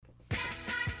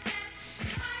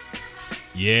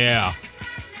Yeah.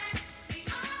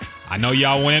 I know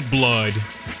y'all wanted blood.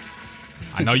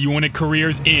 I know you wanted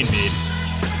careers ended.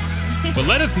 But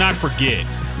let us not forget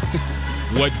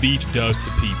what beef does to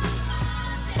people.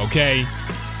 Okay?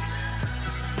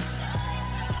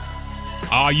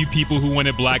 All you people who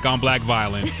wanted black on black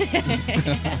violence.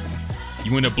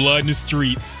 You wanted blood in the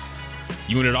streets.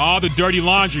 You wanted all the dirty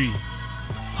laundry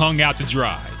hung out to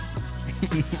dry.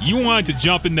 You wanted to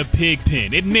jump in the pig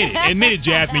pen. Admit it,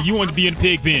 Jasmine. You wanted to be in the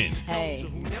pig pen. Hey,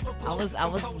 I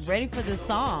was ready for this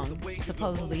song.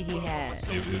 Supposedly he had.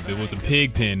 It was a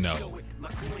pig pen, though.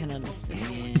 I can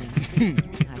understand.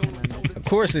 Of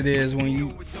course it is when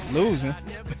you losing.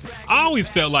 I always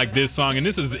felt like this song, and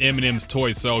this is Eminem's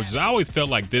Toy Soldiers. I always felt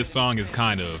like this song is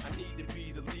kind of.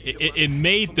 It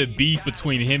made the beef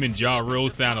between him and Ja Rule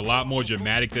sound a lot more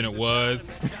dramatic than it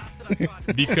was.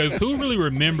 Because who really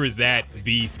remembers that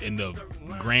beef in the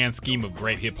grand scheme of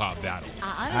great hip hop battles?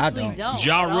 I honestly don't.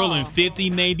 Ja Rule and 50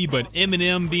 maybe, but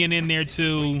Eminem being in there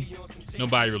too,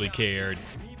 nobody really cared.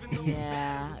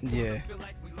 Yeah. Yeah.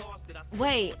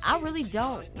 Wait, I really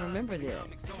don't remember this.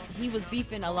 He was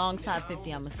beefing alongside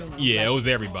 50, I'm assuming. Yeah, it was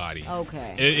everybody.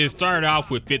 Okay. It started off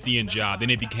with 50 and Ja, then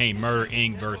it became Murder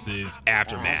Inc. versus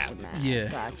Aftermath. Yeah.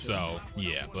 Gotcha. So,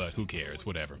 yeah, but who cares?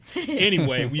 Whatever.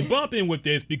 Anyway, we bump in with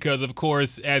this because, of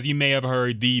course, as you may have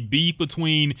heard, the beef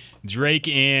between Drake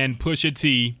and Pusha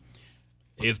T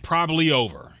is probably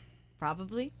over.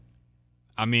 Probably.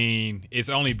 I mean, it's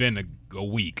only been a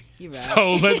week. You're right.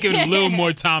 So let's give it a little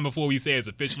more time before we say it's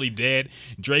officially dead.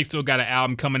 Drake still got an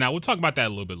album coming out. We'll talk about that a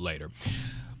little bit later.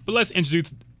 But let's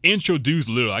introduce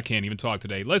I can't even talk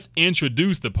today. Let's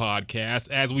introduce the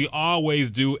podcast as we always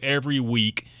do every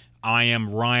week. I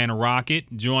am Ryan Rocket,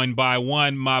 joined by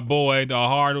my boy, the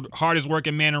hardest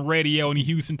working man in radio in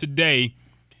Houston today,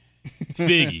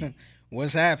 Figgy.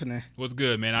 What's happening? What's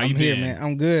good, man? How I'm you here, been? man.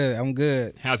 I'm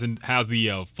good. How's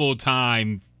the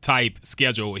full-time type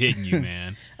schedule hitting you,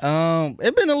 man?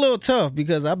 It's been a little tough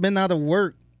because I've been out of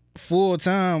work full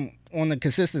time on a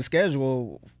consistent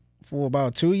schedule for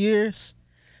about 2 years.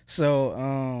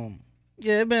 So,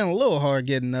 yeah, it's been a little hard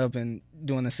getting up and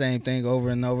doing the same thing over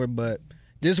and over. But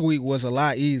this week was a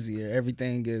lot easier.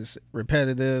 Everything is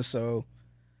repetitive, so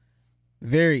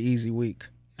very easy week.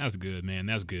 That's good, man.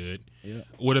 That's good. Yeah.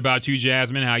 What about you,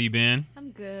 Jasmine? How you been? I'm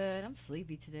good. I'm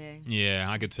sleepy today. Yeah,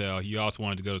 I could tell. You also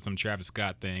wanted to go to some Travis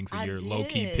Scott thing, so you're did.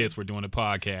 low-key pissed we're doing a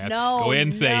podcast. No, go ahead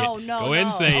and say it. Go ahead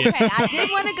and say Okay, it. I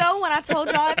did want to go when I told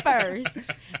y'all at first,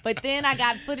 but then I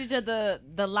got footage of the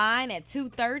line at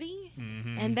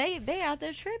 2:30, and they out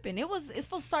there tripping. It's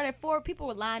supposed to start at 4. People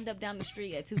were lined up down the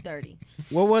street at 2:30.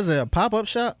 What was it? A pop-up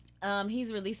shop?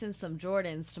 He's releasing some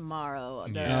Jordans tomorrow.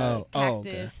 The Yeah.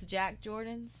 Cactus Jack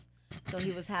Jordans. So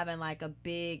he was having like a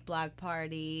big block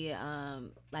party,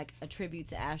 like a tribute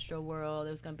to Astro World.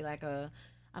 There was gonna be like I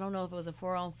don't know if it was a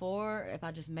 4-on-4, if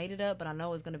I just made it up, but I know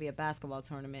it was gonna be a basketball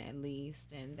tournament at least.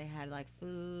 And they had like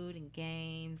food and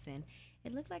games, and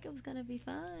it looked like it was gonna be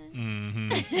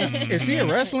fun. Is he a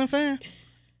wrestling fan?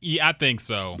 Yeah, I think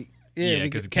so. Yeah,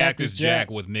 because Cactus Jack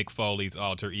was Mick Foley's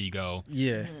alter ego.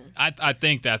 Yeah. I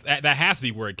think that has to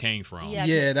be where it came from.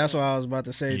 Yeah, that's what I was about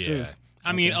to say too.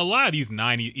 I mean, a lot of these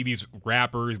these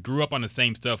rappers grew up on the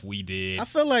same stuff we did. I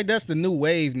feel like that's the new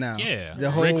wave now. Yeah, the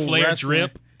whole Ric Flair wrestling.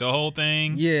 drip, the whole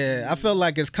thing. Yeah, I feel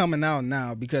like it's coming out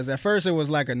now because at first it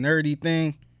was like a nerdy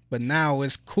thing, but now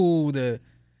it's cool to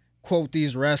quote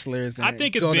these wrestlers and I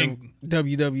think it's go been to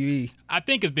WWE. I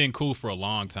think it's been cool for a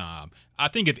long time. I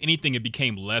think if anything, it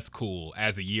became less cool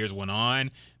as the years went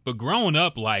on. But growing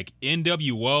up, like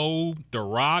NWO, The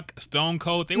Rock, Stone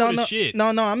Cold, they were the shit. No,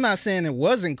 I'm not saying it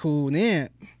wasn't cool then,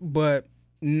 but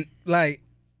like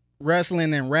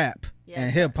wrestling and rap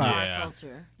and hip hop. Yeah.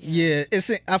 Culture. Yeah,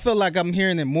 I feel like I'm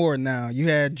hearing it more now. You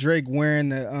had Drake wearing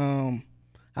the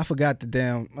I forgot the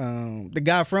the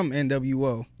guy from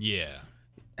NWO. Yeah.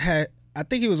 I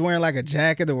think he was wearing like a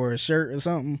jacket or a shirt or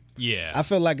something. Yeah. I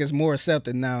feel like it's more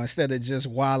accepted now instead of just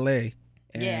Wale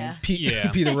and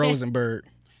Peter Rosenberg.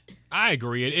 I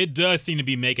agree. It does seem to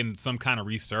be making some kind of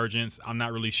resurgence. I'm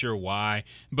not really sure why,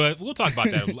 but we'll talk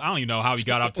about that. I don't even know how we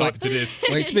got off topic to this.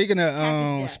 Wait, speaking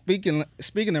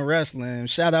of wrestling,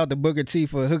 shout out to Booker T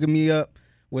for hooking me up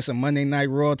with some Monday Night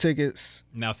Raw tickets.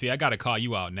 Now, see, I got to call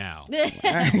you out now.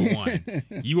 Number one.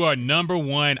 You are number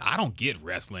one. I don't get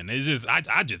wrestling. It's just,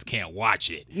 I just can't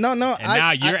watch it. No. And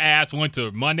now your ass went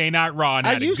to Monday Night Raw and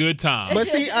had a good time. But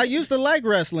see, I used to like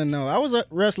wrestling, though. I was a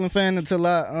wrestling fan until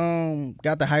I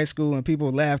got to high school and people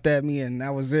laughed at me and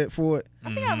that was it for it.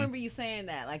 I think I remember you saying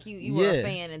that. Like, you were a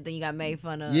fan and then you got made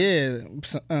fun of. Yeah.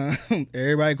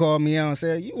 Everybody called me out and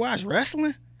said, "You watch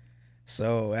wrestling?"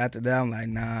 So after that, I'm like,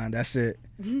 nah, that's it.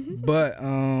 But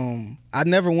I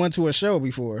never went to a show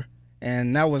before.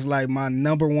 And that was like my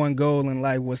number one goal in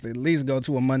life was to at least go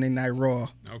to a Monday Night Raw.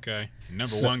 Okay.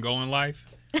 Number one goal in life?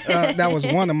 That was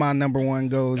one of my number one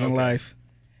goals in life.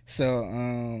 So,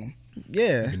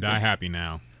 yeah. You can die happy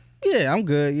now. Yeah, I'm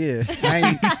good, yeah.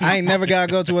 I ain't never got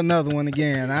to go to another one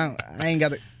again. I ain't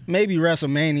got to, maybe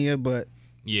WrestleMania, but.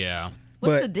 Yeah.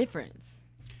 What's the difference?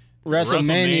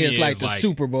 WrestleMania is like the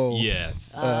Super Bowl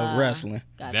yes. of wrestling.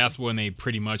 Gotcha. That's when they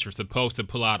pretty much are supposed to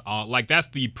pull out all, like that's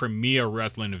the premier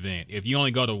wrestling event. If you only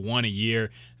go to one a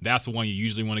year, that's the one you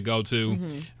usually want to go to.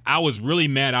 Mm-hmm. I was really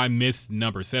mad I missed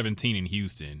number 17 in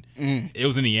Houston. It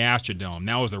was in the Astrodome.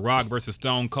 That was The Rock versus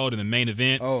Stone Cold in the main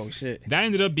event. Oh, shit. That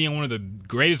ended up being one of the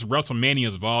greatest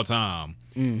WrestleManias of all time.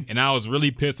 And I was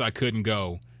really pissed I couldn't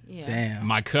go. Yeah. Damn.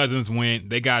 My cousins went.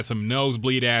 They got some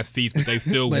nosebleed ass seats, but they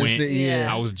still But went. still, yeah.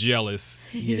 I was jealous.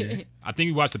 Yeah. I think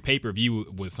we watched the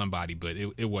pay-per-view with somebody, but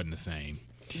it wasn't the same.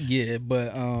 Yeah,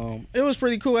 but it was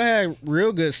pretty cool. I had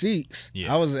real good seats.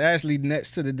 Yeah. I was actually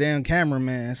next to the damn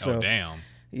cameraman. So Oh, damn.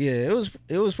 yeah,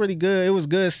 it was pretty good. It was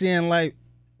good seeing like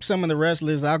some of the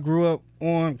wrestlers I grew up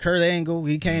on. Kurt Angle,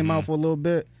 he came out for a little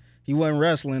bit. He wasn't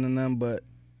wrestling in them, but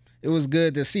it was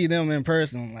good to see them in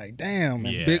person. I'm like, damn,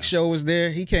 and Yeah. Big Show was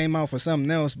there. He came out for something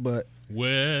else, but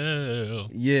Well,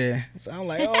 yeah. So I'm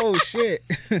like, oh shit.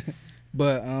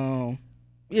 But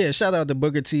yeah, shout out to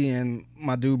Booker T and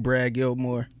my dude Brad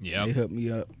Gilmore. Yep. They hooked me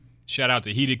up. shout out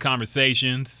to Heated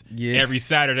Conversations. Yeah. Every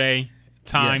Saturday.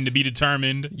 Time Yes. to be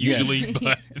determined, usually,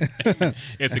 but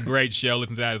it's a great show.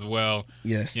 Listen to that as well.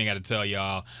 Yes. You ain't got to tell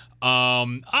y'all.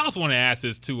 I also want to ask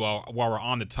this too while we're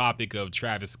on the topic of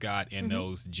Travis Scott and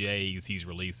those J's he's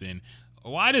releasing.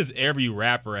 Why does every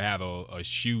rapper have a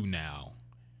shoe now?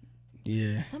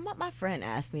 Yeah. Some of my friend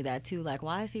asked me that too. Like,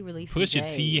 why is he releasing Pusha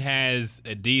J's? T has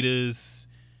Adidas.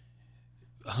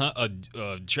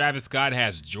 Travis Scott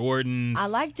has Jordans. I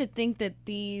like to think that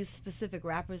these specific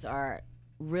rappers are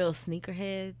real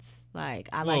sneakerheads. Like,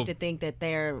 I Well- like to think that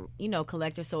they're,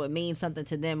 collectors, so it means something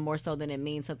to them more so than it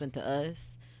means something to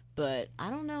us. But I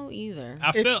don't know either.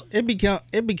 I feel, It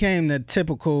became the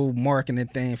typical marketing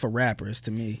thing for rappers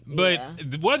to me. but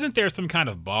Yeah. wasn't there some kind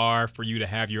of bar for you to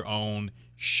have your own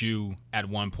shoe at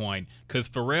one point? Because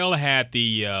Pharrell had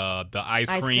the ice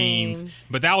Ice creams, creams.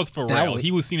 but that was Pharrell. was-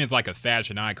 He was seen as like a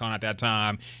fashion icon at that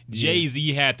time.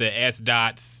 Jay-Z had the S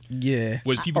dots, Yeah.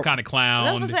 which people kind of That's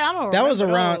clowned. what I'm saying, I don't That was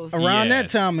remember those. around that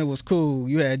Yes. time it was cool.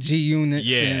 You had G Units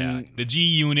Yeah, and the G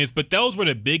Units, but those were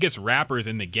the biggest rappers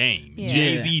in the game. Yeah.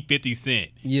 Jay-Z, 50 Cent.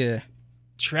 yeah.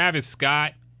 Travis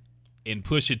Scott and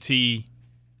Pusha T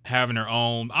having their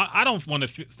own. I don't want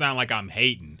to sound like I'm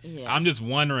hating. Yeah. I'm just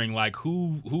wondering, like,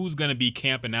 who's gonna be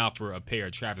camping out for a pair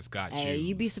of Travis Scott Hey, shoes?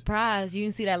 you'd be surprised. You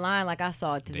didn't see that line like I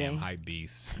saw it today. Damn hype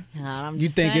beast. I'm You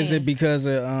just think is saying. it because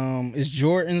of it's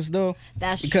Jordans though?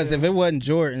 That's Because true. if it wasn't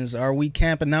Jordans, are we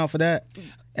camping out for that?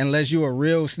 Unless you a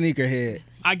real sneakerhead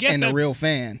I guess and that, a real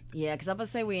fan. Yeah, because I'm going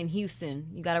to say we in Houston.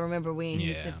 You got to remember we in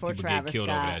Houston yeah, for people Travis get killed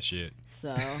Scott. over that shit.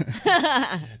 So,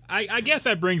 I guess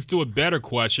that brings to a better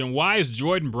question: why is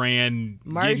Jordan Brand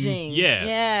merging. Yes.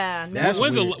 Yeah. That's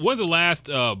when's weird. the last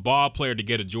ball player to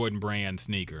get a Jordan Brand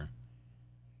sneaker?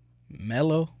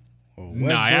 Mellow? Or No,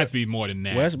 it has Westbrook? to be more than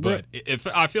that. Westbrook? But if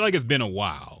I feel like it's been a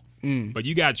while. Mm. But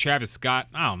you got Travis Scott.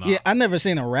 I don't know. Yeah, I never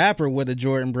seen a rapper with a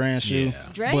Jordan Brand shoe. Yeah.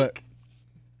 Drake? But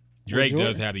Drake Jordan?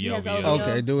 does have the He has OVO. OVO.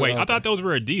 okay, do it. Wait, I okay. thought those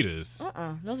were Adidas.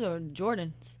 Those are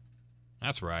Jordans.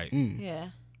 That's right. Mm. Yeah.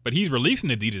 But he's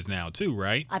releasing Adidas now too,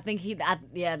 right? I think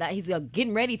that he's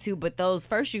getting ready to, but those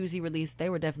first shoes he released, they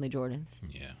were definitely Jordans.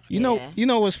 Yeah. You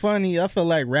know what's funny? I feel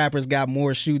like rappers got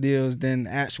more shoe deals than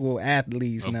actual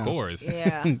athletes Of now. course.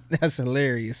 Yeah. That's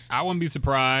hilarious. I wouldn't be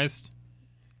surprised.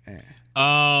 Yeah.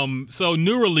 So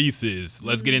new releases.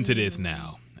 Let's get into this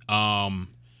now.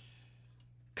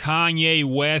 Kanye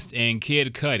West and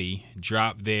Kid Cudi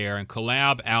dropped their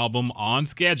collab album on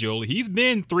schedule. He's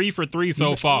been 3 for 3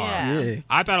 so far. Yeah. Yeah.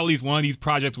 I thought at least one of these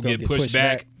projects would Gonna get pushed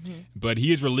back, Mm-hmm. but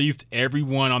he has released every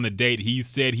one on the date he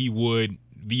said he would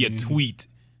via tweet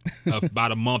of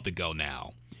about a month ago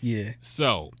now. Yeah.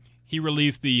 So he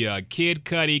released the Kid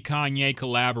Cudi Kanye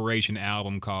collaboration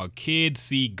album called Kid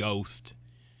See Ghost.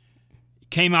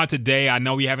 Came out today. I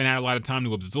know we haven't had a lot of time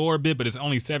to absorb it, but it's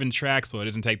only 7 tracks, so it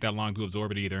doesn't take that long to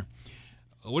absorb it either.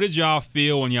 What did y'all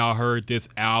feel when y'all heard this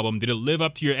album? Did it live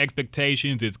up to your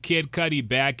expectations? Is Kid Cudi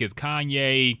back? Is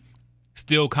Kanye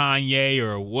still Kanye?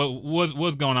 Or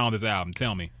what's going on with this album?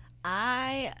 Tell me.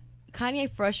 I Kanye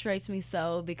frustrates me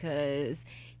so because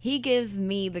he gives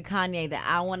me the Kanye that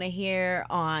I want to hear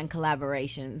on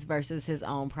collaborations versus his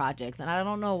own projects. And I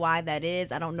don't know why that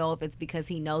is. I don't know if it's because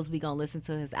he knows we going to listen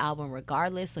to his album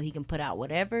regardless, so he can put out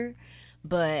whatever.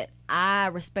 But I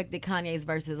respected Kanye's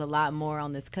verses a lot more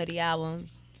on this Cudi album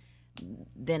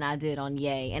than I did on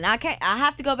Ye. And I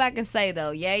have to go back and say, though,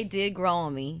 Ye did grow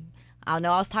on me. I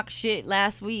know I was talking shit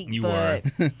last week, but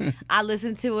I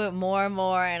listened to it more and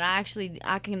more, and I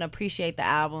can appreciate the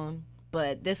album.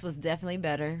 But this was definitely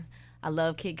better. I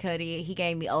love Kid Cudi. He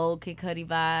gave me old Kid Cudi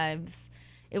vibes.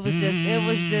 It was just,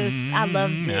 I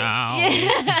loved it. Yeah.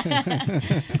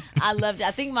 I loved it.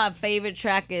 I think my favorite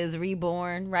track is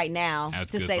Reborn right now.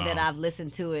 That's to a good say song. that I've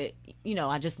listened to it. You know,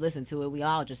 I just listened to it. We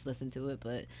all just listened to it,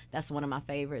 but that's one of my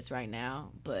favorites right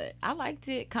now. But I liked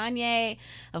it. Kanye,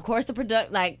 of course,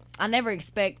 I never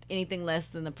expect anything less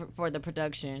than for the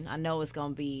production. I know it's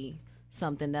gonna be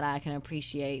something that I can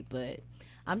appreciate, but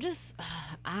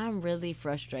I'm really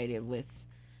frustrated with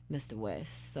Mr.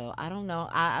 West. So I don't know.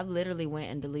 I literally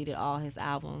went and deleted all his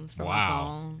albums from my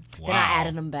phone. Wow. Then I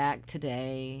added them back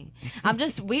today. I'm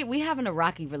just we having a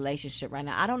rocky relationship right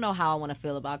now. I don't know how I want to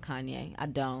feel about Kanye. I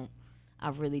don't. I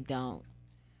really don't.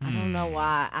 I don't know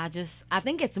why. I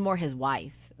think it's more his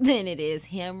wife than it is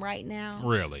him right now.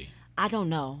 Really? I don't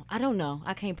know.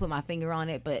 I can't put my finger on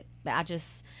it, but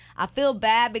I feel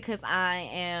bad because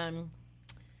I'm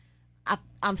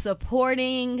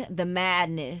supporting the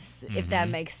madness, if that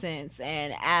makes sense.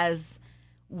 And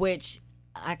which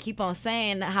I keep on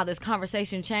saying how this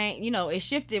conversation changed, it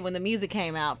shifted when the music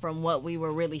came out from what we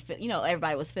were really,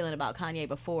 everybody was feeling about Kanye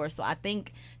before. So I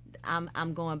think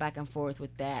I'm going back and forth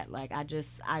with that. Like, I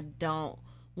don't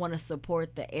want to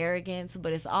support the arrogance,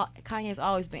 but Kanye's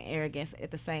always been arrogant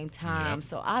at the same time. Yep.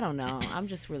 So I don't know. I'm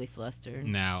just really flustered.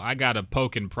 Now, I got to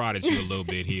poke and prod at you a little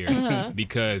bit here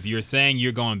because you're saying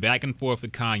you're going back and forth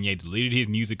with Kanye, deleted his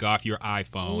music off your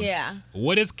iPhone. Yeah.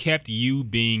 What has kept you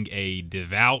being a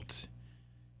devout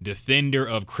defender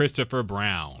of Christopher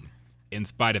Brown in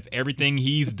spite of everything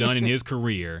he's done in his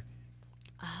career?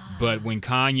 But when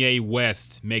Kanye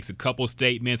West makes a couple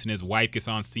statements and his wife gets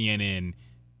on CNN,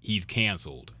 he's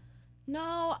canceled.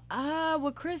 No,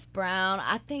 with Chris Brown,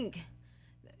 I think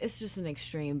it's just an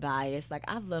extreme bias. Like,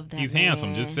 I love that He's man.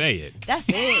 handsome. Just say it. That's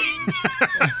it.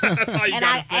 That's all you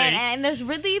gotta say. And there's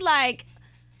really, like,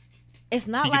 it's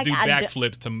not he like can do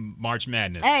backflips to March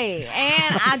Madness. Hey,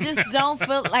 and I just don't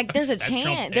feel like there's a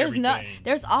chance.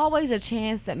 There's always a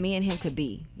chance that me and him could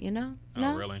be. No.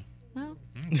 Oh, really? No.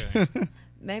 Okay.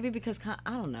 Maybe because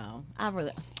I don't know. I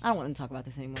don't want to talk about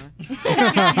this anymore.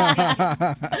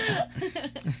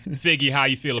 Figgy, how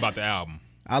you feel about the album?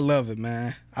 I love it,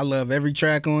 man. I love every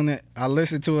track on it. I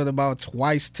listened to it about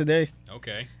twice today.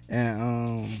 Okay.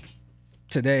 And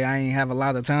today I ain't have a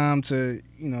lot of time to,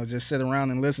 just sit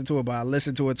around and listen to it, but I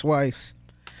listened to it twice.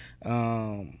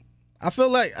 I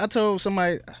feel like I told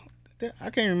somebody,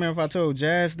 I can't remember if I told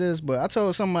Jazz this, but I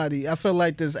told somebody I feel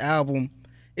like this album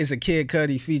is a Kid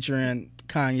Cudi featuring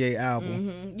Kanye album.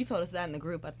 Mm-hmm. You told us that in the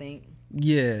group, I think.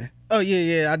 Yeah. Oh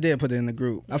yeah. I did put it in the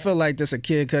group. Yeah. I feel like this a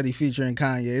Kid Cudi featuring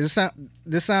Kanye.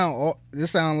 This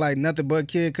sound like nothing but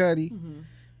Kid Cudi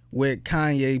with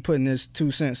Kanye putting his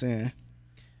 2 cents in.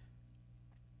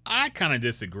 I kind of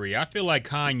disagree. I feel like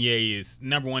Kanye is,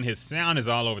 number one, his sound is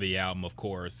all over the album, of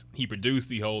course. He produced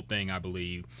the whole thing, I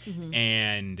believe.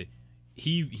 And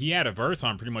he had a verse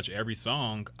on pretty much every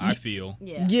song, I feel.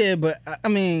 Yeah, but I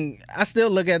mean, I still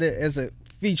look at it as a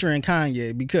featuring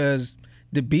Kanye because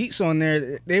the beats on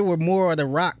there, they were more of the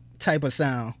rock type of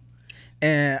sound.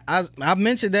 And I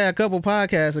mentioned that a couple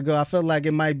podcasts ago. I felt like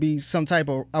it might be some type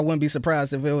of, I wouldn't be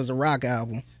surprised if it was a rock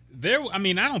album. I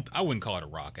wouldn't call it a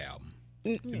rock album.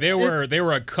 There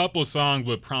were a couple songs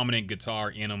with prominent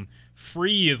guitar in them.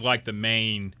 Free is like the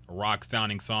main rock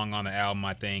sounding song on the album,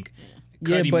 I think.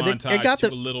 Cudi but Montage it got a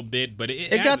little bit, but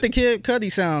it got the Kid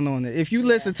Cudi sound on it. If you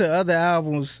listen to other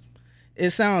albums, it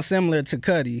sounds similar to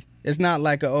Cudi. It's not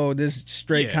like this is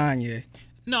straight Kanye.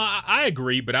 No, I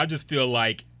agree, but I just feel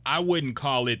like I wouldn't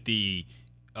call it the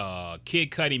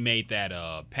Kid Cudi made that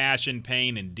Passion,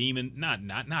 Pain, and Demon. Not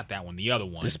that one. The other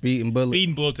one. The Speeding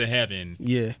Bullet to Heaven.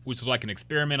 Yeah. Which was like an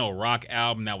experimental rock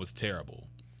album that was terrible.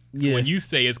 So when you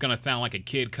say it's gonna sound like a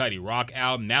Kid Cudi rock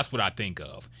album, that's what I think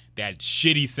of. That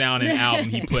shitty sounding album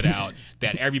he put out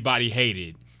that everybody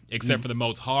hated, except for the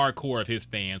most hardcore of his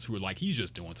fans who were like, he's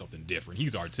just doing something different.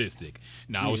 He's artistic.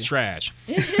 No, it was trash.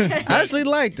 I actually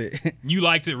liked it. You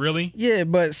liked it, really? Yeah,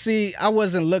 but see, I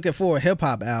wasn't looking for a hip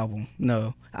hop album.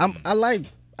 No, I like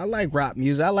rock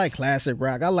music. I like classic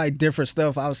rock. I like different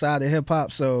stuff outside of hip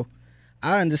hop. So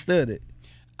I understood it.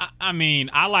 I mean,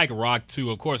 I like rock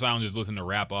too. Of course, I don't just listen to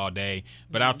rap all day,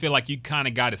 but I feel like you kind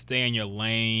of got to stay in your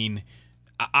lane.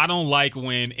 I don't like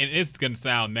when, and it's gonna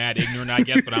sound mad ignorant, I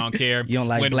guess, but I don't care. You don't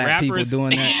like when black rappers, people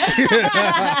doing that?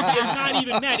 It's not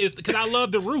even that. It's because I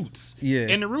love the Roots. Yeah.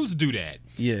 And the Roots do that.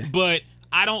 Yeah. But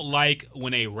I don't like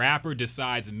when a rapper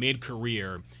decides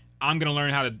mid-career, I'm gonna learn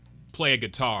how to play a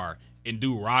guitar and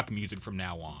do rock music from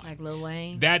now on. Like Lil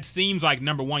Wayne. That seems like,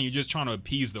 number one, you're just trying to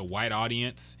appease the white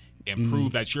audience and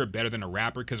prove that you're better than a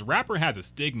rapper, because rapper has a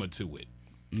stigma to it.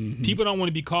 People don't want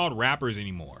to be called rappers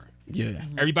anymore. Yeah.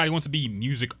 Everybody wants to be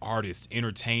music artist,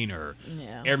 entertainer,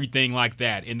 Yeah. everything like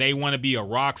that, and they want to be a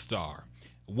rock star.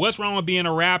 What's wrong with being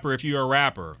a rapper if you're a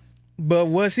rapper? But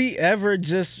was he ever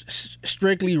just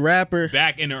strictly rapper?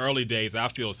 Back in the early days, I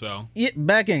feel so. Yeah,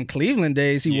 back in Cleveland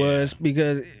days, he Yeah. was,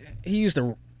 because he used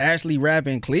to actually rap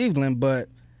in Cleveland, but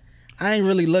I ain't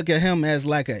really look at him as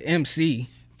like a MC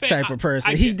type of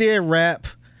person. He did rap,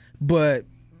 but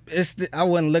I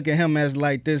wouldn't look at him as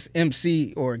like this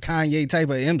MC or Kanye type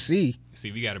of MC.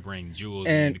 See, we got to bring Jules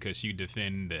And- in because you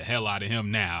defend the hell out of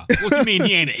him now. What you mean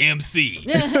he ain't an MC?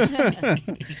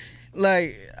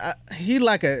 Like he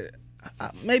like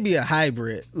maybe a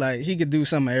hybrid. Like he could do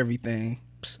some of everything.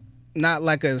 Not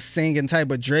like a singing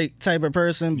type of Drake type of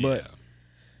person, but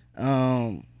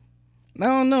I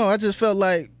don't know. I just felt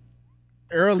like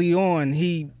early on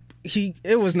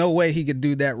it was no way he could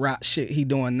do that rock shit he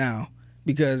doing now,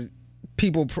 because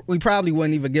we probably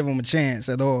wouldn't even give him a chance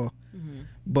at all.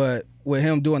 But with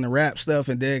him doing the rap stuff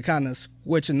and then kind of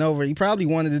switching over, he probably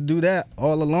wanted to do that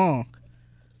all along.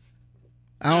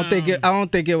 I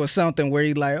don't think it was something where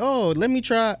he like, oh, let me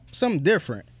try something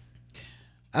different.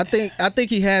 I think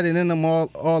he had it in him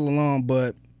all along,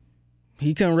 but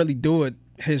he couldn't really do it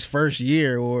his first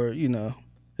year or,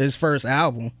 his first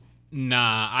album.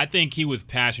 Nah, I think he was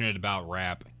passionate about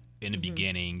rap in the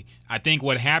beginning. I think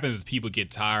what happens is people get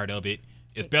tired of it,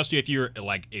 especially if you're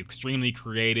like extremely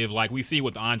creative, like we see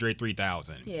with Andre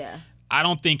 3000. Yeah. I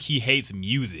don't think he hates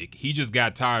music. He just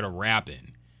got tired of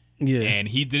rapping. Yeah. And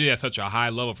he did it at such a high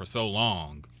level for so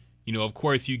long. Of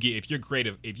course if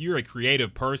you're a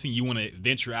creative person, you want to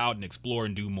venture out and explore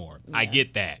and do more. Yeah. I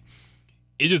get that.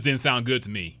 It just didn't sound good to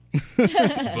me.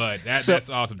 But that's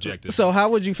all subjective. So how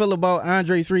would you feel about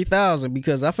Andre 3000?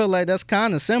 Because I feel like that's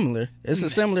kind of similar. It's a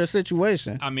similar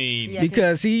situation. I mean,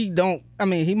 because he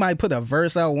might put a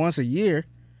verse out once a year,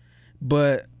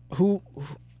 but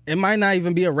it might not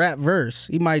even be a rap verse.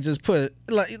 He might just put,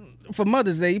 like, for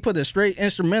Mother's Day, he put a straight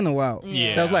instrumental out.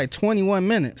 Yeah. That was like 21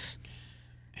 minutes.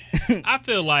 I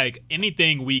feel like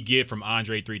anything we get from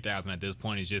Andre 3000 at this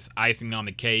point is just icing on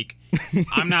the cake.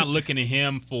 I'm not looking at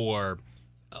him for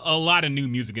a lot of new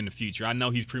music in the future. I know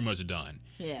he's pretty much done.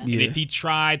 Yeah. And if he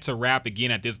tried to rap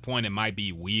again at this point, it might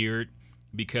be weird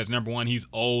because, number one, he's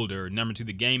older. Number two,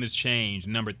 the game has changed.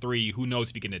 Number three, who knows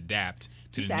if he can adapt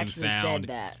to the new sound. Said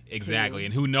that exactly. Too.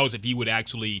 And who knows if he would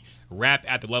actually rap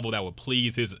at the level that would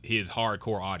please his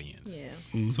hardcore audience. Yeah.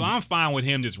 Mm-hmm. So I'm fine with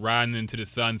him just riding into the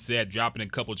sunset, dropping a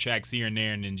couple tracks here and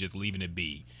there, and then just leaving it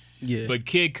be. Yeah. But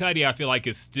Kid Cudi, I feel like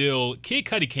Kid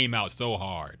Cudi came out so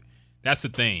hard. That's the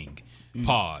thing.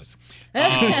 Pause.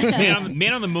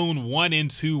 Man on the Moon 1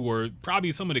 and 2 were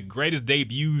probably some of the greatest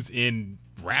debuts in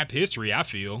rap history, I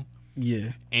feel.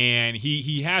 Yeah. And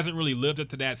he hasn't really lived up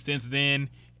to that since then.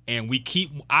 And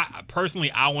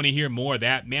I want to hear more of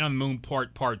that. Man on the Moon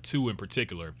Part 2 in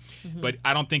particular. But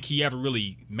I don't think he ever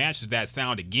really matches that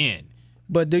sound again.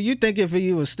 But do you think if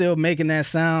he was still making that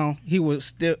sound, he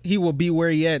would be where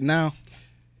he at now?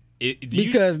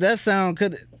 Because that sound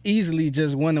could easily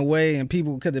just went away and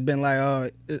people could have been like, oh,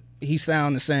 he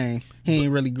sound the same. He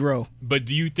ain't really grow. But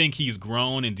do you think he's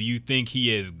grown, and do you think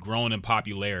he has grown in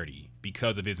popularity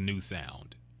because of his new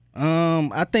sound?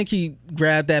 I think he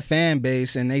grabbed that fan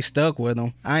base and they stuck with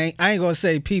him. I ain't gonna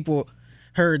say people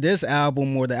heard this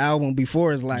album or the album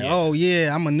before is like, oh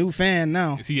yeah, I'm a new fan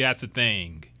now. See, that's the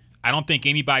thing. I don't think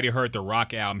anybody heard the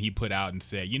rock album he put out and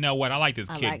said, you know what, I like this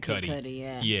Kid Cudi. Kid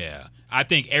Cudi, yeah. I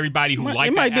think everybody who liked that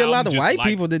album. It might be a lot of white liked,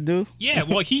 people that do. Yeah,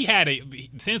 well,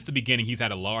 since the beginning, he's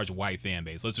had a large white fan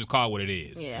base. Let's just call it what it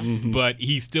is. Yeah. Mm-hmm. But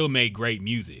he still made great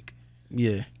music.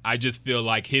 Yeah. I just feel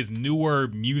like his newer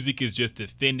music is just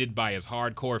defended by his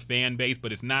hardcore fan base,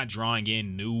 but it's not drawing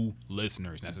in new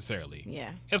listeners necessarily.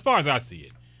 Yeah. As far as I see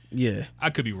it. Yeah.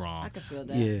 I could be wrong. I could feel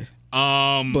that. Yeah.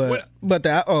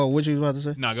 What you was about to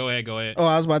say? No, go ahead. Oh,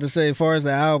 I was about to say, as far as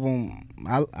the album,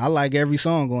 I like every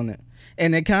song on it.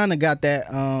 And it kind of got that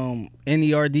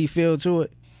NERD feel to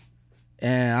it.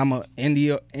 And I'm a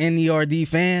NERD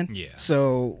fan. Yeah.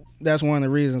 So that's one of the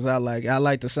reasons I like. I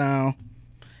like the sound.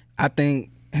 I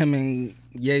think him and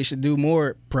Ye should do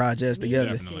more projects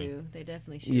together. Definitely. They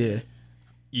definitely should. Yeah.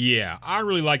 Yeah, I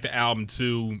really like the album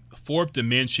too. Fourth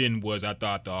Dimension was, I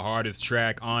thought, the hardest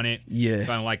track on it. Yeah.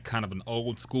 Sounded like kind of an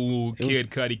old school Kid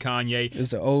Cudi, Kanye.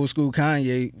 It's an old school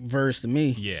Kanye verse to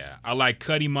me. Yeah, I like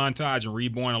Cudi Montage and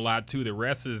Reborn a lot too. The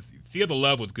rest is Feel the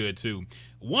Love was good too.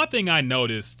 One thing I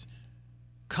noticed,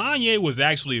 Kanye was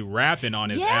actually rapping on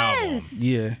his album.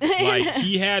 Yeah. Like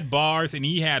he had bars and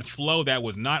he had flow that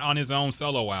was not on his own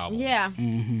solo album. Yeah.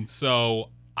 Mm-hmm. So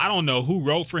I don't know who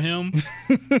wrote for him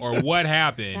or what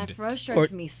happened. That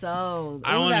frustrates me so.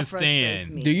 I don't that understand.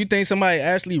 frustrates me. Do you think somebody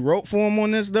actually wrote for him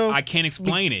on this though? I can't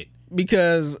explain it.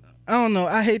 Because I don't know.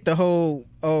 I hate the whole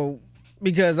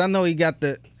because I know he got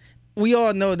we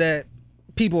all know that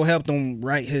people helped him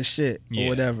write his shit or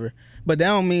whatever. But that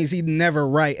don't mean he never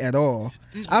write at all.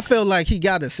 I feel like he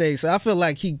got to say so. I feel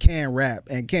like he can rap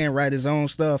and can write his own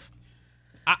stuff.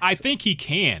 I think he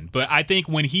can, but I think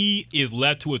when he is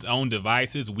left to his own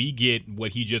devices, we get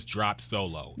what he just dropped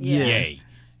solo. Yeah. Yay.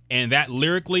 And that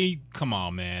lyrically, come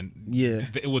on, man. Yeah.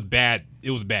 It was bad.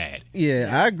 It was bad. Yeah,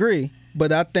 I agree.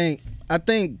 But I think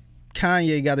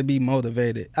Kanye got to be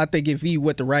motivated. I think if he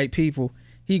with the right people,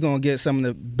 he gonna get some of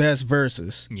the best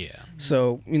verses. Yeah.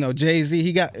 So, Jay-Z,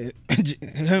 he got him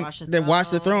that Watch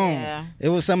the Throne. Yeah. It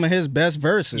was some of his best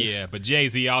verses. Yeah, but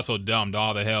Jay-Z also dumbed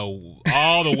all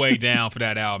the way down for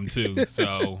that album too.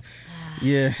 So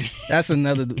Yeah, that's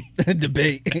another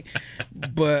debate.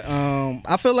 But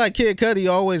I feel like Kid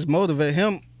Cudi always motivated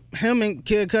him and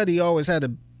Kid Cudi always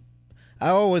I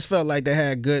always felt like they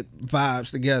had good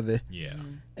vibes together. yeah.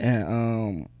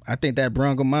 And I think that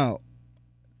brung them out.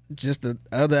 Just the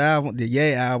other album, the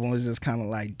Ye album, was just kind of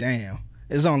like, damn.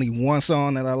 There's only one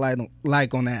song that I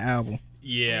like on that album.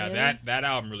 Yeah, Really? that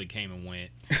album really came and went.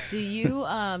 Do you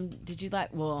did you like?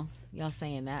 Well, y'all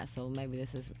saying that, so maybe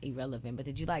this is irrelevant. But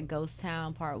did you like Ghost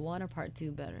Town Part 1 or Part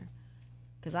 2 better?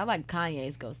 Because I like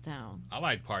Kanye's Ghost Town. I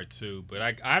like Part 2, but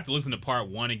I have to listen to Part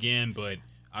 1 again, but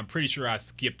I'm pretty sure I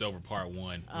skipped over Part 1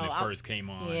 when it first came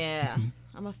on. Yeah,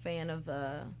 I'm a fan of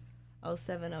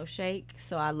 070 Shake,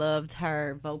 so I loved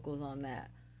her vocals on that.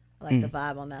 I like the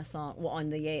vibe on that song. Well,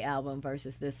 on the Ye album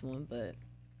versus this one, but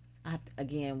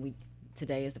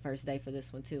today is the first day for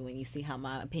this one too, and you see how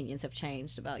my opinions have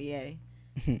changed about Ye.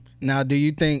 Now, do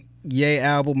you think Ye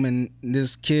album and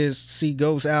this Kids See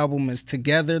Ghost album is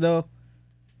together though?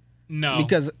 No.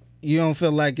 Because you don't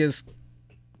feel like it's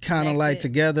kind of like Connected.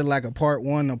 together, like a Part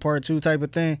 1 or Part 2 type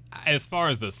of thing? As far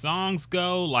as the songs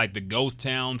go, like the Ghost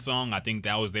Town song, I think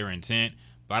that was their intent,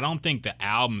 but I don't think the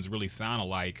albums really sound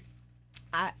alike.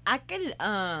 I could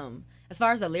as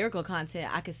far as the lyrical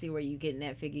content, I could see where you getting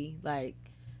that, Figgy. Like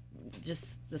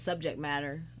just the subject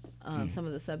matter. Some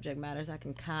of the subject matters, I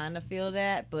can kind of feel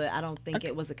that, but I don't think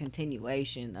it was a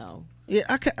continuation though. Yeah,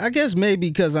 I guess maybe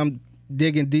because I'm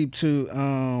digging too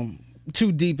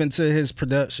deep into his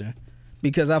production,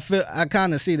 because I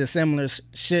kind of see the similar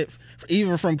shit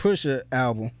even from Pusha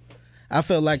album. I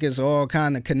feel like it's all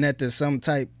kind of connected some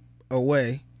type of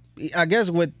way. I guess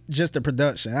with just the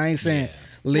production. I ain't saying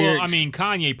lyrics. Well, I mean,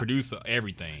 Kanye produced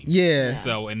everything. Yeah.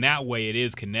 So in that way, it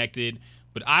is connected.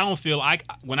 But I don't feel like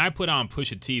when I put on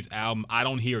Pusha T's album, I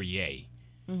don't hear Ye.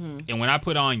 Mm-hmm. And when I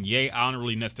put on Ye, I don't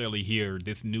really necessarily hear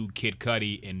this new Kid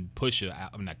Cudi and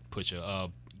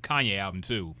Kanye album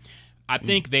too. I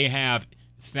think they have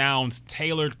sounds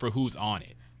tailored for who's on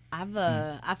it.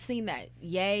 I've seen that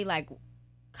Ye, like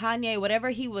Kanye, whatever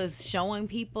he was showing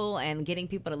people and getting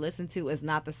people to listen to is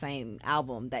not the same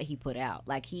album that he put out.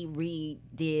 Like he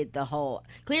redid the whole.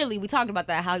 Clearly, we talked about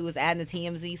that, how he was adding the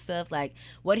TMZ stuff. Like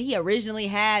what he originally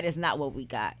had is not what we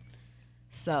got.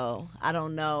 So I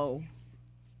don't know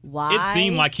why. It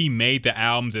seemed like he made the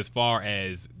albums as far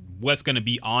as what's going to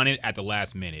be on it at the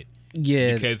last minute.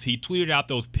 Yeah. Because he tweeted out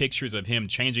those pictures of him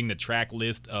changing the track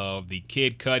list of the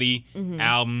Kid Cudi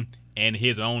album and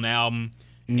his own album.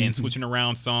 And switching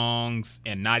around songs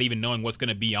and not even knowing what's going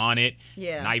to be on it.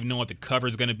 Yeah. Not even knowing what the cover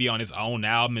is going to be on his own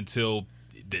album until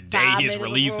the day 5 his minutes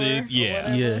releases. before or Yeah.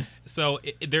 whatever. Yeah. So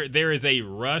there is a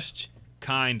rushed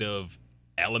kind of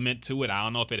element to it. I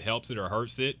don't know if it helps it or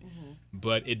hurts it,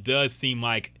 but it does seem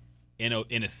like in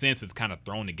a sense it's kind of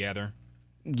thrown together.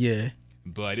 Yeah.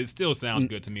 But it still sounds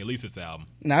good to me, at least this album.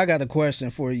 Now I got a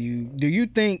question for you. Do you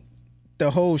think the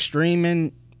whole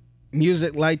streaming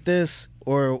music like this,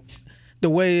 or the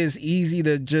way it's easy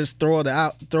to just throw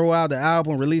out the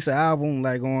album, release an album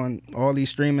like on all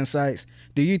these streaming sites,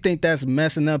 do you think that's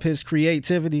messing up his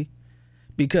creativity?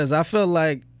 Because I feel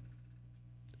like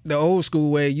the old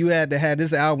school way, you had to have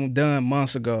this album done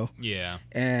months ago. Yeah.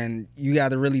 And you got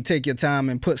to really take your time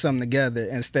and put something together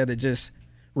instead of just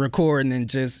recording and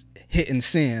just hitting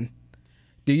send.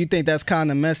 Do you think that's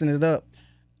kind of messing it up?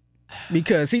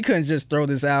 Because he couldn't just throw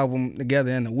this album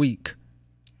together in a week.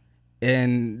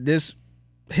 And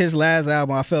his last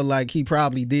album, I felt like he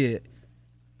probably did.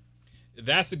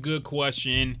 That's a good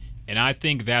question, and I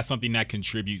think that's something that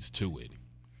contributes to it.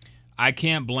 I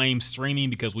can't blame streaming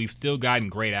because we've still gotten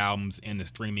great albums in the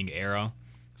streaming era,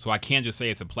 so I can't just say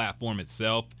it's a platform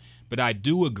itself. But I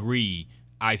do agree.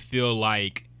 I feel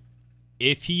like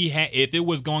if it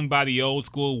was going by the old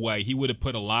school way, he would have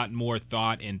put a lot more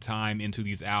thought and time into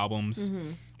these albums.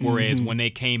 Whereas when they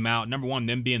came out, number one,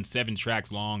 them being 7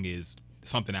 tracks long is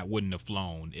something that wouldn't have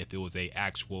flown if it was a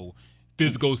actual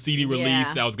physical CD release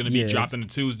that was going to be dropped on a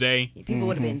Tuesday. People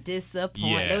would have been disappointed.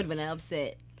 Yes. They would have been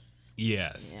upset.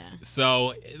 Yes. Yeah.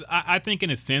 So I think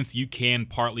in a sense you can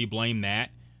partly blame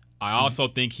that. I also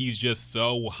think he's just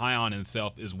so high on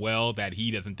himself as well that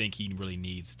he doesn't think he really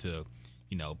needs to,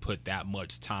 put that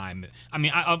much time. I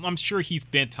mean, I'm sure he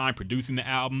spent time producing the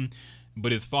album,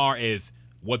 but as far as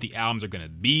what the albums are going to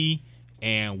be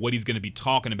and what he's going to be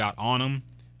talking about on them,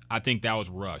 I think that was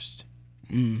rushed.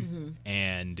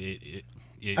 And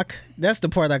that's the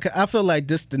part I feel like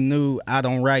this the new I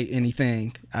don't write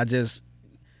anything. I just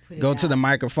go to the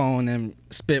microphone and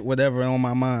spit whatever on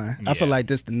my mind. I feel like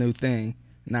this the new thing.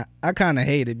 Now, I kind of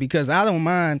hate it because I don't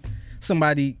mind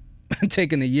somebody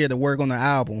taking a year to work on the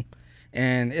album.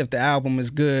 And if the album is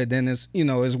good, then it's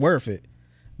worth it.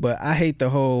 But I hate the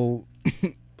whole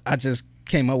I just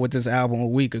came up with this album a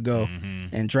week ago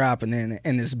and dropping it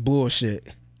and it's bullshit.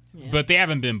 Yeah. But they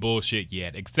haven't been bullshit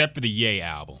yet, except for the Ye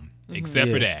album.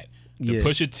 Except for that. The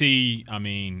Pusha T, I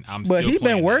mean, But he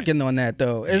been working on that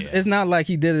though. It's not like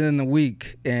he did it in a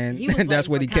week and that's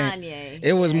what he came.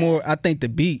 It was more. I think the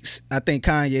beats. I think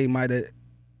Kanye might have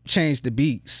changed the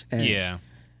beats. And,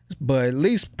 but at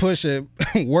least Pusha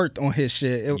worked on his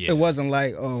shit. It wasn't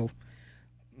like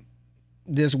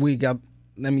this week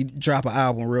let me drop an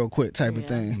album real quick type of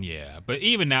thing. Yeah, but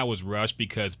even that was rushed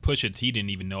because Pusha T didn't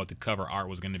even know what the cover art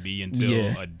was going to be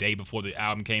until a day before the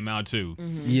album came out too.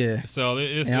 Yeah. So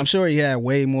I'm sure he had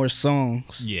way more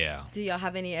songs. Yeah. Do y'all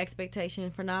have any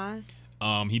expectation for Nas?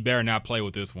 He better not play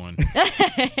with this one.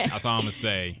 That's all I'm gonna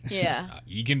say. Yeah.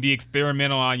 You can be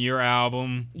experimental on your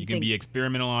album. You can be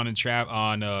experimental on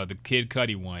the Kid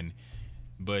Cudi one,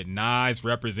 but Nas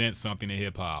represents something in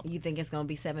hip hop. You think it's gonna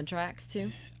be 7 tracks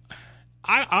too?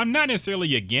 I'm not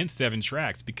necessarily against 7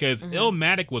 tracks because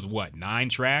Illmatic was 9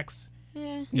 tracks?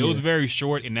 Yeah. It was very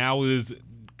short, and that was,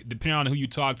 depending on who you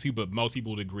talk to, but most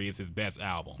people would agree it's his best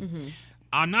album.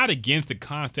 I'm not against the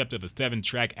concept of a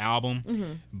 7-track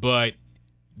album, but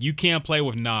you can't play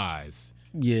with Nas.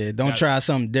 Yeah, don't try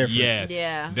something different. Yes.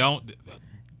 Yeah. Don't.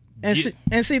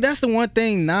 And see, that's the one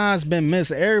thing Nas been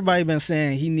missing. Everybody been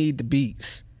saying he need the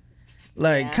beats.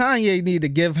 Like Kanye need to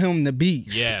give him the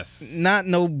beats. Yes. Not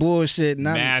no bullshit.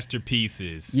 Not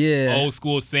masterpieces. Yeah. Old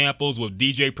school samples with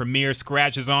DJ Premier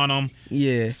scratches on them.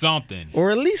 Yeah. Something. Or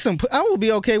at least some. I would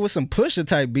be okay with some Pusha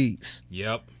type beats.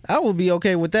 Yep. I would be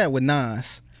okay with that with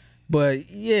Nas. But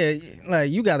yeah,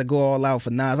 like you got to go all out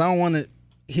for Nas. I don't want to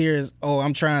hear,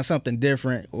 I'm trying something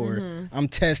different or I'm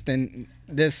testing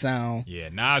this sound. Yeah,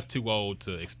 Nas too old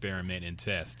to experiment and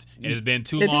test. And it's been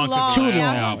too long since too the last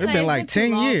long. album. It's been like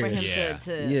 10 years.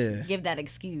 To give that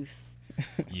excuse.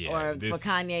 Yeah, or for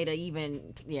Kanye to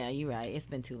even, you're right. It's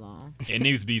been too long. It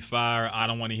needs to be fire. I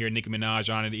don't want to hear Nicki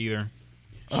Minaj on it either.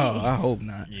 Oh, I hope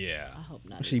not. Yeah. I hope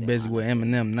not. She busy with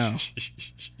Eminem now.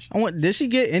 Did she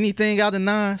get anything out of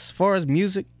Nas as far as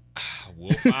music?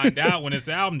 We'll find out when this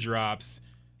album drops.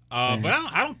 But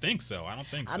I don't think so.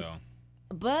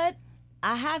 But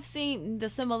I have seen the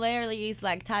similarities,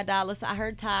 like Ty Dolla Sign. I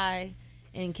heard Ty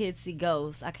and Kids See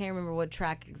Ghosts. I can't remember what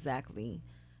track exactly,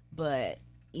 but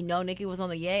Nicki was on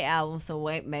the Ye album. So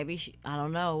maybe I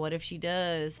don't know. What if she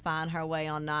does find her way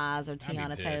on Nas or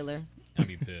Tiana Taylor? I'd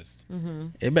be pissed.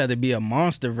 It better be a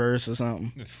monster verse or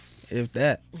something. If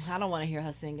that. I don't want to hear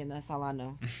her singing. That's all I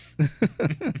know.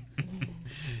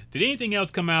 Did anything else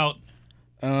come out?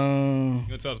 You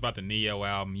gonna tell us about the Neo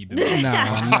album?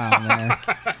 Nah, man.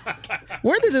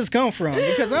 Where did this come from?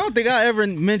 Because I don't think I ever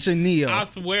mentioned Neo. I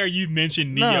swear you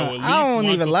mentioned Neo at least I don't once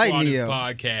even like on Neo. This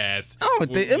podcast. I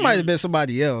don't think it might have been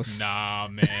somebody else. Nah,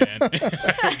 man.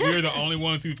 We're the only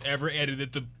ones who've ever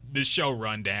edited the show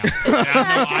rundown.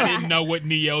 I didn't know what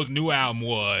Neo's new album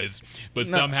was, but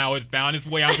somehow it found its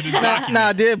way onto the document.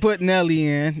 I did put Nelly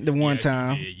in the one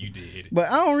time. You did. But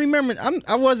I don't remember.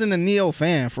 I wasn't a Neo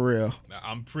fan for real.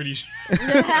 I'm pretty sure.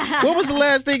 What was the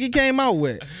last thing he came out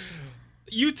with?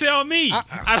 You tell me.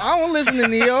 I don't listen to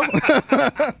Neo.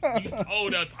 You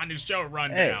told us on this show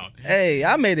rundown. Hey,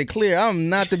 I made it clear I'm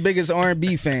not the biggest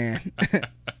R&B fan.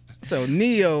 So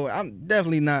Neo, I'm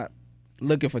definitely not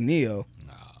looking for Neo.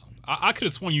 No. I could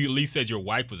have sworn you at least said your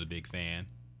wife was a big fan.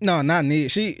 No, not Neo.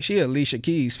 She Alicia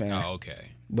Keys fan. Oh,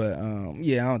 okay. But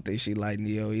yeah, I don't think she liked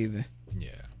Neo either. Yeah.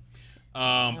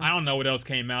 I don't know what else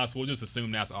came out, so we'll just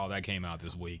assume that's all that came out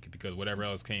this week because whatever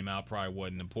else came out probably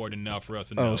wasn't important enough for us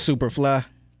to know. Oh, Superfly.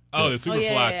 Oh, the Superfly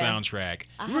yeah. soundtrack.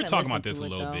 I We were haven't talking about listened this a to it,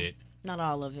 little though. bit. Not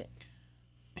all of it.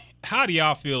 How do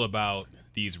y'all feel about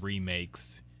these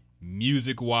remakes,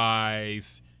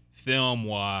 music-wise,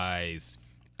 film-wise?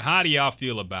 How do y'all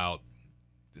feel about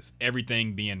this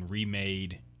everything being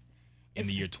remade in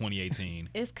the year 2018?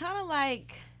 It's kind of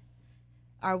like,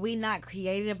 are we not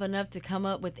creative enough to come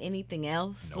up with anything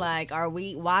else? Nope. Like,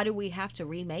 why do we have to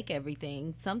remake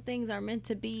everything? Some things are meant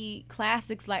to be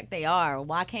classics like they are.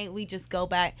 Why can't we just go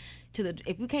back to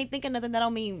if we can't think of nothing, that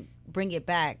don't mean bring it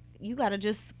back. You got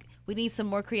to we need some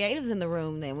more creatives in the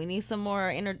room then. We need some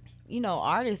more,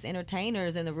 artists,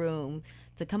 entertainers in the room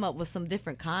to come up with some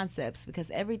different concepts,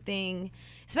 because everything,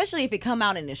 especially if it come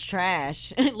out and it's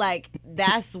trash, like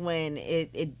that's when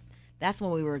that's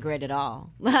when we regret it all.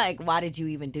 Like, why did you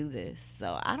even do this?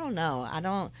 So I don't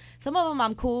know. Some of them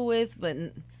I'm cool with, but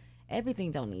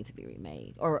everything don't need to be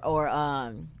remade. Or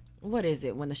what is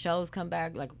it when the shows come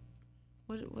back? Like,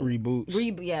 what Reboots.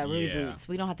 Reboots.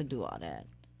 We don't have to do all that.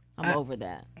 I'm over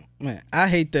that. Man, I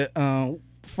hate the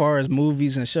far as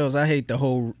movies and shows, I hate the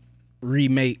whole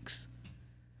remakes.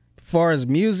 Far as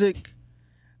music,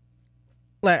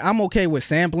 like I'm okay with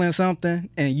sampling something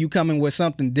and you coming with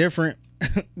something different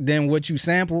than what you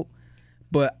sampled,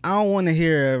 but I don't want to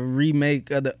hear a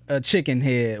remake of a Chicken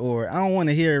Head, or I don't want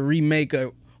to hear a remake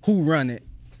of Who Run It.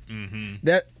 Mm-hmm.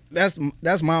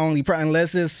 That's my only problem.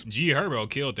 Unless it's G Herbo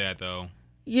killed that though.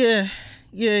 yeah,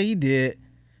 he did.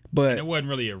 But it wasn't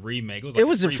really a remake. It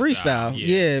was like a freestyle.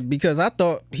 Yeah, because I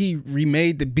thought he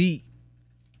remade the beat,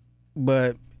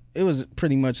 but it was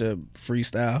pretty much a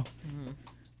freestyle. Mm-hmm.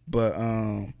 But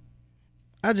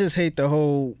I just hate the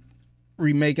whole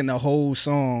remaking the whole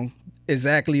song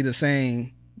exactly the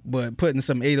same, but putting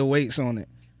some 808s on it.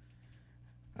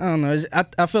 I don't know.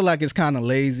 I feel like it's kind of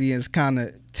lazy. It's kind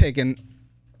of taking.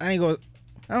 I don't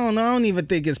know. I don't even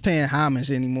think it's paying homage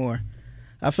anymore.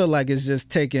 I feel like it's just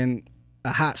taking a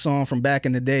hot song from back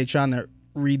in the day, trying to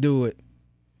redo it.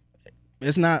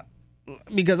 It's not,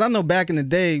 because I know back in the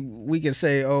day we could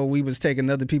say, oh, we was taking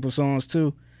other people's songs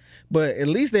too, but at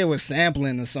least they were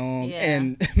sampling the song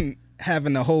and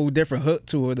having a whole different hook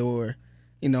to it, or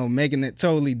making it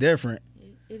totally different.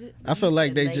 I feel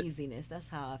like they laziness. That's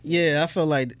how I feel. Yeah, I feel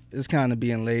like it's kind of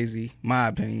being lazy, my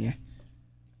opinion.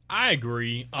 I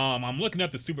agree. I'm looking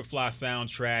up the Superfly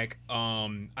soundtrack.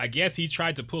 I guess he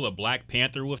tried to pull a Black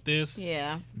Panther with this.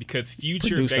 Yeah. Because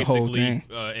Future Produced basically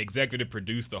executive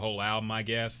produced the whole album, I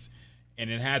guess. And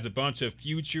it has a bunch of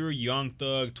Future, Young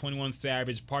Thug, 21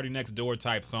 Savage, Party Next Door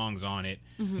type songs on it.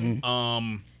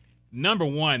 Mm-hmm. Number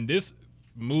one, this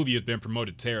movie has been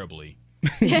promoted terribly.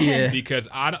 Yeah. Because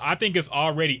I think it's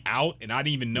already out, and I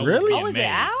didn't even know really? it was being made.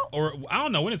 It out? Or I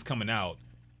don't know when it's coming out.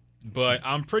 But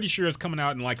I'm pretty sure it's coming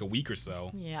out in like a week or so.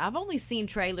 Yeah, I've only seen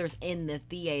trailers in the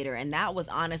theater, and that was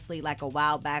honestly like a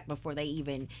while back before they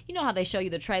even, how they show you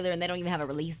the trailer and they don't even have a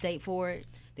release date for it.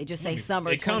 They just say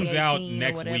summer 2018 It comes out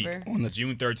next or whatever. week, on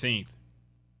June 13th.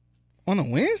 On a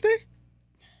Wednesday?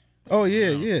 Oh,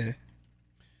 yeah.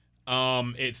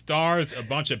 It stars a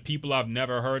bunch of people I've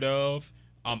never heard of.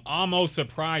 I'm almost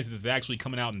surprised it's actually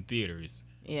coming out in theaters.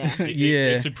 Yeah.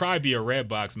 It should probably be a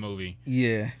Redbox movie.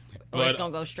 Yeah. Or it's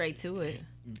going to go straight to it.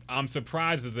 I'm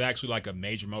surprised it's actually like a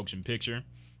major motion picture.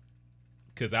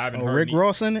 Because I haven't heard Rick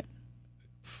Ross in it?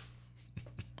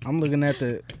 I'm looking at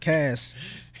the cast.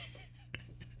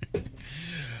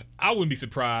 I wouldn't be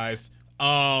surprised.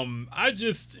 I'm not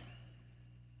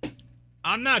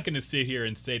going to sit here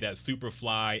and say that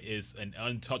Superfly is an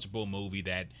untouchable movie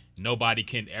that nobody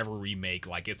can ever remake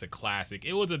like it's a classic.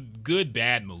 It was a good,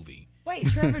 bad movie. Wait,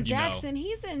 Trevor Jackson,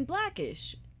 he's in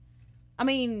Blackish. I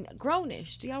mean,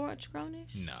 Grownish. Do y'all watch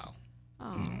Grownish? No.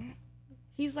 Oh.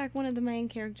 He's like one of the main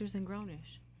characters in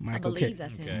Grownish. I Michael believe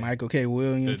that's him. Michael K.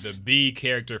 Williams. The B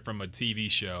character from a TV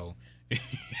show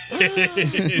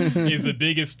is the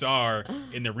biggest star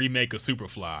in the remake of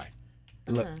Superfly.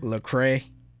 Lecrae.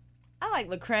 I like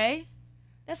Lecrae.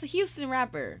 That's a Houston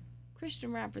rapper.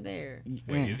 Christian rapper there.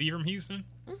 Wait, is he from Houston?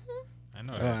 Mm-hmm. I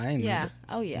know that. I ain't know that.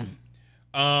 Oh, yeah.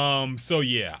 So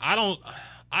yeah, I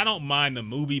don't mind the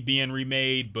movie being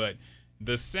remade, but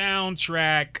the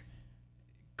soundtrack,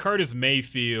 Curtis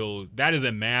Mayfield, that is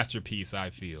a masterpiece, I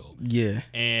feel. Yeah.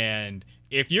 And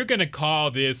if you're gonna call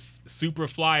this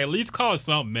Superfly, at least call it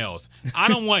something else. I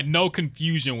don't want no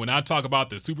confusion when I talk about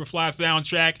the Superfly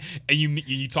soundtrack and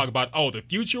you talk about the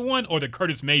Future one or the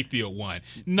Curtis Mayfield one.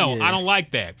 No, Yeah. I don't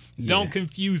like that. Yeah. Don't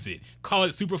confuse it. Call it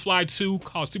Superfly 2,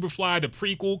 call it Superfly the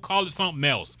prequel, call it something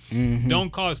else.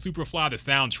 Don't call it Superfly the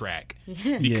soundtrack.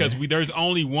 Because there's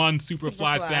only one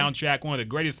Superfly soundtrack, one of the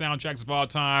greatest soundtracks of all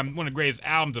time, one of the greatest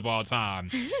albums of all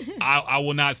time. I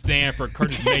will not stand for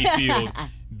Curtis Mayfield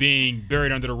being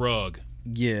buried under the rug.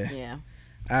 Yeah,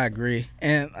 I agree,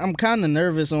 and I'm kind of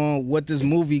nervous on what this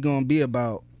movie gonna be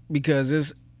about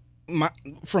because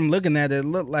from looking at it, it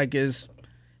looked like it's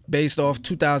based off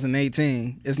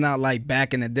 2018. It's not like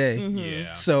back in the day.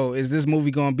 Yeah. So is this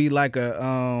movie gonna be like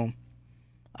a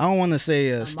I don't want to say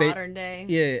a state modern day?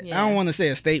 Yeah, I don't want to say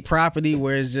a state property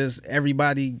where it's just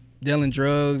everybody dealing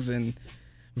drugs and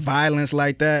violence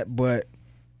like that, but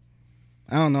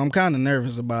I don't know. I'm kind of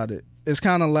nervous about it. It's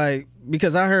kind of like,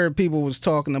 because I heard people was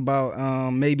talking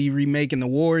about maybe remaking The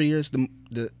Warriors, the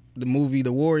movie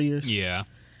The Warriors. Yeah.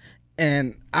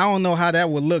 And I don't know how that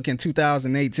would look in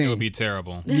 2018. It would be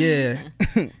terrible. Yeah.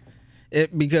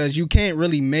 Because you can't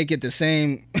really make it the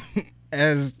same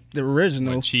as the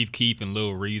original. But Chief Keef and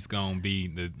Lil Reese gonna be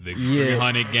the Yeah.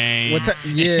 300 gang.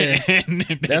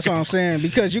 That's what I'm saying.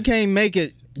 Because you can't make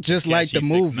it just like the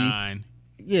movie. 6ix9ine.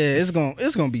 Yeah, it's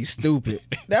gonna be stupid.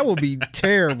 That would be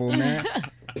terrible, man.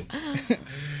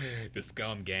 The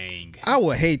Scum Gang. I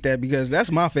would hate that because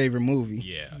that's my favorite movie.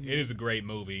 Yeah, it is a great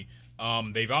movie.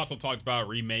 They've also talked about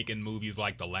remaking movies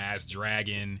like The Last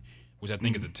Dragon, which I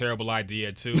think is a terrible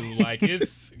idea too. Like,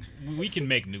 we can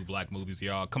make new black movies,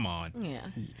 y'all. Come on. Yeah.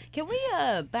 Can we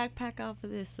backpack off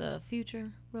of this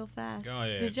Future real fast? Go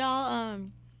ahead. Did y'all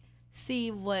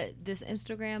see what this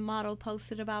Instagram model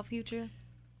posted about Future?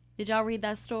 Did y'all read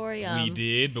that story? We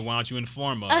did, but why don't you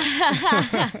inform us?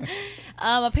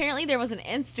 Apparently there was an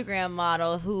Instagram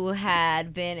model who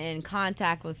had been in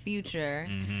contact with Future,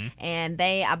 and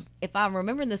they, if I'm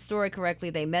remembering the story correctly,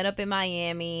 they met up in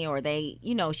Miami, or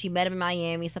she met him in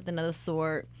Miami, something of the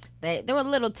sort. There were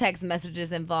little text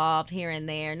messages involved here and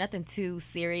there, nothing too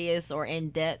serious or in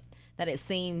depth that it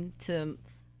seemed to,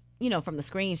 from the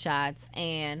screenshots.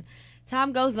 And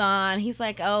time goes on. He's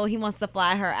like, he wants to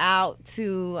fly her out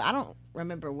to, I don't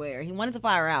remember where. He wanted to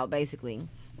fly her out, basically.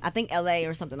 I think L.A.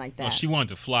 or something like that. Well, she wanted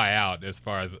to fly out, as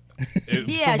far as from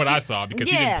what I saw, because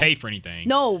he didn't pay for anything.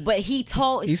 No, but he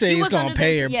said he's gonna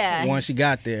pay her once she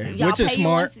got there, which is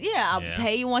smart. I'll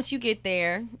pay you once you get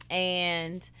there,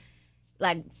 and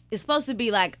like it's supposed to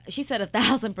be like she said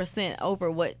 1,000%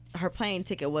 over what her plane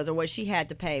ticket was or what she had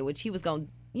to pay, which he was gonna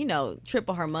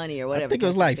triple her money or whatever. I think it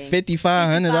was like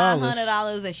 $5,500.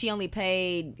 $500, and she only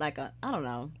paid like I don't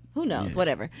know, who knows,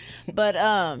 whatever. But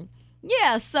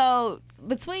yeah, so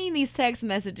between these text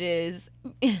messages,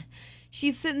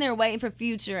 she's sitting there waiting for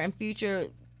Future, and Future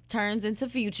turns into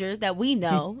Future that we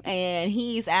know, and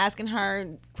he's asking her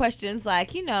questions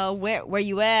like, where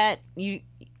you at?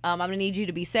 I'm gonna need you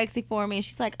to be sexy for me. And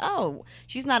she's like, oh,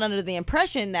 she's not under the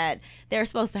impression that they're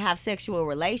supposed to have sexual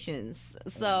relations.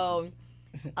 So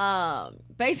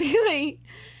basically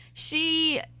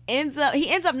he ends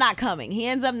up not coming. He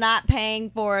ends up not paying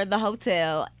for the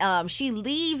hotel. She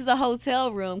leaves the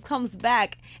hotel room, comes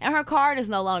back, and her card is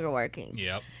no longer working.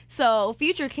 Yep. So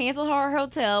Future canceled her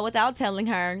hotel without telling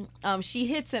her. She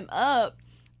hits him up,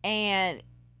 and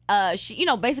she,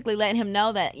 basically letting him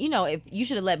know that, if you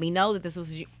should have let me know that this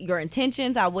was your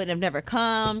intentions, I wouldn't have never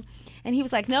come. And he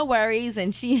was like, no worries.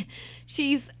 And she's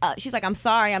like, I'm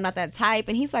sorry, I'm not that type.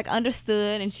 And he's like,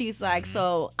 understood. And she's like,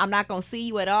 so I'm not gonna see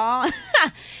you at all.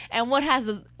 And what has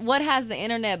the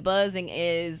internet buzzing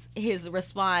is his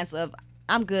response of,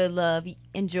 I'm good, love,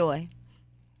 enjoy.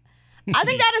 I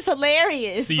think that is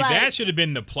hilarious. See, that should have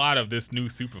been the plot of this new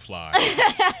Superfly.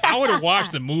 I would have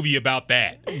watched a movie about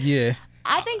that. Yeah.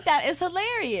 I think that is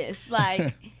hilarious.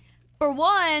 Like, for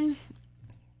one,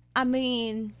 I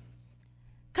mean,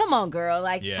 come on, girl.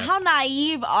 Like, how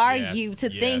naive are you to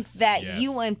think that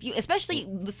you and especially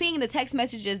seeing the text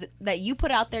messages that you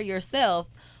put out there yourself,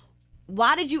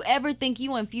 why did you ever think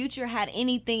you and Future had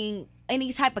any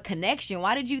type of connection?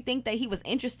 Why did you think that he was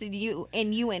interested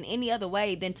in you in any other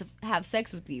way than to have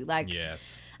sex with you? Like,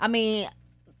 I mean,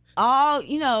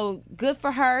 good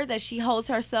for her that she holds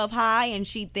herself high and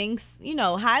she thinks,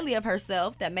 highly of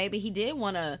herself, that maybe he did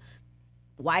want to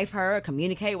wife her or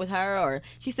communicate with her, or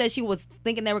she said she was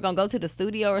thinking they were going to go to the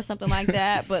studio or something like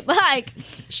that. But like,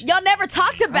 y'all never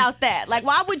talked about that. Like,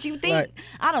 why would you think,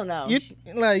 I don't know.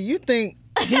 You think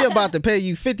he about to pay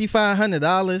you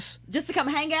 $5,500 just to come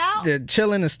hang out? To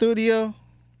chill in the studio?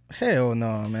 Hell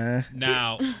no, man.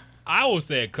 Now, I will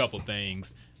say a couple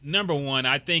things. Number one,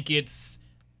 I think it's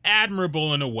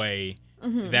admirable in a way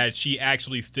that she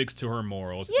actually sticks to her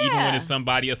morals, even when it's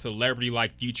a celebrity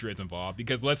like Future is involved.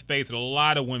 Because let's face it, a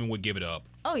lot of women would give it up.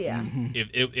 Oh yeah.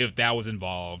 If that was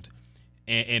involved,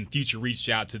 and Future reached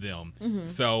out to them.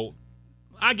 So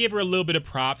I give her a little bit of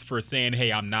props for saying,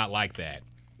 "Hey, I'm not like that."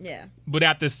 Yeah. But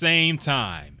at the same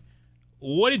time,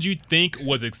 what did you think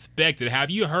was expected?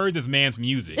 Have you heard this man's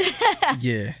music?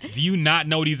 Yeah. Do you not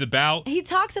know what he's about? He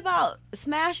talks about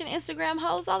smashing Instagram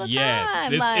hoes all the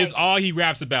time. This is all he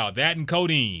raps about. That and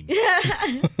codeine.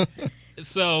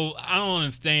 So I don't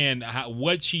understand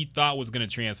what she thought was going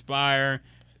to transpire.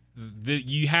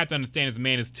 You have to understand this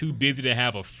man is too busy to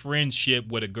have a friendship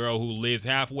with a girl who lives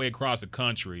halfway across the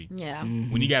country. Yeah.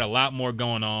 When you got a lot more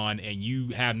going on and you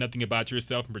have nothing about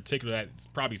yourself in particular that's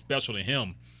probably special to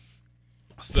him.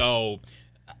 So...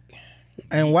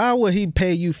 And why would he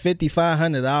pay you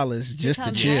 $5,500 just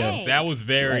to chill? Hey. That was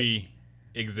very...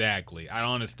 Exactly. I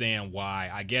don't understand why.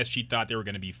 I guess she thought they were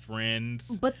going to be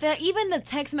friends. But even the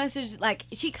text message, like,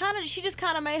 she just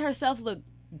kind of made herself look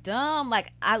dumb.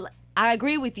 Like, I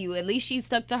agree with you. At least she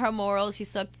stuck to her morals. She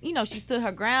stood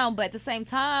her ground. But at the same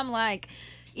time, like,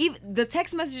 even the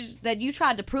text messages that you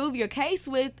tried to prove your case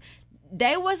with,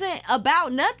 they wasn't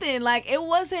about nothing. Like, it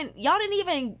wasn't, y'all didn't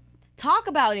even talk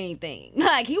about anything.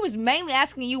 Like, he was mainly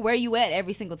asking you where you at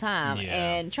every single time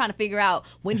and trying to figure out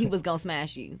when he was going to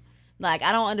smash you. Like,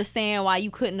 I don't understand why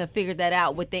you couldn't have figured that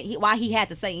out why he had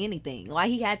to say anything. Why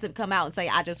he had to come out and say,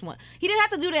 I just want... He didn't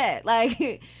have to do that. Like,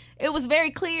 it was very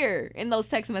clear in those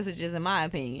text messages, in my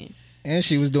opinion. And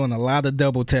she was doing a lot of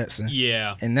double texting.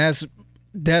 Yeah. And that's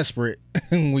desperate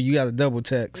when you got a double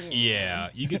text. Yeah.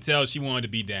 You could tell she wanted to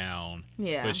be down.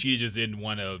 Yeah. But she just didn't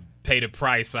want to pay the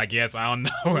price, I guess. I don't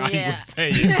know how you would say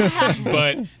it.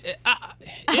 But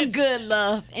it's good,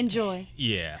 love. Enjoy.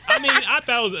 Yeah. I mean, I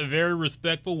thought it was a very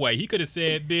respectful way. He could have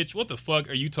said, bitch, what the fuck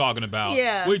are you talking about?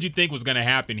 Yeah. What did you think was going to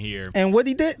happen here? And what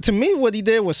he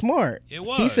did was smart. It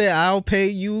was. He said, I'll pay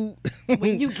you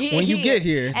When you get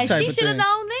here. And type she of should have thing.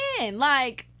 known then.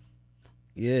 Like,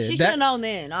 Yeah, she should have known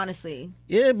then, honestly.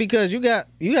 Yeah, because you got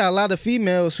a lot of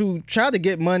females who try to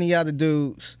get money out of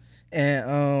dudes.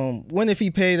 And what if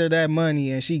he paid her that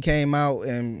money and she came out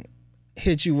and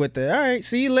hit you with the, all right,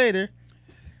 see you later.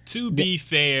 To be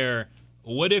fair,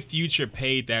 what if Future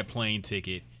paid that plane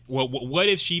ticket? Well, what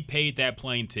if she paid that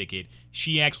plane ticket,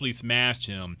 she actually smashed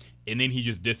him, and then he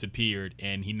just disappeared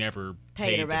and he never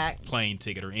paid her the back. plane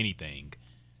ticket or anything?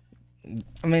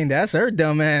 I mean, that's her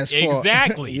dumb ass fault.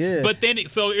 Exactly. Yeah. But then,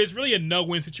 so it's really a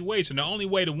no-win situation. The only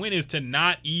way to win is to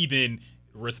not even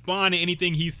respond to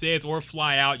anything he says or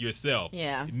fly out yourself.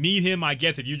 Yeah. Meet him, I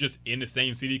guess, if you're just in the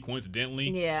same city coincidentally.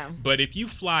 Yeah. But if you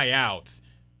fly out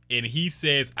and he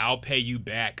says, I'll pay you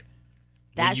back.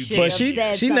 That you shit. But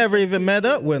said she never something even met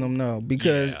up with him, though,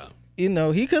 because,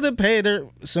 he could have paid her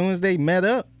as soon as they met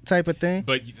up type of thing.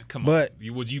 But come on,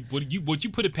 would you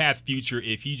put it past Future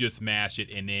if he just smashed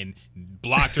it and then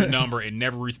blocked her number and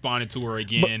never responded to her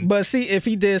again? But see, if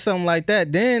he did something like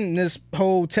that, then this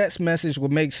whole text message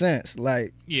would make sense.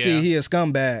 Like, see, he a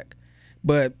scumbag.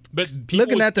 But people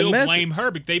looking would at the still message, blame her,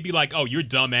 but they'd be like, "Oh, you're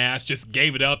dumbass, just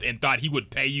gave it up and thought he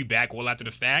would pay you back well after the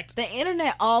fact." The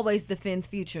internet always defends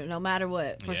Future, no matter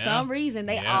what. For some reason,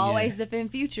 they always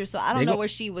defend Future. So I don't know where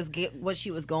she was what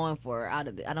she was going for out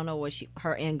of it. I don't know what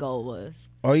her end goal was.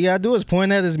 all you gotta do is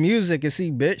point at his music and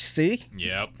see, bitch, see?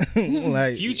 Yep.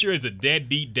 Like, Future is a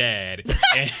deadbeat dad.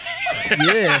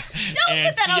 yeah. Don't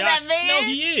put that on that man. No,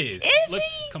 he is. Is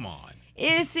he? Come on.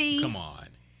 Is he? Come on.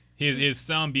 His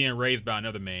son being raised by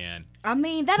another man. I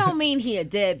mean, that don't mean he a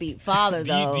deadbeat father,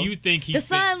 though. Do you think the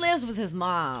son lives with his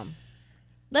mom?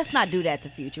 Let's not do that to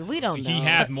Future. We don't know. He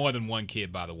has more than one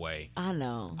kid, by the way. I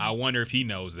know. I wonder if he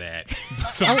knows that.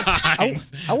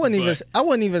 Sometimes I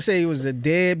wouldn't even say he was a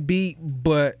deadbeat,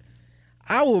 but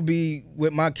I will be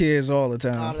with my kids all the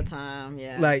time. All the time,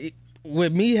 yeah. Like,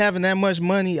 with me having that much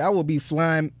money, I will be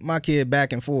flying my kid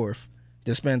back and forth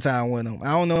to spend time with him.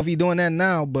 I don't know if he's doing that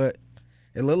now, but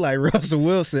it looked like Russell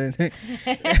Wilson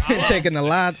taking a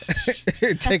lot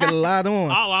on.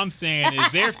 All I'm saying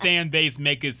is their fan base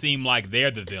make it seem like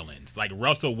they're the villains. Like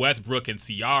Russell Westbrook and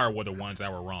Ciara were the ones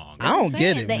that were wrong. I don't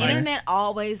get it, The man. internet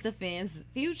always defends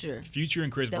Future. Future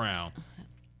and Chris Brown.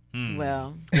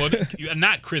 Well,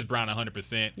 not Chris Brown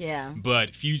 100%. Yeah. But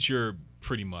Future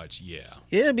pretty much, yeah.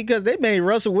 Yeah, because they made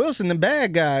Russell Wilson the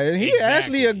bad guy, and he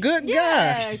actually a good guy.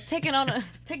 Yeah, take care of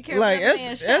Like, another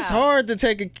man's that's child. hard to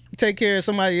take care of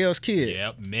somebody else's kid.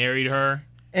 Yep, married her.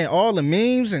 And all the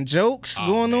memes and jokes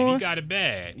going man, on. He got it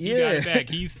bad. He Yeah. got it back.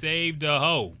 He saved a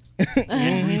hoe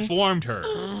and reformed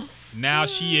her. Now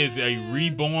she is a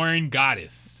reborn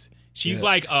goddess. She's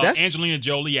like Angelina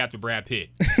Jolie after Brad Pitt.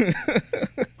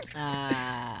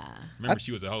 Remember,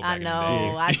 she was a hoe I back in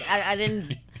know. the days. I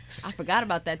didn't. I forgot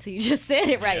about that till you just said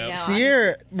it right Yep.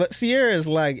 now. Sierra is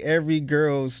like every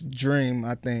girl's dream,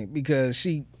 I think, because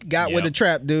she got with Yep. a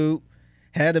trap dude,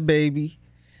 had a baby,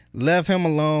 left him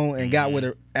alone, and got with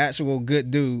an actual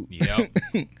good dude. Yep.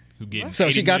 Who getting So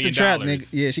she $80 got the million. trap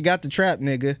nigga. Yeah, she got the trap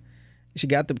nigga. She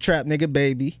got the trap nigga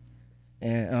baby,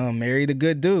 and married a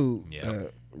good dude,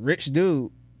 Yep. rich dude,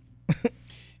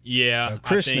 Yeah, a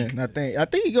Christian. I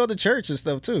think he go to church and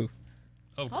stuff too.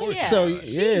 Of Oh, course. yeah. So he does.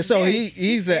 yeah, so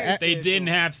he's a They didn't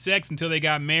have sex until they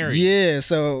got married. yeah.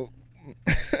 So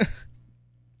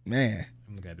man,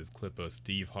 I'm looking at this clip of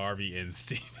Steve Harvey and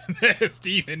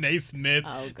Stephen A. Smith.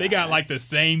 Oh, They got God. like the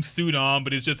same suit on,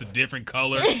 but it's just a different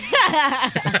color.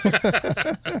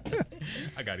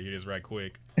 I gotta hear this right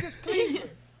quick. Cleveland.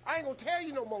 I ain't gonna tell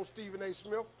you no more, Stephen A.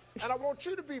 Smith, and I want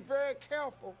you to be very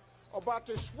careful about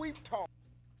this sweep talk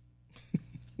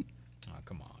Oh,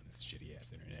 come on, this shitty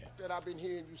ass internet. that I've been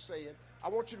hearing you saying. I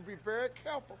want you to be very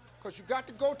careful, because you got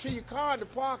to go to your car in the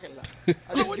parking lot.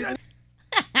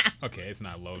 Okay, it's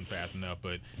not loading fast enough,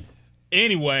 but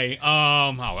anyway,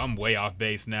 I'm way off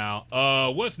base now.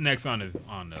 What's next on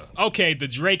the okay, the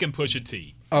Drake and Pusha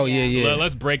T. oh yeah.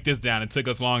 Let's break this down. It took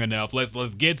us long enough. Let's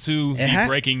get to the ha-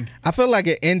 breaking, I feel like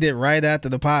it ended right after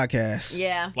the podcast.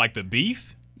 Yeah, like the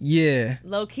beef. Yeah,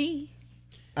 low key.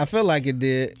 I feel like it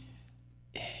did.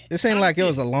 It seemed like it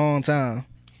was a long time.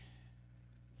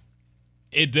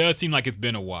 It does seem like it's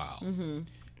been a while.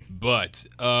 But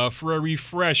for a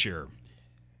refresher,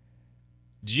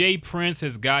 Jay Prince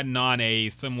has gotten on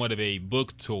somewhat of a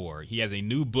book tour. He has a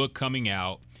new book coming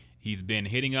out. He's been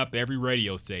hitting up every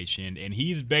radio station, and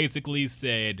he's basically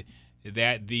said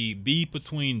that the beef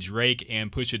between Drake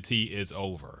and Pusha T is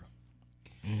over.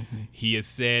 He has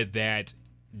said that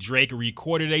Drake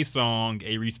recorded a song,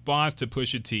 a response to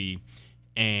Pusha T,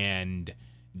 and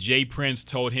Jay Prince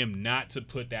told him not to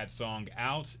put that song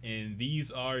out, and these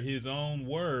are his own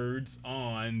words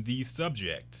on the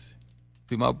subject.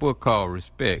 See, my book called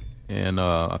Respect, and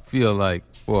I feel like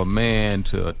for a man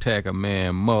to attack a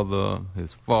man's mother,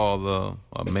 his father,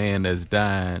 a man that's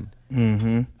dying,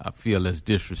 I feel that's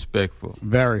disrespectful.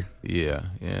 Very. Yeah,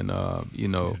 and you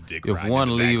know, This is Dick if riding one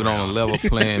in the leave it on a background. level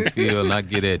playing field, and I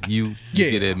get at you, Yeah,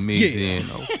 you get at me, yeah.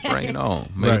 then bring it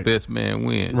on. May Right. best man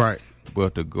win. Right.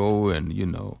 But to go and, you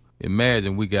know,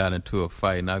 imagine we got into a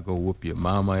fight and I go whoop your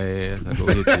mama ass, I go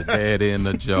hit your daddy in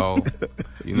the jaw.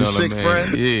 You know what I sick mean?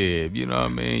 friend? Yeah, you know what I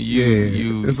mean?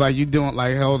 Yeah. It's like you doing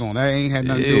like, hold on, that ain't had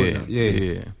nothing to do with it.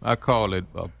 Yeah. I call it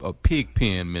a pig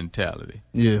pen mentality.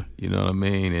 Yeah. You know what I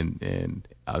mean? And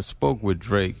I spoke with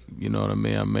Drake, you know what I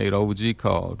mean? I made OG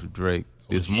call to Drake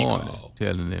this OG morning, call.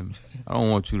 telling him, I don't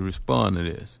want you to respond to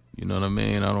this. You know what I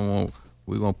mean?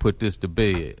 We're going to put this to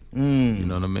bed. You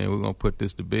know what I mean? We're going to put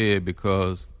this to bed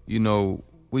because, you know,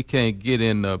 we can't get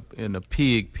in a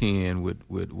pig pen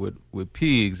with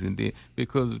pigs, and then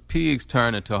because pigs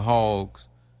turn into hogs,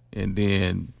 and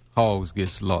then hogs get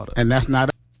slaughtered. And that's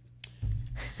not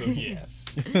So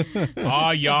yes,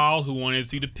 all y'all who want to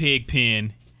see the pig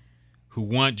pen, who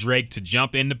want Drake to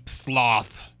jump in the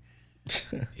sloth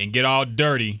and get all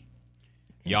dirty,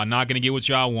 y'all not gonna get what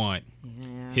y'all want.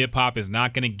 Hip hop is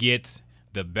not gonna get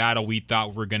the battle we thought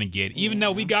we were gonna get, even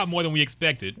though we got more than we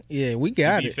expected. Yeah, we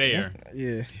got To be it. fair.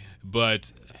 Yeah.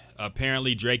 But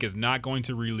apparently Drake is not going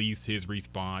to release his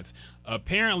response.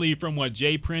 Apparently, from what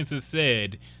Jay Prince has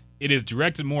said, it is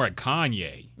directed more at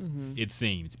Kanye, it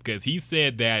seems, because he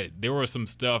said that there was some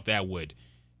stuff that would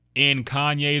end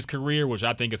Kanye's career, which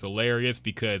I think is hilarious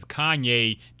because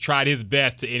Kanye tried his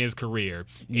best to end his career,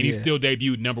 and he Yeah. still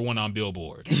debuted #1 on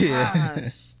Billboard. Yeah.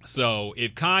 So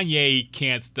if Kanye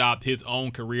can't stop his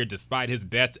own career despite his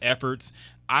best efforts,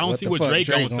 I don't see the what fuck Drake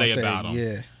gonna say say? about him.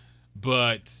 Yeah.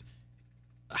 But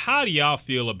how do y'all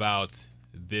feel about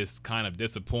this kind of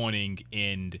disappointing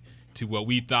end to what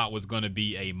we thought was going to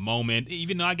be a moment,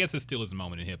 even though I guess it still is a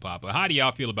moment in hip hop? But how do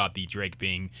y'all feel about the Drake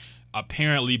being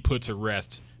apparently put to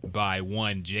rest by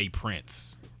one Jay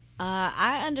Prince?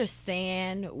 I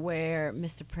understand where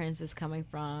Mr. Prince is coming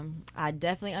from. I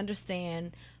definitely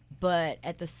understand, but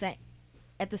at the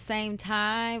same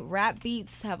time, rap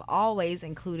beefs have always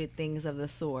included things of the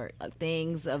sort, like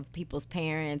things of people's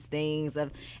parents, things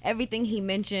of everything he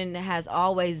mentioned has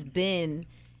always been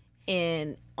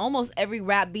in almost every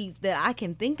rap beef that I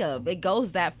can think of. It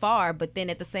goes that far, but then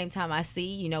at the same time, I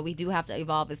see, you know, we do have to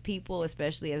evolve as people,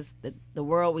 especially as the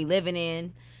world we living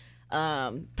in.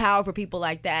 Powerful people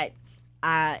like that,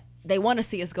 they want to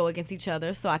see us go against each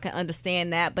other, so I can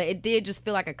understand that. But it did just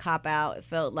feel like a cop-out. It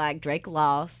felt like Drake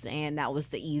lost, and that was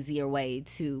the easier way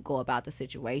to go about the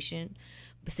situation.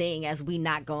 seeing as we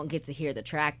not gonna get to hear the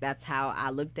track, that's how I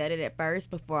looked at it at first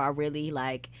before I really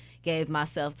like gave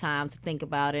myself time to think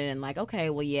about it and like, okay,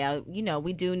 well, yeah, you know,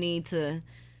 we do need to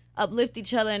uplift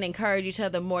each other and encourage each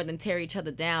other more than tear each other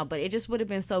down. But it just would have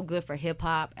been so good for hip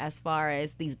hop as far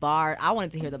as these bars. I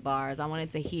wanted to hear the bars. I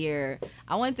wanted to hear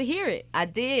it. I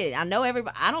did. I know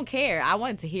everybody. I don't care. I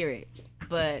wanted to hear it,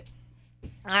 but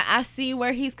I see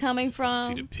where he's coming from.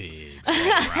 See the pigs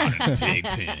running around in the pig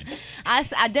pen.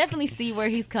 I definitely see where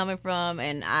he's coming from,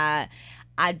 and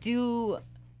I do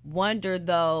wonder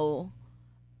though,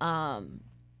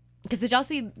 because did y'all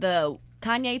see the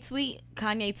Kanye tweet?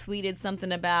 Kanye tweeted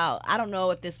something about, I don't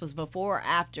know if this was before or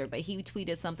after, but he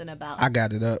tweeted something about, I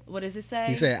got it up. what does it say?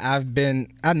 He said,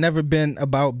 I've never been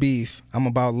about beef. I'm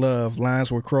about love.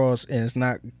 Lines were crossed and it's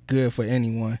not good for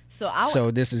anyone.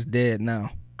 So this is dead now.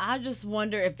 I just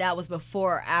wonder if that was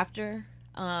before or after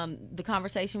the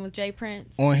conversation with Jay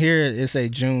Prince. On here, it say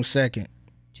June 2nd.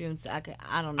 June 2nd.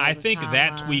 I don't know. I the think that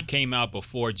timeline. tweet came out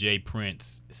before Jay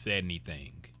Prince said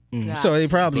anything. So they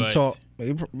probably But- talked.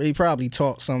 He probably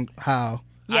talked somehow.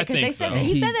 Yeah, I because think they said so. that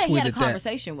he He said that he had a tweeted that.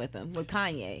 conversation with him, with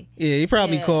Kanye. Yeah, he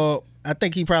probably Yeah. called. I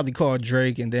think he probably called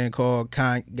Drake and then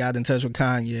got in touch with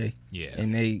Kanye. Yeah.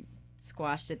 And they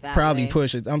Squashed it that probably way.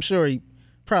 push it. I'm sure he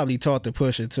probably talked to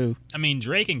Pusha too. I mean,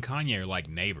 Drake and Kanye are like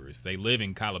neighbors. They live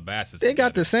in Calabasas. They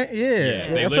got the together. same. Yeah,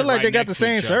 they I live feel like right they got next the to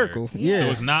same each other. circle. Yeah.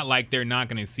 So it's not like they're not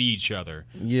going to see each other.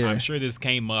 Yeah. I'm sure this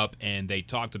came up and they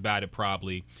talked about it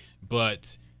probably,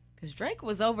 but Because Drake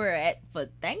was over for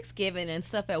Thanksgiving and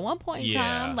stuff at one point in Yeah.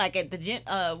 time. Like at the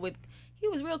he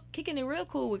was kicking it real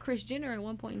cool with Kris Jenner at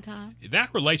one point in time. that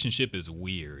relationship is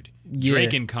weird. Yeah.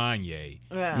 Drake and Kanye.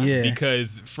 Yeah.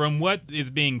 Because from what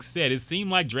is being said, it seemed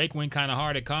like Drake went kind of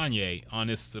hard at Kanye on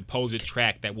this supposed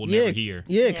track that we'll never hear.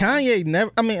 Yeah, Yeah. Kanye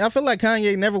never. I mean, I feel like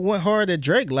Kanye never went hard at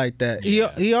Drake like that.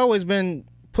 Yeah. He always been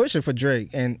pushing for Drake,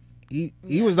 and he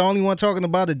was the only one talking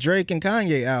about the Drake and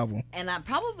Kanye album. And I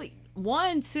probably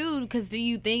too, because do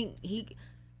you think he,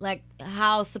 like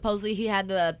how supposedly he had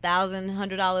the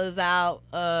 $1,000 out,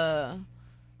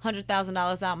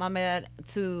 $100,000 out, my man,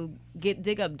 to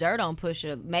dig up dirt on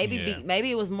Pusha. Maybe Yeah.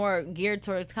 maybe it was more geared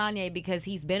towards Kanye because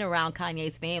he's been around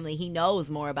Kanye's family. He knows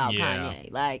more about Yeah.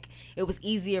 Kanye. Like it was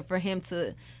easier for him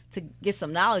to get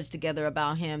some knowledge together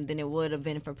about him than it would have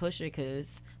been for Pusha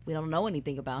because we don't know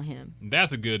anything about him.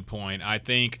 That's a good point. I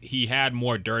think he had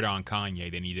more dirt on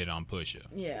Kanye than he did on Pusha.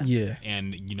 Yeah. Yeah,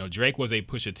 And, you know, Drake was a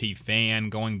Pusha T fan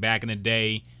going back in the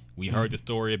day. We heard the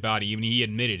story about it. Even he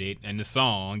admitted it in the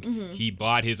song. He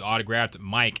bought his autographed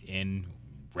mic and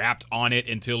rapped on it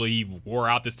until he wore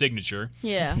out the signature.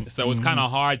 Yeah. So it's kind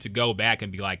of hard to go back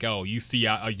and be like, oh, you see,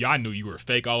 I knew you were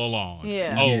fake all along.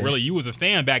 Yeah. Oh, Yeah. really? You was a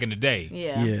fan back in the day.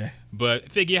 Yeah. yeah. But,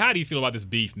 Figgy, how do you feel about this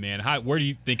beef, man? Where do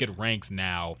you think it ranks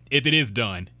now, if it is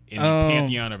done, in the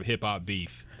pantheon of hip-hop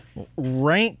beef?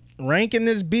 Ranking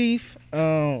this beef,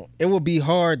 it would be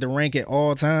hard to rank it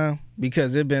all time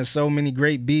because there've been so many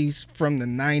great beefs from the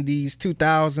 90s,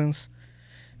 2000s.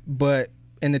 But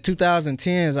in the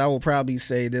 2010s, I will probably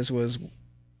say this was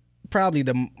probably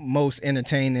the most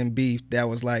entertaining beef that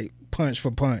was like punch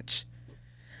for punch.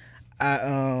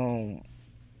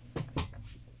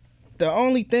 The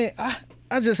only thing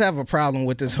I just have a problem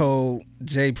with this whole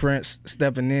Jay Prince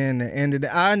stepping in and ended it.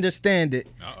 I understand it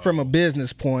from a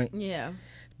business point, Yeah.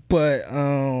 but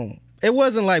it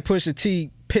wasn't like Pusha T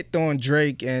picked on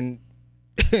Drake and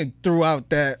threw out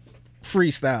that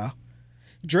freestyle.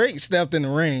 Drake stepped in the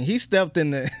ring. He stepped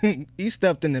in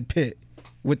the pit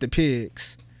with the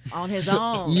pigs. On his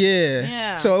own. Yeah.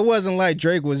 Yeah. So it wasn't like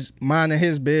Drake was minding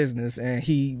his business and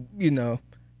he,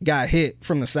 got hit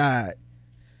from the side.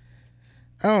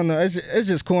 I don't know. It's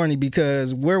just corny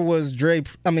because where was Jay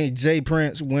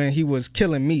Prince when he was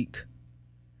killing Meek?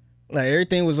 Like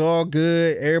everything was all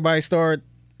good. Everybody started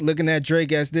looking at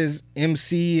Drake as this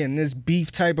MC and this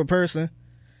beef type of person.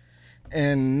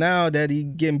 And now that he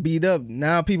getting beat up,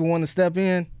 now people want to step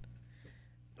in.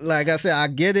 Like I said, I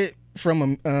get it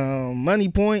from a money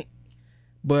point,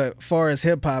 but far as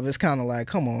hip hop, it's kind of like,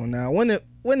 come on now. When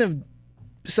if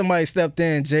somebody stepped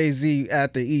in, Jay-Z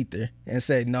after Ether and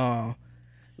said, "No."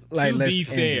 Like, To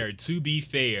be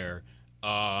fair,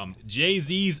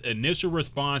 Jay-Z's initial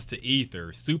response to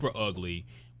Ether, super ugly,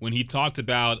 when he talked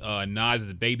about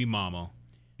Nas's baby mama,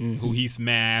 who he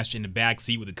smashed in the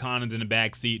backseat with the condoms in the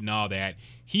backseat and all that.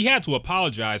 He had to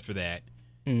apologize for that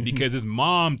because his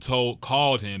mom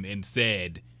called him and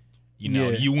said,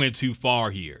 you went too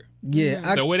far here. Yeah.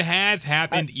 So it has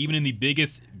happened even in the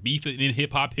biggest beef in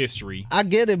hip-hop history. I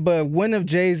get it, but when if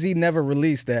Jay-Z never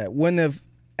released that? When if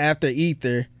after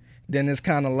Ether, then it's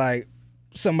kind of like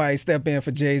somebody step in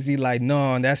for Jay-Z like,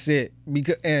 no, that's it.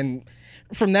 And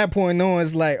from that point on,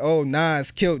 it's like, oh,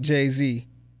 Nas killed Jay-Z.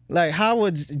 Like, how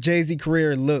would Jay-Z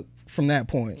career look from that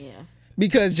point? Yeah.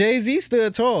 Because Jay-Z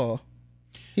stood tall.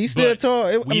 He stood tall.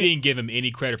 We didn't give him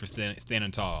any credit for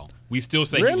standing tall. We still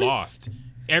say Really? he lost.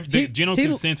 The general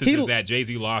consensus is that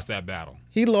Jay-Z lost that battle.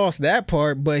 He lost that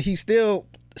part, but he still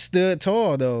stood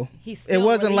tall, though. It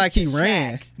wasn't like he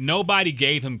ran. Nobody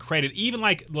gave him credit. Even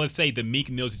like, let's say, the Meek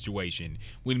Mill situation.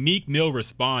 When Meek Mill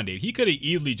responded, he could have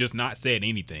easily just not said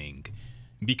anything.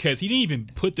 Because he didn't even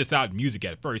put this out in music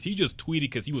at first. He just tweeted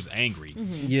because he was angry.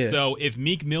 Mm-hmm. Yeah. So if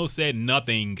Meek Mill said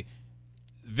nothing,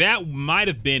 that might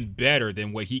have been better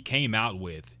than what he came out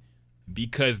with.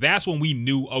 Because that's when we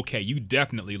knew, okay, you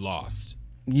definitely lost.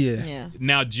 Yeah.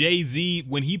 Now, Jay-Z,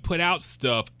 when he put out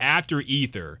stuff after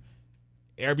Ether,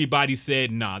 everybody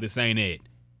said, nah, this ain't it.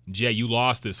 Jay, you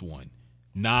lost this one.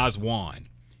 Nas won.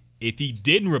 If he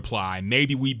didn't reply,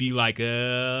 maybe we'd be like,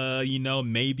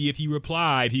 maybe if he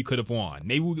replied, he could have won.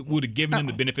 Maybe we would have given him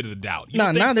the benefit of the doubt.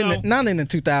 Not in the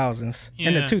 2000s. Yeah.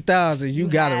 In the 2000s, you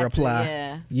got to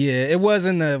reply. Yeah, it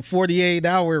wasn't a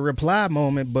 48-hour reply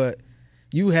moment, but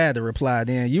you had to reply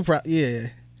then.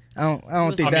 I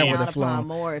don't think that would have flown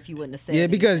more if you wouldn't have said. Yeah,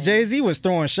 because anything. Jay-Z was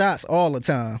throwing shots all the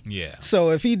time. Yeah.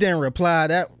 So if he didn't reply,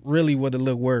 that really would have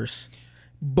looked worse.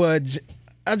 But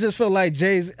I just feel like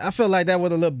I feel like that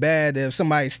would have looked bad if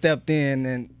somebody stepped in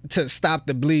and to stop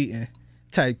the bleeding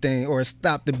type thing or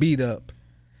stop the beat up.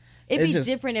 It'd be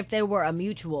different if they were a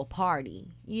mutual party.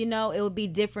 You know, it would be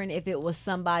different if it was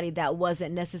somebody that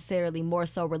wasn't necessarily more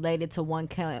so related to one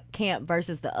camp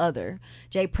versus the other.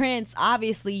 Jay Prince,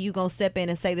 obviously, you gonna step in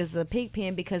and say this is a pig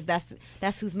pen because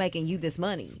that's who's making you this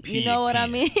money. You know what I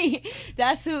mean?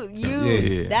 That's who you.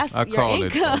 Yeah. That's I your call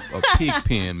income. it a pig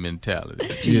pen mentality.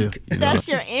 Yeah. That's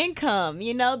your income.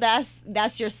 You know,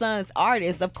 that's your son's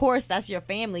artist. Of course, that's your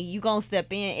family. You gonna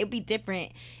step in. It'd be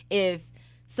different if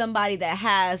somebody that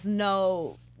has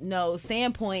no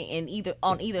standpoint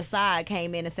on either side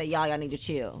came in and said, y'all need to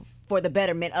chill for the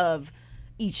betterment of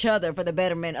each other, for the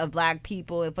betterment of black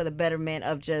people, and for the betterment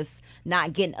of just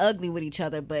not getting ugly with each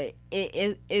other. But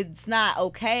it's not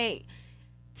okay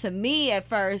to me at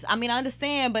first. I mean, I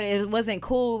understand, but it wasn't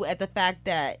cool at the fact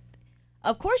that,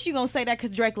 of course you're going to say that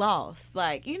because Drake lost.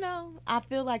 Like, I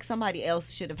feel like somebody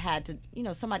else should have had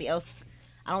to, somebody else,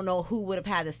 I don't know who would have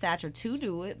had the stature to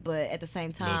do it, but at the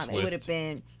same time, it would have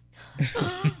been.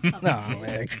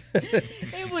 Man.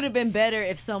 It would have been better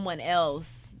if someone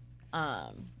else.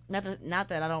 Not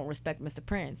that I don't respect Mr.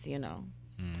 Prince,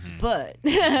 Mm-hmm. but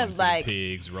like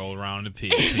pigs roll around the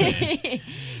pigs.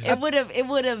 it would have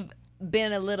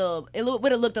been it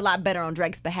would have looked a lot better on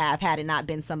Drake's behalf had it not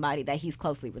been somebody that he's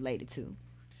closely related to.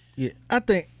 Yeah, I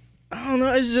don't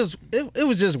know. It's just it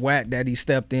was just whack that he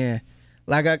stepped in.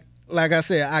 Like I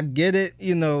said, I get it.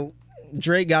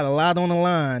 Drake got a lot on the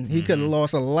line. He could have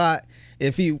lost a lot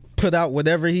if he put out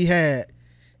whatever he had,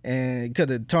 and could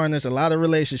have tarnished a lot of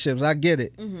relationships. I get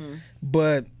it. Mm-hmm.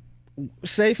 But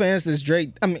say, for instance,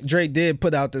 Drake did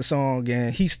put out the song,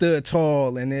 and he stood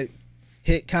tall, and it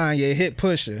hit Kanye, hit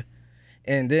Pusha.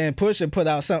 And then Pusha put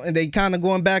out something. They kind of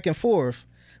going back and forth.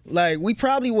 Like, we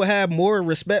probably would have more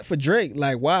respect for Drake.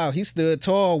 Like, wow, he stood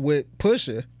tall with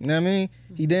Pusha. You know what I mean?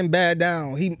 He didn't back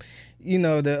down. The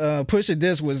Pusha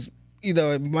diss was,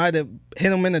 it might have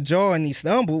hit him in the jaw and he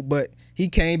stumbled, but he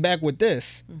came back with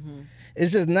this. Mm-hmm.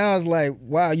 It's just now it's like,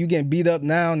 wow, you getting beat up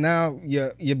now. Now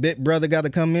your big brother got to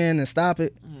come in and stop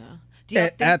it. Yeah.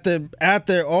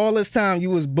 After all this time, you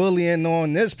was bullying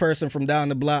on this person from down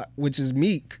the block, which is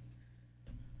Meek.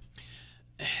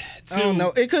 I don't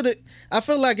know. It could have. I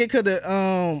feel like it could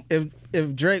have.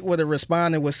 If Drake would have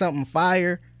responded with something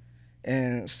fire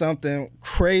and something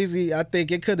crazy, I think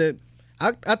it could have.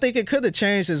 I think it could have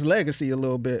changed his legacy a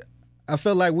little bit. I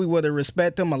feel like we would have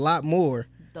respected him a lot more.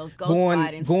 Those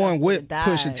going with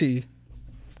Pusha T,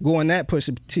 going that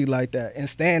Pusha T like that, and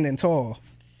standing tall.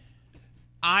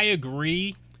 I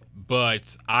agree,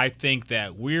 but I think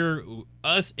that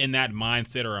us in that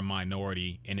mindset are a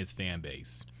minority in his fan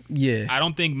base. Yeah. I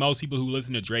don't think most people who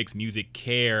listen to Drake's music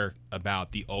care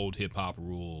about the old hip hop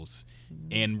rules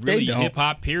and really hip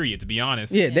hop period, to be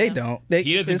honest. Yeah, they don't.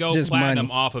 He doesn't go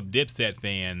platinum off of Dipset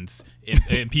fans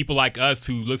and people like us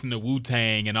who listen to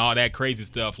Wu-Tang and all that crazy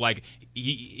stuff. Like,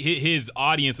 his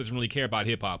audience doesn't really care about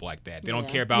hip hop like that. They don't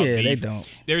care about beef. They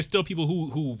don't. There's still people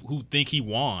who think he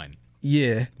won.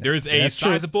 Yeah. There's a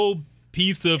sizable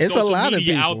piece of it's social a lot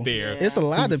media of out there. It's a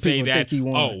lot of people think he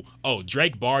won. Oh,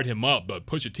 Drake barred him up, but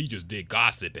Pusha T just did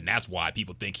gossip, and that's why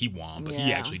people think he won. But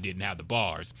he actually didn't have the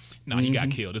bars. No, he got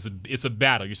killed. It's a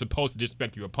battle. You're supposed to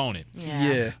disrespect your opponent.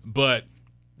 Yeah. But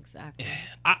exactly.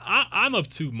 I'm of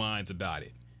two minds about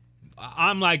it.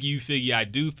 I'm like you, Figgy. I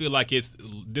do feel like it's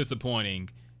disappointing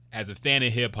as a fan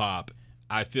of hip hop.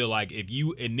 I feel like if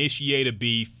you initiate a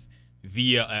beef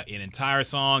via an entire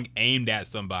song aimed at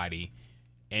somebody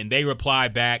and they reply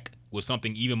back with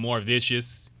something even more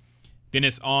vicious, then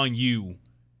it's on you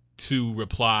to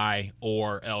reply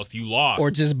or else you lost. Or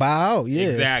just bow out, yeah.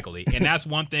 Exactly. And that's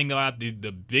one thing about the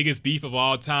biggest beef of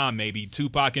all time, maybe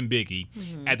Tupac and Biggie.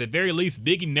 At the very least,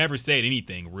 Biggie never said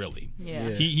anything, really. Yeah.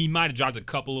 He might have dropped a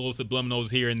couple little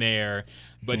subliminals here and there,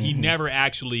 but he never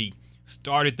actually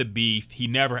started the beef. He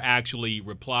never actually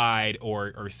replied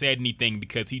or said anything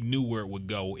because he knew where it would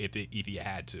go if he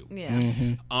had to. Yeah.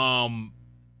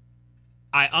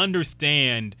 I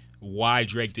understand why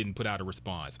Drake didn't put out a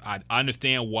response. I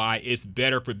understand why it's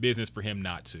better for business for him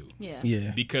not to.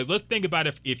 Yeah. Because let's think about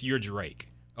if you're Drake,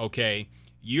 okay?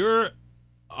 You're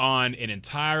on an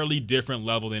entirely different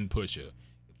level than Pusha,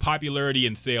 popularity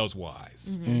and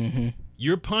sales-wise.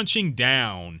 You're punching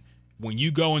down when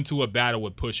you go into a battle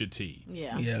with Pusha T.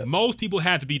 Yeah. Most people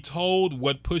had to be told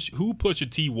who Pusha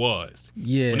T was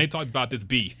when they talked about this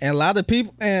beef. And a lot of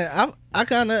people, and I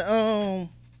kind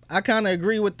of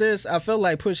agree with this. I feel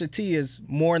like Pusha T is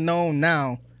more known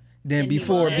now than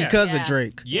before because of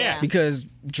Drake. Yes. Because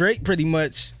Drake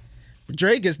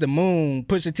is the moon,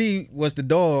 Pusha T was the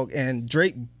dog, and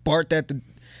Drake barked at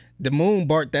the moon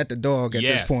barked at the dog at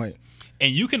this point.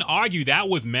 And you can argue that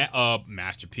was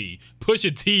Master P.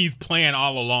 Pusha T's plan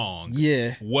all along.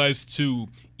 Yeah. Was to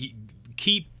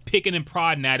keep picking and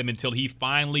prodding at him until he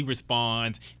finally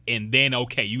responds, and then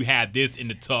you have this in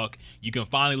the tuck. You can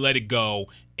finally let it go,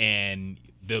 and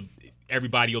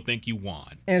everybody will think you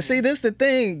won. And see, this the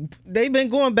thing. They've been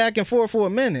going back and forth for a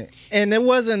minute, and there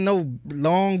wasn't no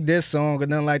long diss song or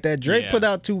nothing like that. Drake put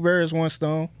out 2 birds, 1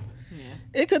 stone.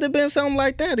 Yeah. It could have been something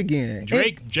like that again.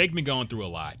 Drake been going through a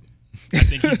lot. I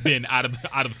think he's been out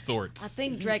of sorts. I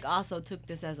think Drake also took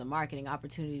this as a marketing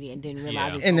opportunity and didn't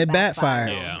realize and it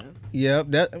backfired. Yeah.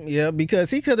 Because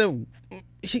he could have.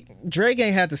 Drake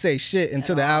ain't had to say shit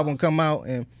until the album come out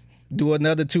and do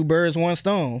another 2 birds, 1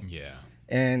 stone. Yeah.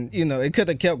 And it could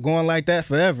have kept going like that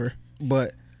forever.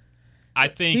 But I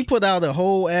think he put out a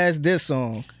whole ass diss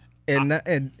song. And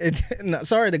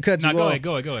sorry to cut you off.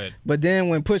 Go ahead. But then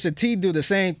when Pusha T do the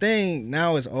same thing,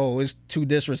 now it's too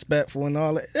disrespectful and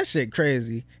all that. That shit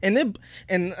crazy. And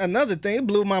another thing, it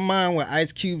blew my mind when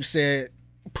Ice Cube said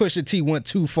Pusha T went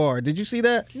too far. Did you see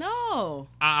that? No.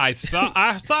 I saw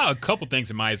a couple things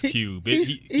in my Ice Cube.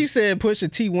 He said Pusha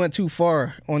T went too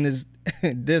far on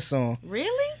this song.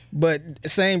 Really? But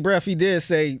same breath, he did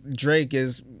say Drake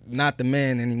is not the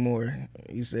man anymore.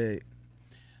 He said.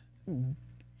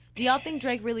 Do y'all think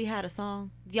Drake really had a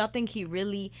song? Do y'all think he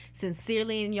really,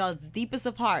 sincerely, in y'all's deepest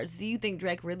of hearts, do you think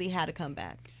Drake really had a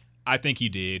comeback? I think he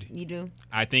did. You do?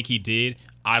 I think he did.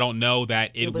 I don't know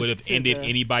that it would have ended the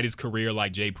anybody's career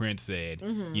like Jay Prince said.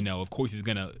 Of course he's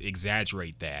going to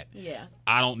exaggerate that. Yeah.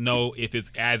 I don't know if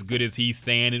it's as good as he's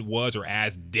saying it was or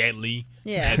as deadly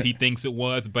as he thinks it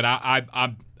was, but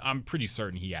I'm pretty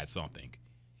certain he had something.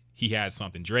 He had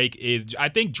something. I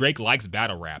think Drake likes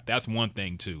battle rap. That's one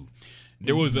thing too.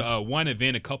 There was one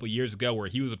event a couple years ago where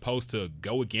he was supposed to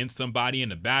go against somebody in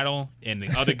the battle, and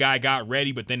the other guy got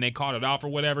ready, but then they called it off or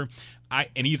whatever.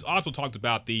 And he's also talked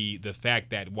about the fact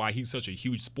that why he's such a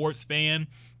huge sports fan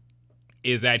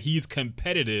is that he's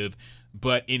competitive,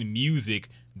 but in music,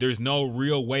 there's no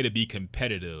real way to be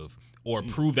competitive or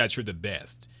prove that you're the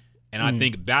best. And I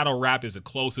think battle rap is the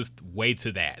closest way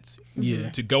to that. Yeah.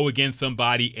 To go against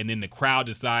somebody, and then the crowd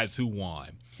decides who won.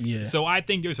 Yeah. So I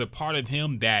think there's a part of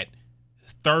him that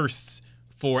thirsts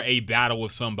for a battle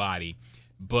with somebody,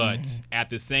 but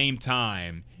at the same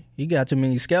time, he got too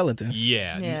many skeletons.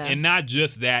 Yeah. And not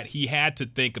just that, he had to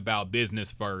think about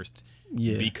business first.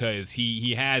 Yeah. Because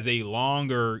he has a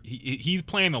longer he's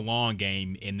playing the long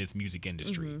game in this music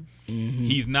industry.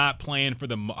 He's not playing for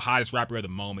the hottest rapper of the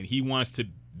moment. He wants to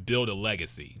build a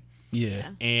legacy.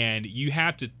 Yeah. And you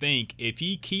have to think, if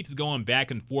he keeps going back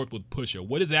and forth with Pusha,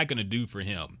 what is that going to do for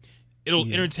him? It'll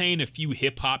entertain a few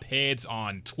hip-hop heads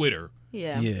on Twitter.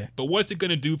 Yeah. But what's it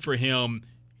going to do for him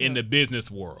in the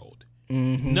business world?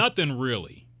 Nothing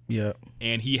really. Yeah.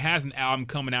 And he has an album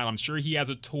coming out. I'm sure he has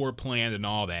a tour planned and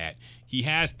all that. He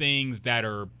has things that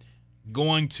are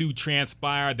going to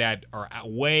transpire that are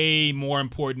way more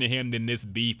important to him than this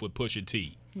beef with Pusha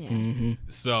T. Yeah.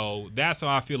 So that's how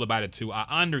I feel about it, too. I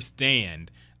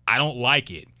understand. I don't like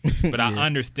it, but I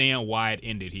understand why it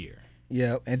ended here.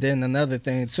 Yeah, and then another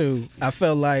thing too, I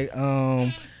felt like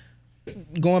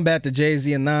going back to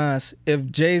Jay-Z and Nas, if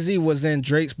Jay-Z was in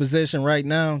Drake's position right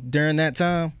now during that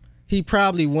time, he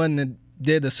probably wouldn't have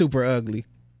did the Super Ugly.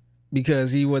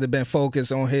 because he would have been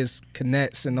focused on his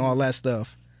connects and all that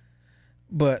stuff.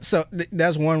 But so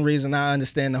that's one reason I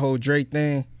understand the whole Drake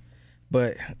thing.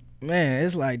 But man,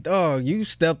 it's like, dog, you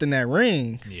stepped in that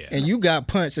ring and you got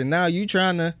punched, and now you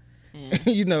trying to,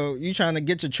 you trying to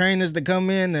get your trainers to come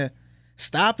in to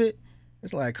stop it.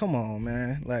 It's like, come on,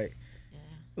 man.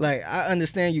 Like I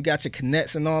understand you got your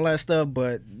connects and all that stuff,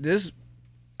 but this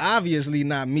obviously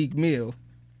not Meek Mill.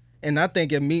 And I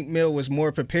think if Meek Mill was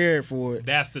more prepared for it,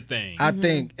 that's the thing. I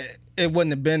think it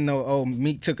wouldn't have been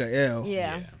Meek took a L.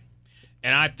 Yeah.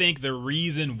 And I think the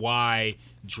reason why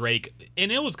Drake,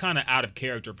 and it was kind of out of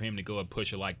character for him to go and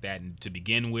push it like that to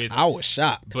begin with. I was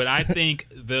shocked. But I think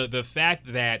the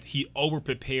fact that he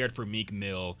over-prepared for Meek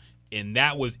Mill, and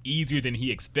that was easier than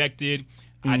he expected,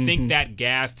 I think that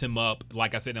gassed him up,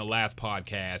 like I said in the last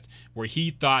podcast, where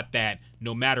he thought that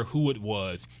no matter who it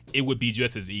was, it would be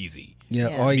just as easy.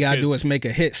 Yeah, all you got to do is make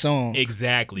a hit song.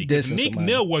 Exactly. Because Meek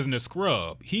Mill wasn't a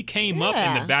scrub. He came up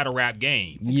in the battle rap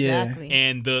game. Yeah. Exactly.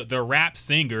 And the rap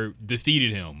singer defeated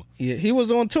him. Yeah, he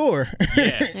was on tour.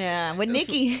 Yes. Yeah, with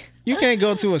Nicki. You can't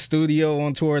go to a studio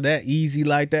on tour that easy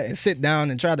like that and sit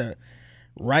down and try to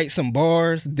write some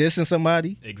bars dissing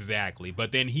somebody. Exactly.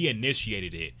 But then he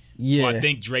initiated it. Yeah. So I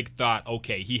think Drake thought,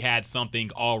 okay, he had something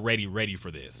already ready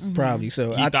for this. Probably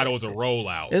so. He thought it was a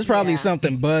rollout. It's probably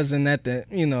something buzzing at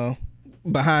the,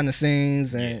 behind the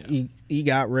scenes, and he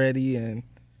got ready, and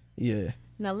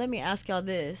Now let me ask y'all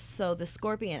this. So the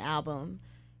Scorpion album,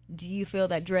 do you feel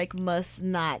that Drake must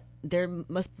not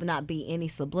be any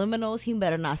subliminals? He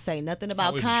better not say nothing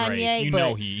about Kanye. Drake. You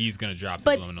know he's gonna drop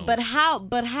subliminals.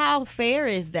 But how fair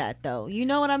is that though? You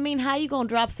know what I mean? How you gonna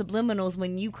drop subliminals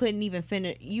when you couldn't even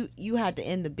finish? You had to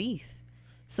end the beef.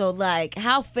 So like,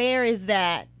 how fair is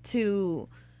that to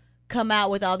come out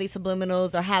with all these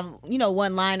subliminals or have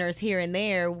one-liners here and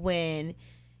there when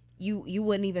you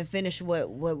wouldn't even finish what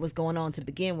was going on to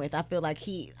begin with? I feel like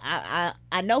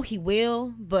I know he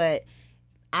will, but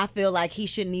I feel like he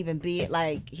shouldn't even be able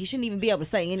to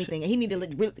say anything. He need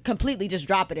to completely just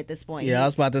drop it at this point. Yeah, I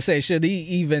was about to say, should he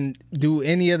even do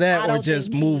any of that or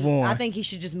just move on? I think he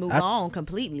should just move on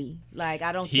completely. Like,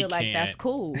 I don't feel like that's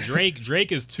cool.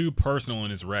 Drake is too personal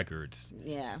in his records.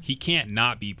 Yeah. He can't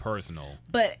not be personal.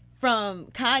 But from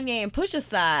Kanye and Pusha's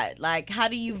side, like, how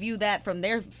do you view that from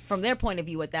their point of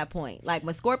view at that point? Like,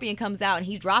 when Scorpion comes out and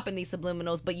he's dropping these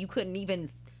subliminals, but you couldn't even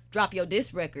drop your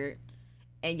diss record,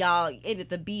 and y'all ended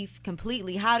the beef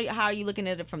completely. How are you looking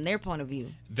at it from their point of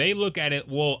view? They look at it,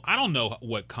 well, I don't know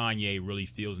what Kanye really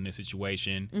feels in this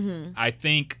situation. Mm-hmm. I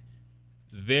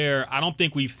don't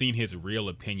think we've seen his real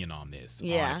opinion on this,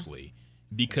 honestly.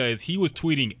 Because he was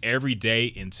tweeting every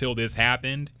day until this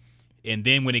happened. And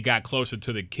then when it got closer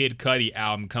to the Kid Cudi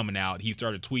album coming out, he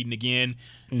started tweeting again.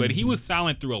 But he was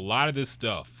silent through a lot of this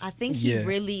stuff. I think he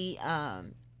really,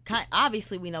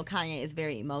 obviously we know Kanye is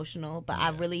very emotional, but I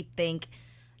really think,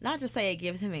 not to say it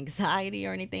gives him anxiety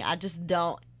or anything, I just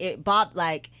don't, it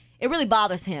really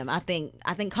bothers him. I think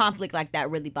conflict like that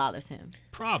really bothers him.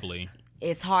 Probably.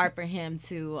 It's hard for him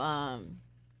to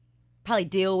probably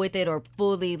deal with it or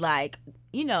fully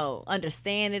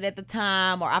understand it at the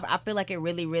time, or I feel like it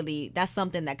really that's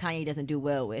something that Kanye doesn't do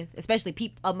well with, especially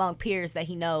among peers that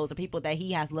he knows or people that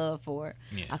he has love for.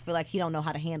 I feel like he don't know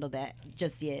how to handle that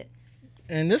just yet.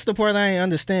 And this is the part I ain't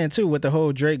understand too, with the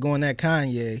whole Drake going at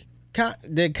Kanye.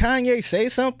 Did Kanye say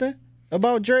something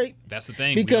about Drake? That's the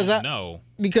thing. Because we don't know.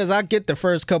 Because I get the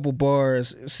first couple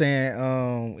bars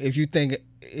saying, if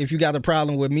you got a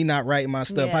problem with me not writing my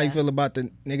stuff, how you feel about the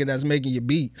nigga that's making your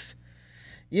beats?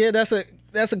 Yeah, that's a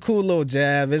cool little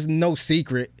jab. There's no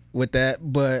secret with that,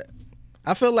 but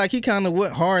I feel like he kind of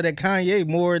went hard at Kanye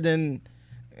more than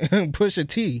Pusha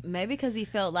T. Maybe because he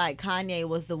felt like Kanye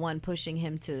was the one pushing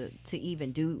him to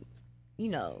even do,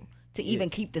 to even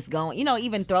keep this going,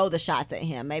 even throw the shots at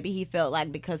him. Maybe he felt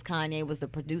like because Kanye was the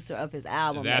producer of his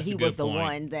album, that he was the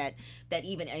one that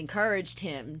even encouraged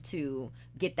him to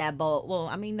get that bold. Well,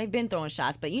 I mean, they've been throwing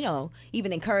shots, but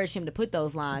even encouraged him to put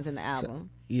those lines in the album.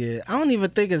 Yeah, I don't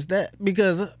even think it's that,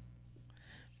 because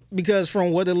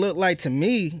from what it looked like to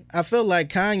me, I feel like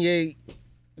Kanye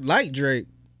liked Drake,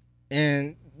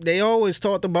 and Kanye always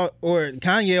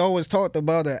talked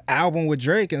about an album with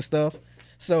Drake and stuff.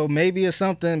 So maybe it's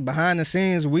something behind the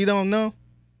scenes we don't know.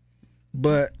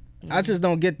 But I just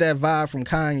don't get that vibe from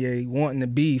Kanye wanting to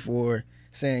beef or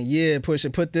saying, yeah,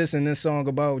 Pusha, put this in this song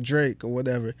about Drake or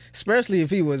whatever. Especially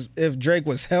if Drake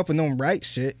was helping him write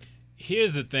shit.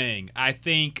 Here's the thing. I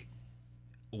think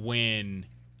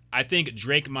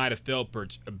Drake might have felt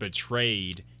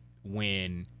betrayed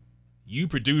when you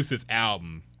produce this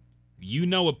album. You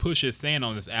know what Pusha is saying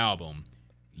on this album.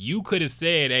 You could have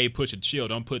said, hey, Pusha, chill,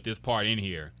 don't put this part in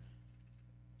here.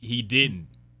 he didn't.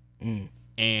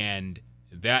 And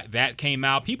that came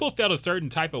out. People felt a certain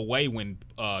type of way when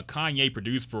Kanye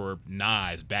produced for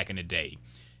Nas back in the day.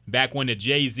 Back when the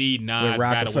Jay-Z Nas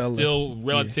battle was still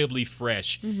relatively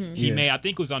fresh. He made, I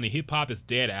think it was on the Hip Hop Is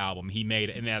Dead album, he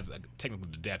made, and that's technically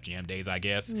the Def Jam days, I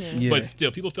guess. But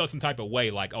still, people felt some type of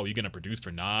way like, oh, you're going to produce for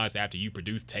Nas after you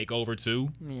produce Takeover too?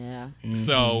 Yeah.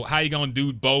 So how you going to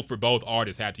do both for both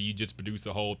artists after you just produce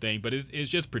the whole thing? But it's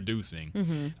just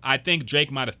producing. I think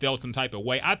Drake might have felt some type of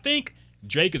way. I think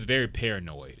Drake is very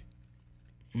paranoid.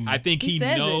 I think he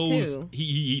says knows. it too.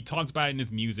 He talks about it in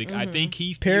his music. I think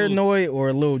he feels, Paranoid or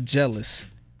a little jealous.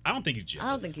 I don't think he's jealous. I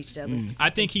don't think he's jealous. I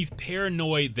think he's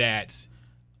paranoid that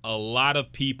a lot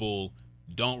of people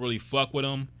don't really fuck with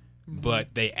him,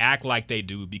 but they act like they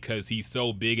do because he's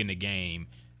so big in the game.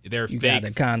 They're You fake.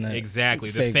 gotta kinda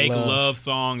Exactly. The fake fake love. love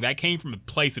song that came from a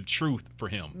place of truth for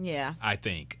him. Yeah. I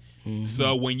think.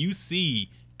 So when you see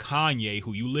Kanye,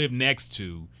 who you live next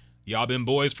to, y'all been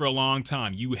boys for a long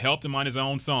time. You helped him on his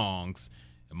own songs.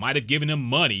 Might have given him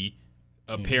money,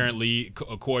 apparently,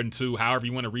 according to however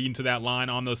you want to read into that line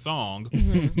on the song.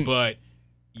 But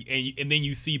and then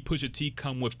you see Pusha T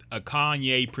come with a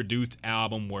Kanye-produced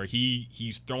album where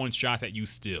he's throwing shots at you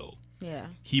still. Yeah.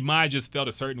 He might have just felt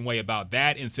a certain way about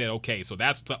that and said, okay, so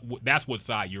that's what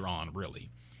side you're on, really.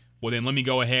 Well, then let me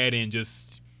go ahead and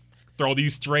just throw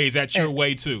these strays at your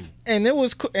way too. And it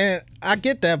was, and I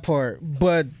get that part,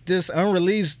 but this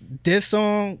unreleased diss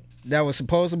song that was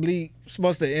supposed to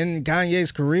end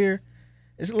Kanye's career,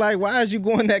 it's like, why is you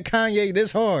going at Kanye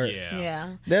this hard?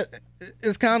 Yeah. That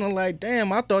it's kind of like,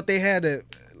 damn, I thought they had at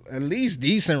least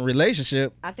decent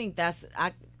relationship. I think that's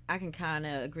I can kind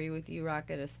of agree with you,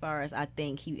 Rocket, as far as I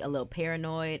think he a little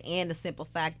paranoid, and the simple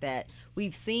fact that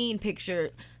we've seen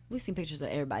pictures of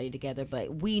everybody together,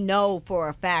 but we know for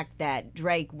a fact that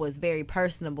Drake was very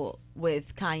personable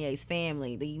with Kanye's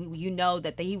family. You know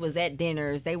that he was at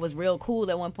dinners. They was real cool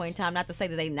at one point in time. Not to say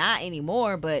that they not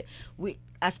anymore, but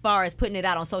as far as putting it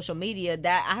out on social media,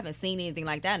 that I haven't seen anything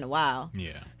like that in a while.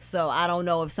 Yeah. So I don't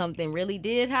know if something really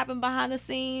did happen behind the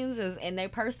scenes in their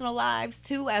personal lives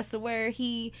too, as to where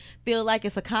he feel like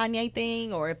it's a Kanye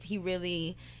thing, or if it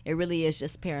really is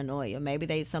just paranoia.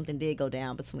 Maybe something did go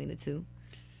down between the two.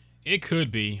 It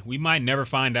could be. We might never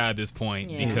find out at this point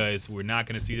because we're not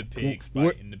going to see the pigs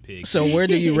fighting the pigs. So where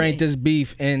do you rank this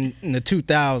beef in the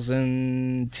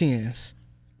 2010s?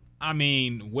 I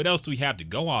mean, what else do we have to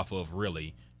go off of,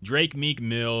 really? Drake, Meek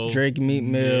Mill.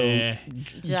 Yeah.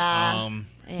 Ja,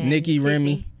 and Nicki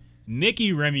Remy.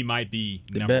 Nicki Remy might be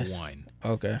number best? one.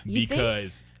 Okay.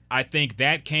 Because I think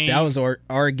that came... That was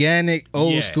organic,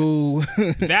 old school.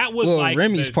 That was well, like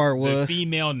Remy's part was the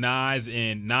female Nas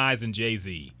and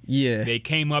Jay-Z. Yeah. They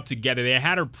came up together. They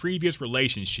had a previous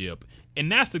relationship.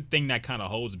 And that's the thing that kind of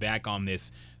holds back on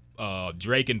this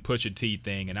Drake and Pusha T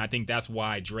thing. And I think that's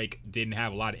why Drake didn't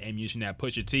have a lot of ammunition at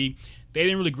Pusha T. They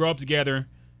didn't really grow up together.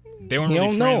 They weren't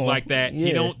really friends like that.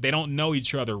 Yeah. They don't know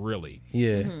each other really.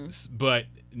 Yeah. But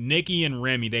Nicki and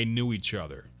Remy, they knew each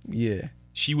other. Yeah.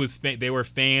 They were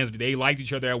fans. They liked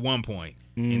each other at one point,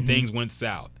 and things went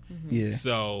south. Yeah.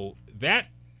 So that,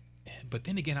 but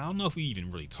then again, I don't know if we even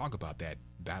really talk about that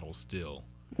battle still.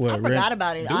 What, I forgot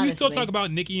about it, Do honestly. we still talk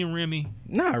about Nicki and Remy?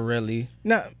 Not really.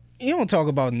 You don't talk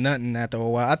about nothing after a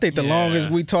while. I think the Yeah. longest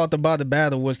we talked about the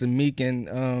battle was the Meek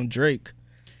and Drake.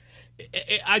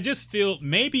 I just feel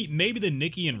maybe the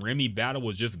Nicki and Remy battle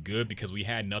was just good because we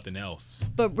had nothing else.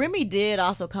 But Remy did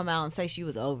also come out and say she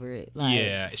was over it. Like,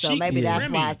 Yeah, so maybe that's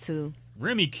Remy- why too.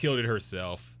 Remy killed it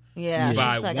herself. Yeah. she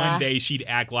By was like, one day she'd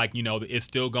act like, it's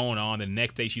still going on. The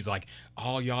next day she's like,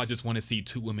 oh, y'all just want to see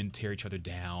two women tear each other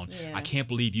down. Yeah. I can't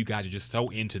believe you guys are just so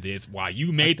into this. Why,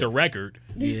 you made the record.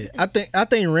 Yeah. I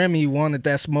think Remy wanted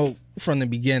that smoke from the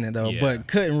beginning though, Yeah. but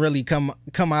couldn't really come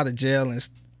out of jail and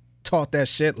talk that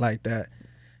shit like that.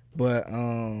 But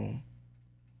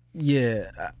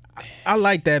yeah, I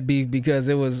like that beef because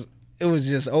it was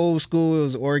just old school. It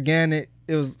was organic.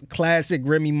 It was classic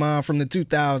Remy Ma from the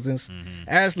 2000s.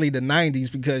 Actually, the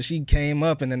 90s because she came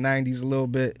up in the 90s a little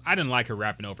bit. I didn't like her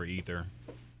rapping over Ether.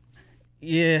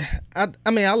 Yeah,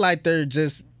 I mean, I liked her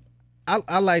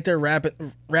I liked her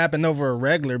rapping over a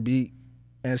regular beat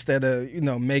instead of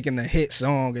making a hit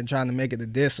song and trying to make it a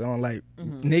diss song like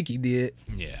Nicki did.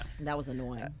 Yeah. That was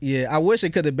annoying. Yeah, I wish it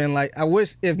could have been like, I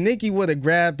wish if Nicki would have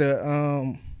grabbed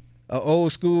a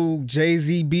old school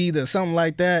Jay-Z beat or something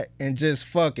like that and just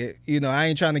fuck it. I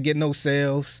ain't trying to get no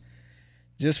sales.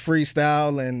 Just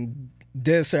freestyle and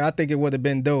diss her. I think it would have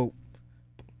been dope.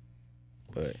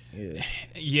 But yeah.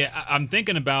 Yeah, I'm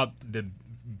thinking about the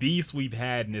beefs we've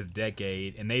had in this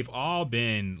decade, and they've all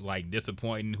been like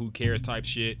disappointing, who cares type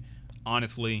shit.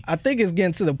 honestly. I think it's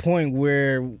getting to the point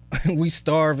where we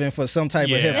starving for some type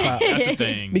of hip hop. That's the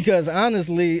thing. Because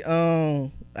honestly,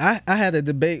 I had a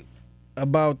debate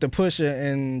about the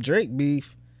Pusha and Drake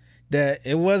beef that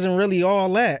it wasn't really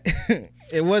all that.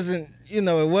 It wasn't, it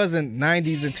wasn't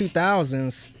 90s and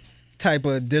 2000s type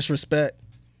of disrespect.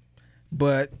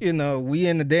 But, we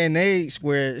in the day and age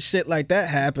where shit like that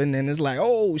happened and it's like,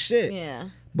 oh shit. Yeah.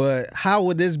 But how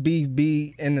would this beef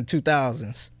be in the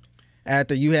 2000s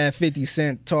after you had 50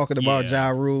 Cent talking about Ja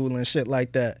Rule and shit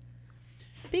like that?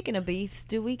 Speaking of beefs,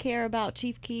 do we care about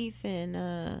Chief Keef and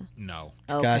No.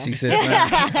 Okay. Tekashi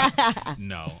says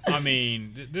No. I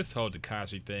mean, this whole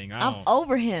Tekashi thing, I'm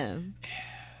over him.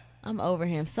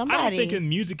 Somebody. I don't think his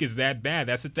music is that bad.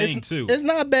 That's the thing too. It's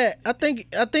not bad. I think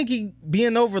he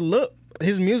being overlooked.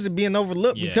 His music being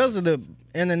overlooked because of the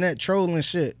internet trolling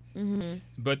shit. Mm-hmm.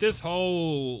 But this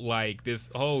whole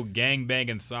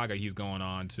gangbanging saga he's going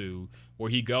on to,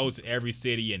 where he goes to every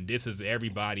city and disses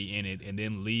everybody in it, and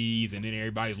then leaves, and then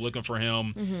everybody's looking for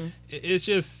him. Mm-hmm. It's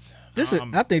just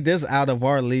I think this is out of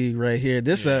our league right here.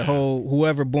 This a whole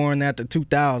whoever born after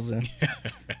 2000.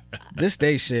 This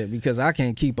they shit because I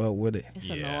can't keep up with it. It's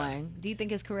annoying. Do you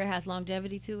think his career has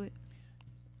longevity to it?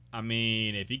 I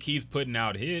mean, if he keeps putting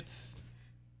out hits,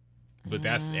 but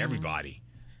that's everybody.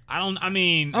 I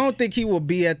don't think he will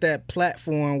be at that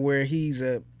platform where he's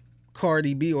a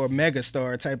Cardi B or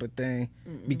megastar type of thing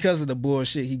because of the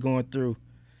bullshit he going through.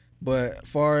 But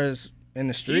far as in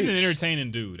the streets, he's an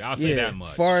entertaining dude. I'll say that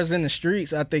much. Far as in the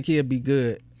streets, I think he'll be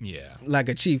good. Yeah. Like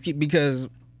a Chief Keef, because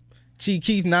Chief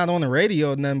Keef not on the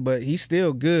radio or nothing, but he's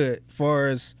still good far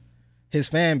as his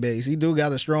fan base. He do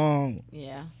got a strong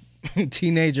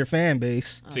teenager fan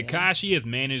base. Tekashi has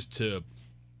managed to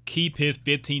keep his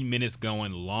 15 minutes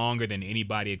going longer than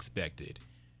anybody expected.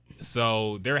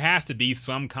 So there has to be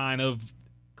some kind of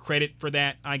credit for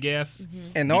that, I guess.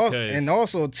 Mm-hmm. And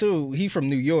also too, he from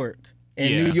New York.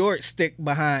 And New York stick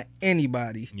behind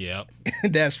anybody. Yep.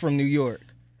 That's from New York.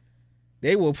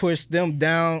 They will push them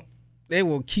down. They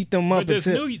will keep them up.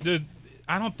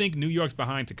 I don't think New York's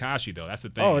behind Tekashi though. That's the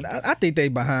thing. Oh, I think they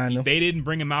behind him. They didn't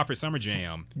bring him out for Summer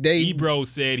Jam. Ebro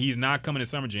said he's not coming to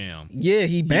Summer Jam. Yeah,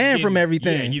 he banned from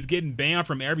everything. Yeah, he's getting banned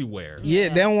from everywhere. Yeah,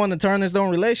 they don't want to turn his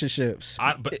own relationships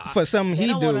for something he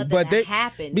do. But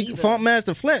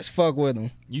Funkmaster Flex fuck with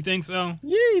him. You think so?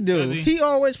 Yeah, he do. He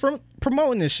always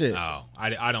promoting this shit. Oh,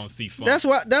 I don't see Funk.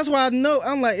 That's why I know.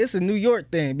 I'm like, it's a New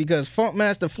York thing because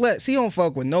Funkmaster Flex, he don't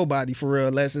fuck with nobody for real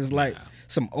unless it's like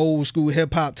some old school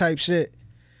hip hop type shit.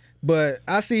 But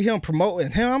I see him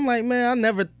promoting him. I'm like, man, I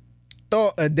never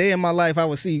thought a day in my life I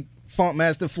would see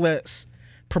Funkmaster Flex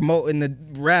promoting the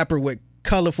rapper with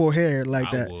colorful hair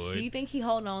like that. Do you think he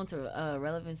holding on to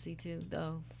relevancy too,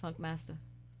 though, Funkmaster?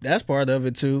 That's part of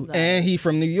it too. And he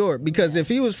from New York. Because if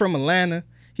he was from Atlanta,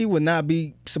 he would not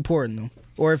be supporting them.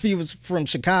 Or if he was from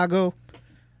Chicago,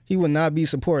 he would not be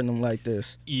supporting them like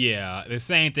this. Yeah, the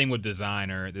same thing with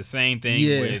Designer. The same thing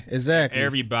with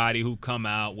everybody who come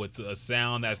out with a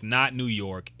sound that's not New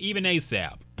York, even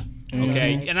ASAP.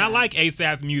 Okay, and I like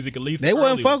ASAP's music at least. They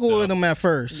wasn't fucking with him at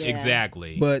first. Yeah.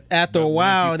 Exactly. But after a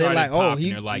while, they're like, oh,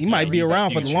 he might be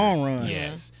around for the long run.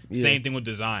 Yes. Same thing with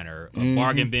Designer.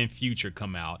 Bargain Bin Future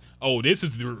come out. Oh, this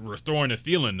is restoring the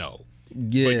feeling though.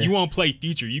 Yeah. But you won't play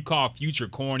Future. You call Future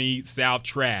corny, South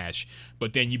trash.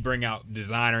 But then you bring out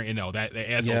Designer,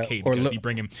 that's okay because you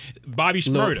bring him Bobby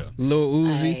Shmurda, Lil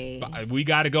Uzi. Hey. We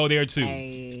got to go there too.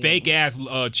 Hey. Fake ass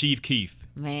Chief Keef.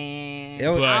 Man,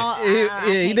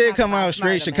 he did come out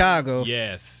straight Chicago. Man.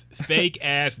 Yes, fake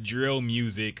ass drill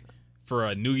music for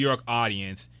a New York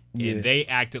audience, and they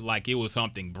acted like it was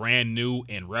something brand new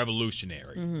and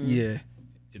revolutionary. Mm-hmm. Yeah,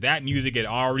 that music had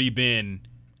already been.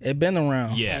 It been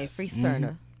around. Yes. Hey, free Spurner.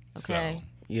 Okay. So,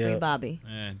 free Bobby.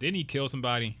 Didn't he kill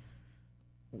somebody?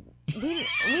 We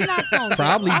not gonna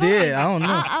probably did. I don't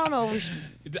know. I don't know. We should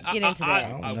get into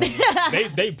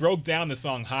that. They broke down the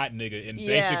song "Hot Nigga" and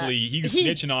basically he was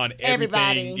snitching on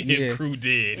everything his crew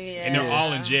did, and they're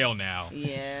all in jail now.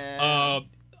 Yeah.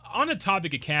 On the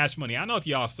topic of Cash Money, I don't know if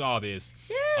y'all saw this.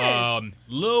 Yes.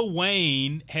 Lil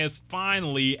Wayne has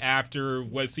finally, after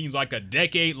what seems like a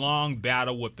decade-long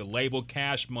battle with the label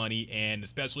Cash Money and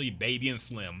especially Baby and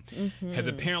Slim, has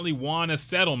apparently won a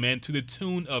settlement to the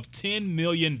tune of $10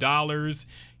 million.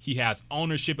 He has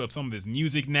ownership of some of his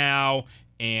music now,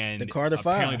 and the Carter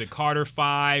apparently 5. the Carter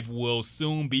 5 will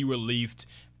soon be released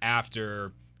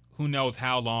after who knows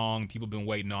how long. People have been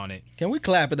waiting on it. Can we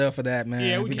clap it up for that, man?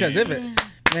 Yeah, we because can. if it,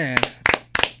 man,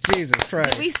 Jesus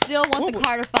Christ. We still want the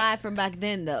Carter 5 from back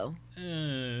then, though.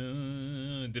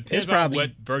 Depends It's on probably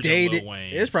what version dated. of Lil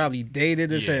Wayne. It's probably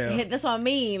dated as Yeah. hell. That's what I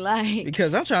mean. Like,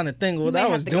 Because I'm trying to think he what may I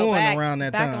have was to go doing back, around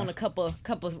that back time. on a couple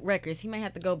records. He may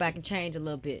have to go back and change a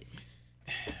little bit.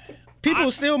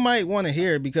 People still might want to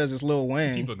hear it because it's Lil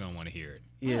Wayne. People are gonna want to hear it.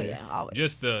 yeah. Oh, yeah, always.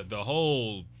 Just the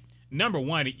whole. Number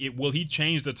one, will he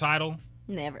change the title?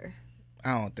 Never.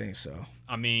 I don't think so.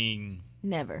 I mean,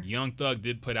 Never. Young Thug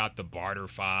did put out the Barter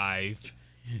 5.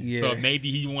 Yeah. So maybe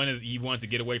he wants to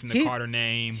get away from the Carter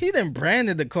name. He done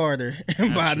branded the Carter by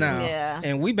true. now. Yeah.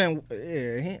 And we've been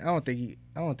I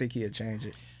don't think he'll change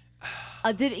it.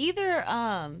 Did either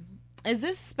is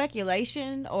this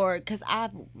speculation or because I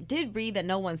did read that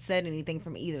no one said anything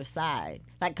from either side,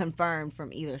 like confirmed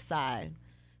from either side.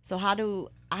 So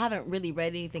I haven't really read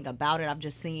anything about it. I've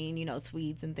just seen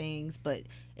tweets and things. But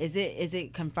is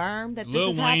it confirmed that Lil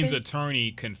this has Wayne's happened?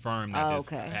 attorney confirmed that this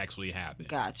Okay. actually happened.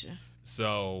 Gotcha.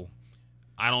 So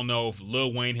I don't know if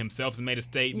Lil Wayne himself has made a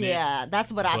statement. Yeah,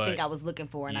 that's what I but, think I was looking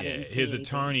for, and I didn't see his anything.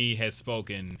 attorney has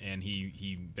spoken, and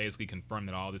he basically confirmed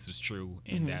that all this is true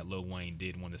and Mm-hmm. that Lil Wayne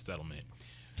did win the settlement.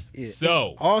 Yeah.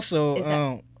 So Also, Is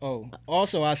that-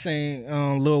 also I seen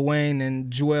Lil Wayne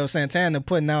and Joel Santana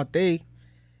putting out they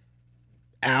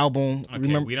album. okay,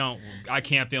 Remember? I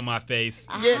can't feel my face.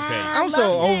 Yeah, Okay. I'm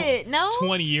so loved over- it. No.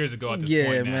 20 years ago at this Yeah,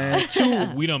 point now. man.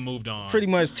 Two We done moved on. pretty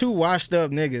much two washed up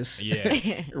niggas,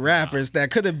 Yes. rappers that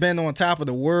could have been on top of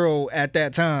the world at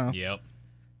that time. Yep.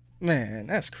 Man,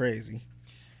 that's crazy.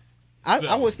 I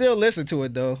So- would still listen to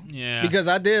it though. Yeah. Because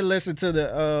I did listen to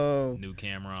the New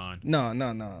Cameron. no.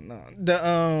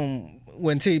 The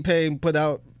when T-Pain put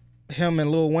out him and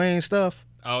Lil Wayne stuff.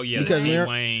 Oh yeah, Because Lil we're-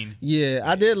 Wayne. Yeah,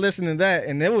 I did listen to that,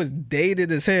 and it was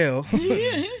dated as hell,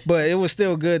 but it was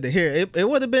still good to hear. It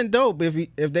would have been dope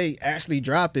if they actually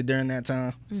dropped it during that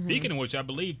time. Speaking of which, I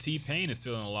believe T-Pain is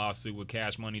still in a lawsuit with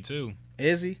Cash Money too.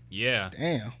 Is he? Yeah.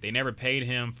 Damn. They never paid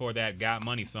him for that Got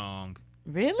Money song.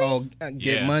 Really? Oh,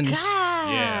 get Yeah. money. God.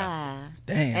 Yeah.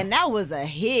 Damn. And that was a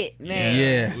hit, man.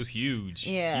 Yeah. It was huge.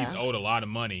 Yeah. He's owed a lot of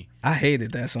money. I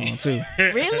hated that song too,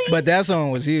 Really? but that song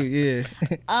was huge.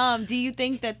 Yeah. Do you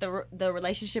think that the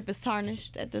relationship is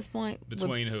tarnished at this point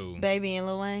Between who? with Baby and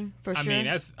Lil Wayne? For I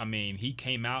sure. mean, he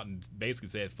came out and basically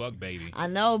said, fuck Baby. I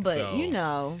know, but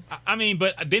So- I mean,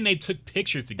 but then they took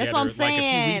pictures together that's what I'm like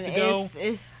saying. a few weeks ago.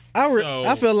 It's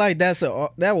I feel like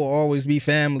that will always be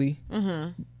family.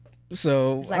 mm-hmm.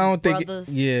 So It's like I don't think brothers.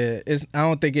 I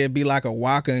don't think it'd be like a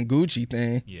Waka and Gucci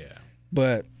thing. Yeah.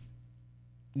 But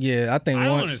yeah, I think I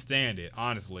don't once understand it,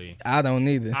 honestly. I don't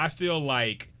either. I feel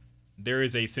like there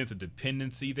is a sense of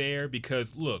dependency there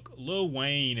because, look, Lil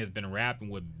Wayne has been rapping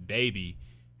with Baby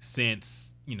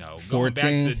since, going back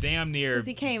 14. to damn near Since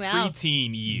he came out.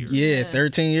 preteen years. Yeah,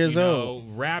 13 years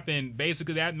old. Rapping,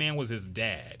 basically that man was his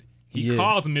dad. He Yeah.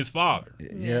 calls him his father.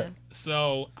 Yeah.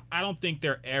 So I don't think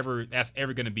that's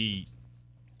ever going to be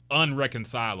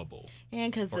unreconcilable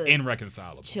and because or the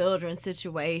irreconcilable. children's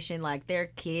situation, like their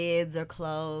kids are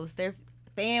close, their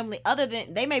family, other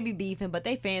than they may be beefing, but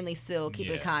they family still keep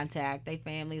in Yeah. contact. They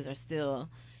families are still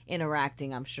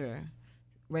interacting. I'm sure.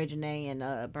 Ray Janae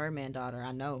and Birdman daughter,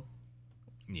 I know.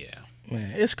 Yeah.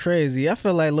 Man, it's crazy. I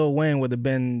feel like Lil Wayne would have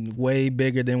been way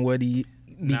bigger than what he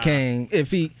became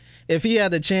if he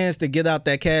had the chance to get out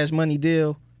that Cash Money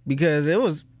deal, because it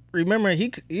was, remember,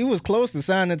 he was close to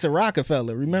signing to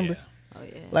Rockefeller, remember? Yeah. Oh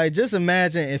yeah. Like, just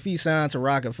imagine if he signed to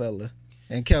Rockefeller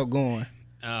and kept going.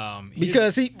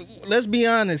 Because let's be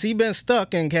honest, he been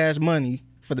stuck in Cash Money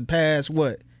for the past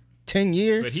 10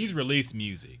 years? But he's released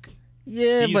music.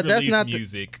 Yeah, He's but that's released not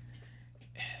music.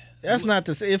 that's not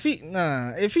to say if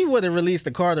he would have released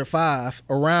the Carter 5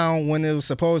 around when it was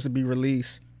supposed to be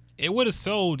released. It would have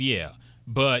sold, yeah.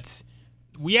 But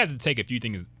we have to take a few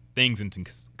things into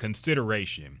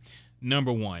consideration.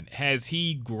 Number one, has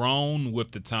he grown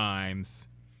with the times?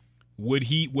 Would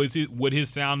his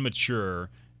sound mature?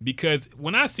 Because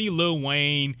when I see Lil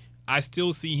Wayne, I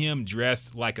still see him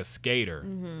dressed like a skater,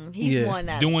 He's Yeah. one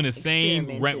that doing the same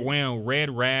experimented. wearing red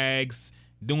rags,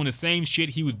 doing the same shit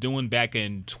he was doing back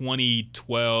in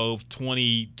 2012,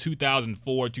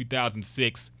 2004,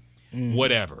 2006,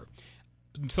 whatever.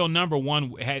 So number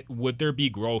one, would there be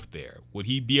growth there? Would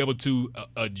he be able to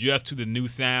adjust to the new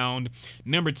sound?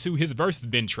 Number two, his verse has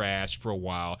been trashed for a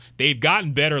while. They've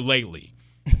gotten better lately.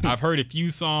 I've heard a few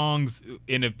songs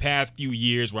in the past few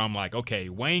years where I'm like, okay,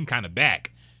 Wayne kind of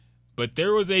back. But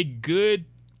there was a good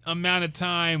amount of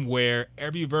time where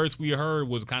every verse we heard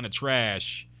was kind of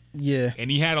trash, Yeah.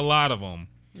 and he had a lot of them.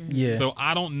 Yeah. So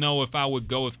I don't know if I would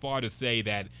go as far to say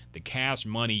that the Cash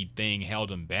Money thing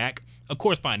held him back. Of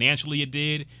course, financially it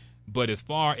did, but as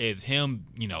far as him,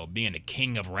 being the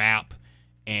king of rap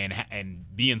and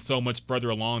being so much further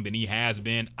along than he has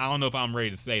been, I don't know if I'm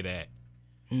ready to say that.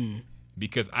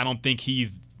 Because I don't think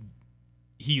he's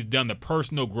done the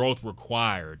personal growth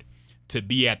required to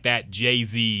be at that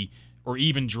Jay-Z or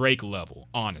even Drake level,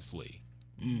 honestly.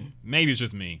 Maybe it's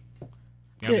just me.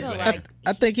 I'm just saying.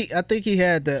 I think he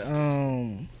had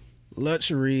the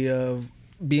luxury of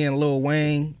being Lil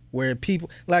Wayne, where people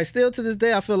like still to this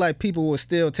day I feel like people will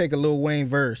still take a Lil Wayne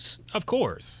verse. Of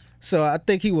course. So I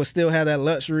think he will still have that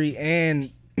luxury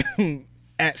and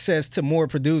access to more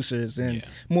producers and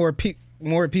more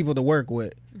people to work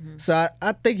with. So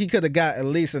I think he could have got at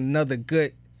least another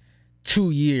good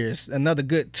 2 years, another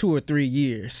good 2 or 3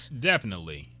 years.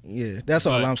 Definitely. Yeah, that's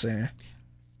all I'm saying.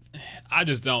 I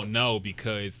just don't know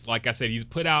because, like I said, he's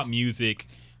put out music,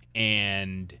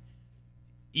 and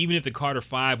even if the Carter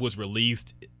 5 was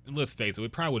released, let's face it,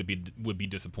 it probably would be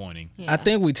disappointing. Yeah. I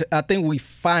think we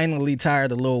finally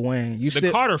tired of Lil Wayne. The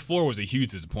Carter 4 was a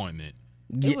huge disappointment.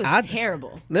 It was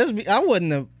terrible. I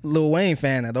wasn't a Lil Wayne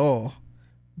fan at all.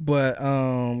 But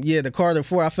the Carter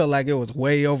 4, I felt like it was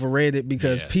way overrated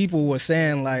because people were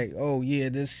saying like, "Oh yeah,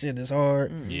 this shit is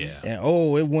hard." Yeah. And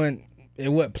it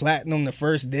went platinum the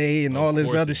first day and all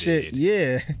this other shit.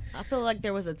 Yeah. I feel like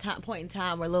there was a point in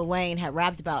time where Lil Wayne had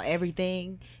rapped about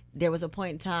everything. There was a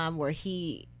point in time where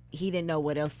he didn't know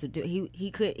what else to do. He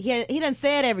done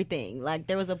said everything. Like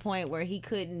there was a point where he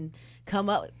couldn't come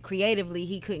up creatively.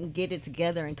 He couldn't get it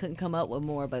together and couldn't come up with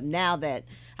more. But now that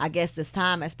I guess this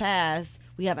time has passed,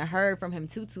 we haven't heard from him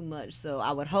too much. So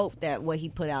I would hope that what he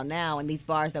put out now and these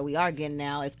bars that we are getting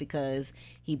now is because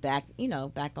he back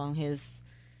on his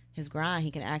grind. He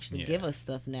can actually give us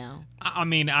stuff now. I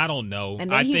mean, I don't know.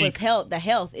 And then the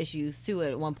health issues too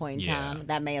at one point in time.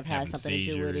 That may have had something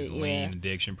to do with it. Lean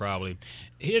addiction probably.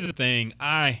 Here's the thing.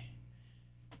 I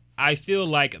feel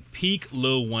like peak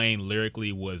Lil Wayne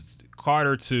lyrically was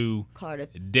Carter 2,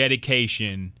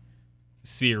 Dedication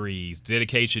series,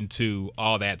 Dedication 2,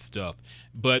 all that stuff.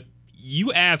 But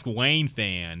you ask Wayne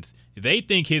fans, they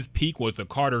think his peak was the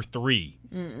Carter 3.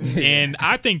 And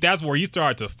I think that's where he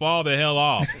started to fall the hell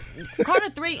off. Carter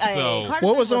 3, so, Carter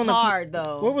 3 was hard,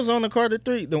 though. What was on the Carter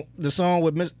 3? The song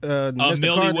with Mr.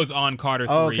 Millie Carter? was on Carter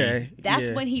 3. Okay.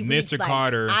 That's when he reached Mr.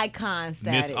 Carter, icon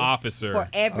status. Miss Officer. For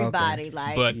everybody.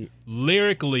 Okay. But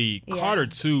lyrically, Carter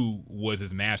 2 was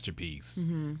his masterpiece.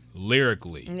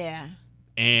 Lyrically. Yeah.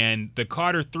 And the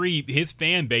Carter 3, his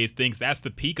fan base thinks that's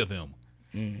the peak of him.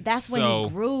 That's when he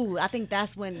grew. I think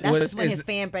that's when his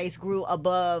fan base grew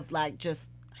above like just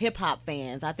hip hop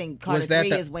fans. I think Carter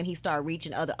 3 is when he started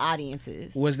reaching other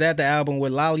audiences. Was that the album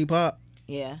with Lollipop?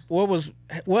 Yeah.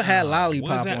 What had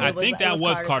Lollipop on? I think that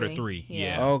was Carter 3.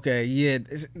 Yeah. Okay, yeah.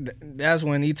 That's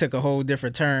when he took a whole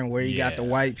different turn where he got the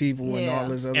white people and all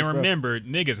this other stuff. And remember,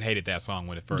 niggas hated that song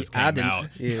when it first came out.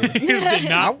 Yeah. Did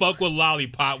not fuck with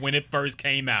Lollipop when it first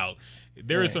came out.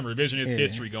 There is some revisionist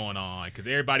history going on because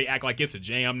everybody act like it's a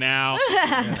jam now.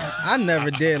 I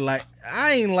never did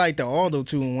I ain't like the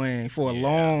auto-tune Wayne for a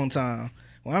long time.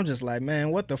 Well, I'm just like, man,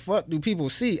 what the fuck do people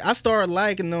see? I started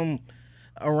liking them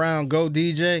around Go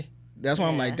DJ. That's why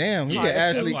I'm like, damn, I'm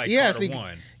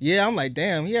like,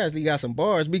 damn, he actually got some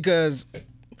bars because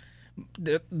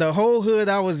the whole hood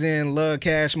I was in loved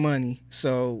Cash Money.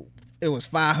 So it was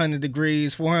 500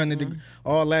 degrees, 400 degrees,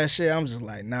 all that shit. I'm just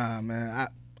like, nah, man,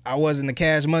 I wasn't a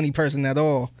Cash Money person at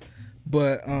all.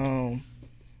 But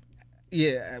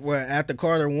after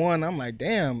Carter 1, I'm like,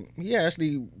 damn, he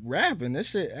actually rapping.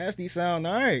 This shit actually sound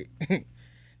all right.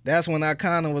 That's when I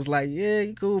kind of was like, yeah,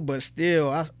 he cool, but still,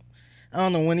 I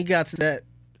don't know, when he got to that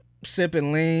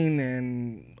sipping lean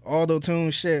and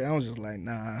auto-tune shit, I was just like,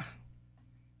 nah.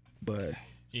 But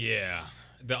yeah,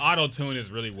 the auto-tune is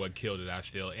really what killed it, I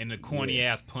feel. And the corny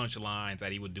ass punchlines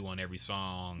that he would do on every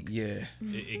song. Yeah.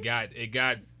 It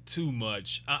got too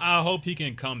much. I hope he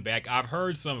can come back. I've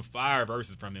heard some fire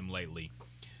verses from him lately.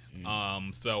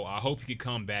 So I hope he can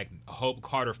come back. I hope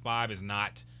Carter 5 is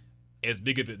not as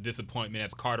big of a disappointment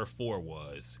as Carter 4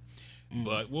 was.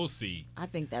 But we'll see. I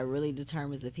think that really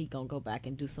determines if he gonna go back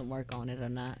and do some work on it or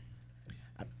not.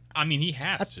 I mean, he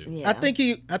has to. Yeah. I think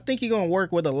he gonna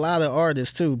work with a lot of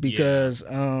artists too because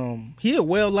he a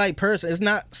well-liked person. It's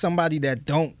not somebody that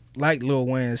don't like Lil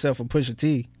Wayne except for Pusha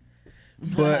T.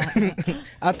 But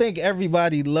I think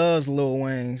everybody loves Lil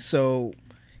Wayne, so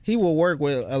he will work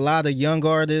with a lot of young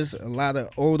artists, a lot of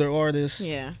older artists.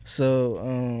 Yeah.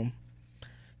 So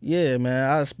yeah, man,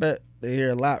 I expect to hear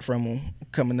a lot from him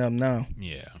coming up now.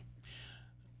 Yeah.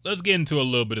 Let's get into a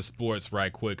little bit of sports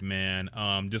right quick, man.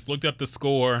 Just looked up the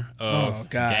score of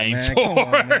Game 4. Come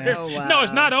on, man. Oh, wow. No,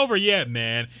 it's not over yet,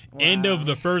 man. Wow. End of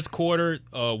the first quarter,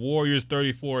 Warriors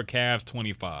 34, Cavs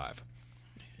 25.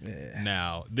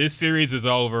 Now, this series is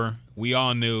over. We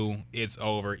all knew it's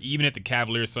over. Even if the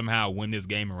Cavaliers somehow win this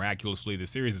game miraculously, the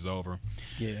series is over.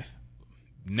 Yeah.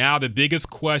 Now, the biggest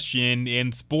question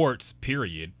in sports,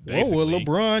 period, What basically. will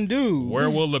LeBron do? Where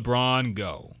will LeBron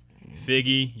go?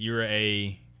 Figgy, you're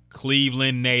a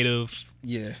Cleveland native.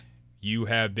 Yeah. You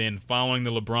have been following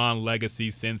the LeBron legacy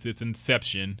since its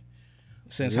inception.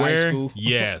 Since high school.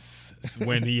 Yes.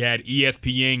 When he had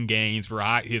ESPN games for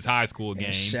his high school And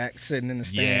games. Shaq sitting in the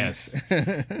stands.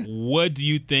 Yes. What do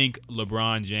you think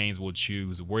LeBron James will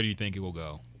choose? Where do you think it will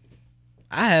go?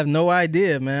 I have no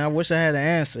idea, man. I wish I had an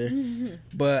answer.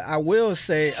 But I will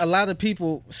say a lot of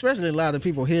people, especially a lot of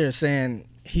people here, saying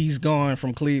he's gone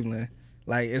from Cleveland.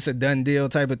 Like it's a done deal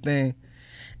type of thing.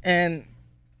 And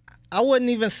I wouldn't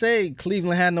even say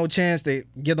Cleveland had no chance to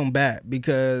get him back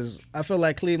because I feel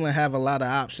like Cleveland have a lot of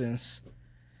options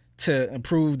to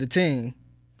improve the team.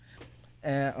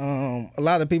 And a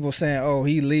lot of people saying, oh,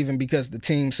 he leaving because the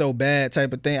team's so bad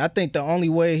type of thing. I think the only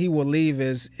way he will leave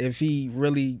is if he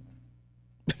really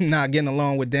not getting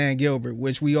along with Dan Gilbert,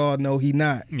 which we all know he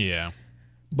not. Yeah.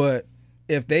 But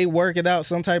if they work it out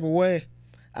some type of way,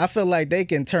 I feel like they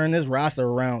can turn this roster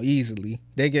around easily.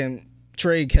 They can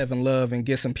trade Kevin Love and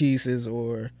get some pieces,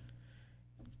 or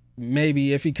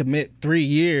maybe if he commit 3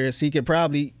 years, he could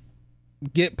probably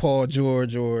get Paul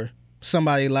George or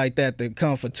somebody like that to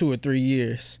come for 2 or 3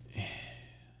 years.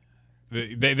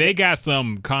 They got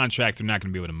some contracts they're not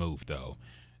going to be able to move, though.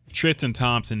 Tristan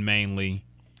Thompson mainly.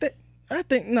 I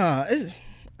think,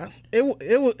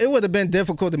 it would have been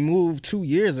difficult to move 2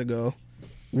 years ago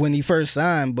when he first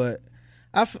signed, but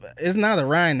it's not a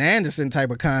Ryan Anderson type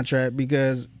of contract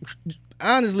because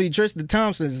honestly, Tristan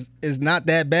Thompson is not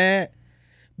that bad,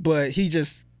 but he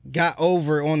just got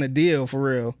over on the deal for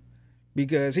real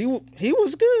because he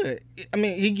was good. I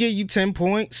mean, he give you 10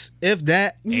 points, if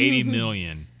that. $80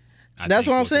 million. That's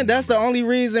what I'm saying. That's the only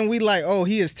reason we like, oh,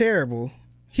 he is terrible.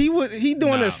 He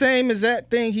doing the same exact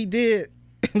thing he did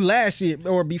last year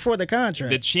or before the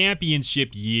contract. The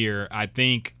championship year, I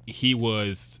think he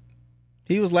was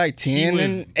like 10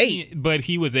 and 8. But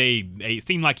he was it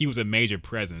seemed like he was a major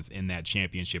presence in that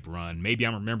championship run. Maybe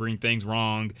I'm remembering things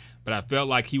wrong, but I felt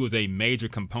like he was a major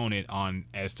component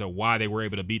as to why they were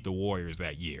able to beat the Warriors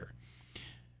that year.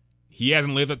 He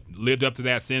hasn't lived up to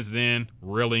that since then,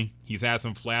 really. He's had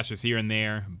some flashes here and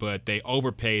there, but they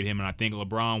overpaid him, and I think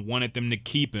LeBron wanted them to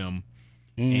keep him,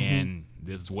 and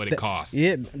this is what it cost.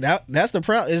 Yeah, that's the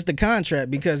problem. It's the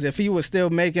contract, because if he was still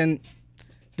making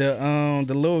the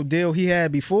little deal he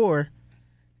had before,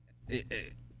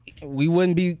 we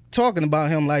wouldn't be talking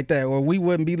about him like that, or we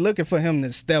wouldn't be looking for him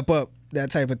to step up, that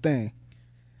type of thing.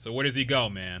 So where does he go,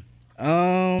 man?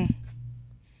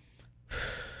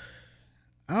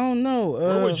 I don't know.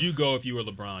 Where would you go if you were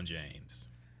LeBron James?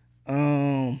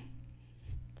 You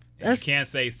can't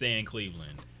stay in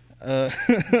Cleveland.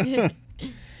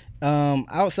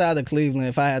 Outside of Cleveland,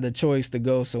 if I had the choice to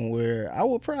go somewhere, I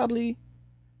would probably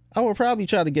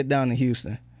try to get down to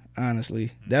Houston.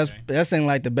 Honestly, that seemed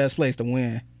like the best place to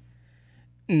win.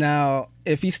 Now,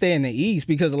 if he stay in the East,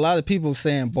 because a lot of people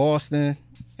saying Boston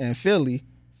and Philly.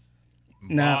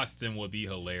 Boston would be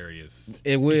hilarious.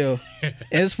 It will.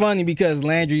 It's funny because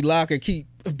Landry Locker keep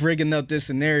bringing up this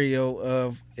scenario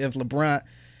of if LeBron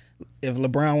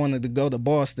wanted to go to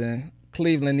Boston,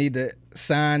 Cleveland need to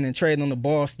sign and trade on to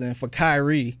Boston for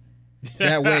Kyrie.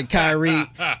 That way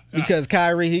because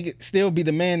Kyrie, he could still be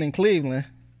the man in Cleveland.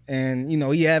 And,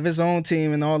 he have his own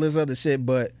team and all this other shit.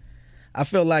 But I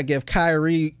feel like if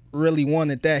Kyrie really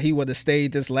wanted that, he would have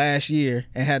stayed this last year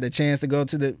and had the chance to go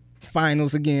to the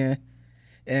finals again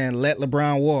and let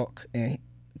LeBron walk, and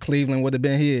Cleveland would have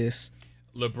been his.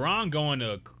 LeBron going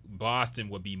to Boston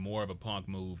would be more of a punk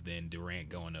move than Durant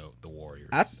going to the Warriors.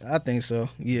 I think so,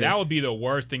 yeah. That would be the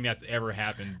worst thing that's ever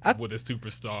happened with a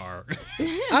superstar.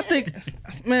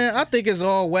 I think it's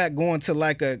all whack going to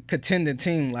like a contending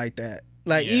team like that.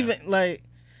 Like, even, like,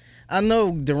 I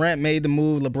know Durant made the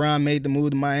move, LeBron made the move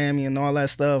to Miami and all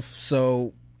that stuff,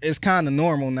 so it's kind of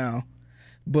normal now.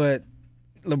 But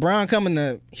LeBron coming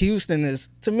to Houston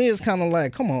to me, it's kind of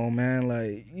like, come on, man.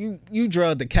 Like, you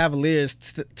drug the Cavaliers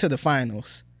to the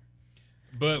finals.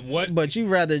 But you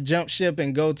rather jump ship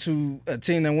and go to a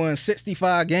team that won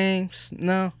 65 games?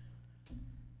 No.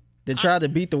 To try to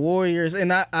beat the Warriors.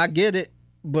 And I get it,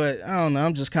 but I don't know.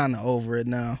 I'm just kind of over it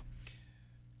now.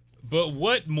 But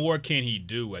what more can he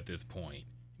do at this point?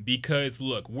 Because,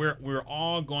 look, we're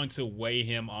all going to weigh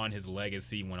him on his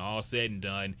legacy when all's said and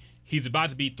done. He's about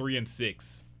to be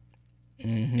 3-6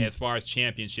 as far as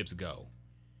championships go.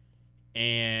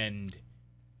 And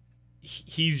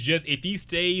he's just, if he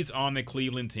stays on the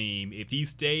Cleveland team, if he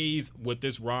stays with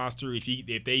this roster,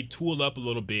 if they tool up a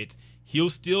little bit, he'll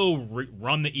still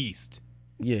run the East.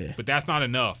 Yeah. But that's not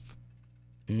enough.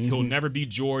 He'll never be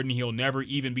Jordan. He'll never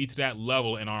even be to that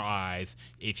level in our eyes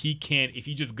if he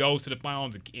just goes to the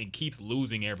finals and keeps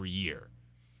losing every year.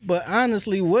 But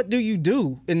honestly, what do you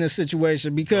do in this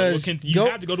situation? Because you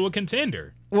have to go to a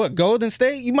contender. What, Golden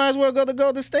State? You might as well go to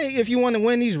Golden State if you want to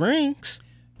win these rings.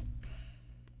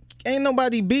 Ain't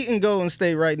nobody beating Golden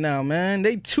State right now, man.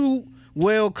 They too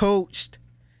well coached.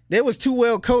 They was too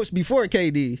well coached before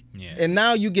KD. Yeah. And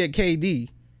now you get KD.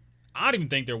 I don't even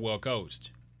think they're well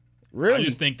coached. Really? I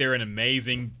just think they're an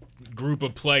amazing group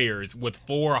of players with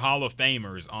 4 Hall of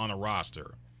Famers on a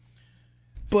roster.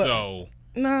 But,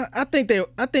 nah, I think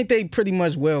they pretty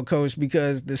much well coached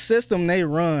because the system they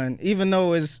run, even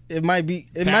though it might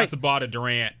pass the ball to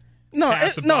Durant.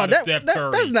 That's not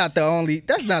the only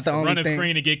Run a thing.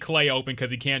 screen to get Clay open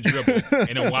because he can't dribble,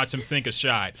 and then watch him sink a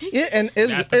shot. Yeah, and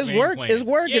it's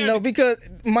working though, because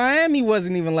Miami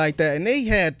wasn't even like that, and they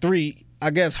had 3,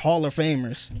 I guess, Hall of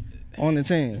Famers on the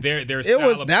team.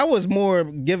 That was more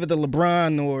give it to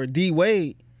LeBron or D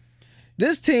Wade.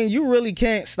 This team, you really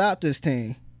can't stop this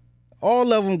team.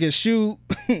 All of them can shoot.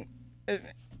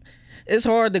 It's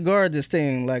hard to guard this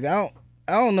team. Like I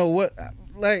don't know what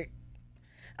like.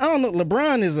 I don't know.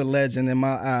 LeBron is a legend in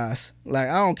my eyes. Like,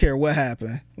 I don't care what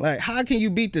happened. Like, how can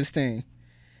you beat this team?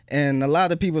 And a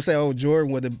lot of people say, oh,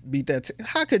 Jordan would have beat that team.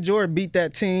 How could Jordan beat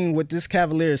that team with this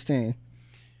Cavaliers team?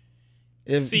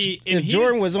 If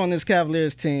Jordan was on this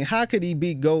Cavaliers team, how could he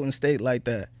beat Golden State like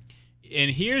that? And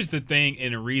here's the thing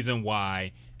and the reason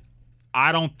why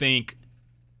I don't think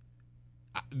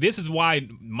this is why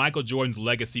Michael Jordan's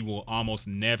legacy will almost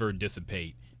never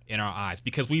dissipate in our eyes,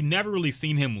 because we've never really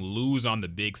seen him lose on the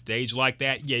big stage like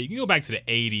that. Yeah, you can go back to the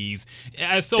 80s.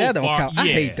 That don't count. I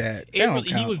hate that.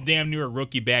 He was damn near a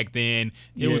rookie back then.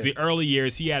 It was the early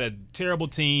years. He had a terrible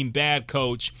team, bad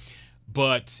coach.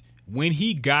 But when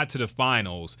he got to the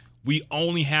finals, we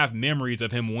only have memories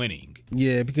of him winning.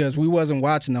 Yeah, because we wasn't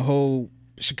watching the whole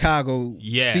Chicago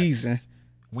season.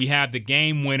 We have the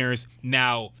game winners.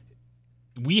 Now,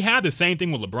 we have the same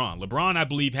thing with LeBron. LeBron, I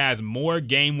believe, has more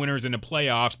game winners in the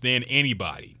playoffs than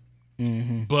anybody.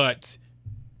 Mm-hmm. But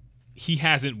he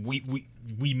hasn't.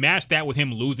 We matched that with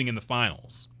him losing in the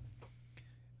finals.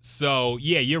 So,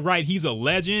 yeah, you're right. He's a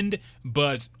legend.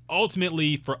 But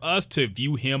ultimately, for us to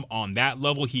view him on that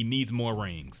level, he needs more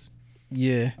rings.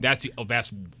 Yeah.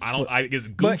 It's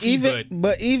goofy,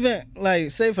 but even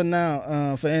like, say for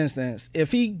now, for instance,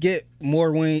 if he get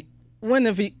more wins.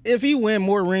 If he win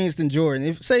more rings than Jordan,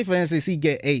 if say for instance he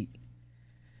get 8,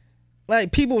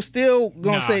 like people still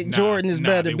gonna say Jordan is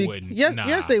better.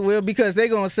 Yes, they will, because they're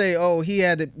gonna say, oh, he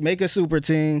had to make a super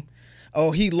team.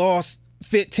 Oh, he lost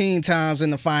 15 times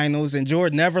in the finals and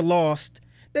Jordan never lost.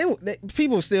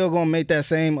 People still gonna make that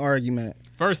same argument.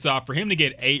 First off, for him to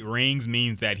get 8 rings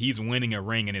means that he's winning a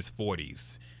ring in his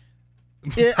 40s.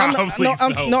 Yeah,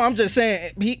 I'm just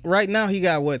saying. Right now he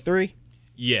got what, 3?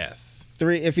 Yes.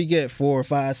 3. If he get 4,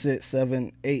 5, 6,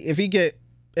 7, 8. If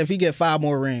he get 5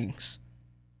 more rings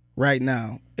right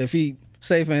now. If he,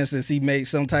 say for instance, he made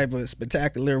some type of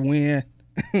spectacular win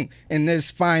in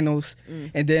this finals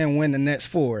and then win the next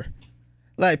 4.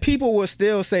 Like, people will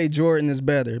still say Jordan is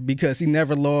better because he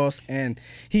never lost and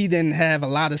he didn't have a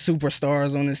lot of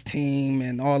superstars on his team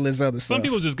and all this other stuff. Some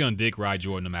people are just gonna dick ride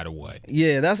Jordan no matter what.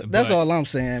 Yeah, that's all I'm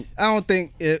saying. I don't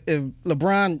think if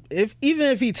LeBron,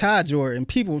 even if he tied Jordan,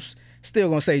 people still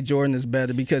gonna say Jordan is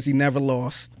better because he never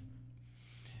lost.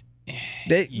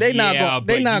 They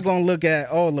not gonna look at,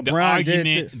 oh, LeBron did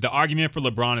this. The argument for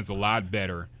LeBron is a lot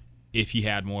better if he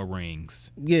had more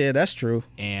rings. Yeah, that's true.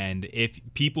 And if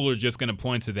people are just going to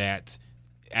point to that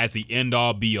as the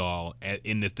end-all, be-all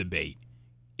in this debate,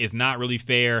 it's not really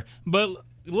fair. But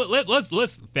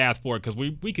let's fast forward, because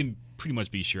we can pretty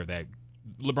much be sure that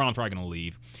LeBron's probably going to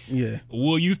leave. Yeah.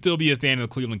 Will you still be a fan of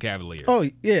the Cleveland Cavaliers? Oh,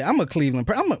 yeah, I'm a Cleveland.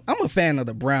 I'm a fan of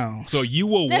the Browns. So you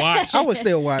will watch. I would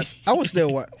still watch.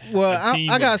 Well,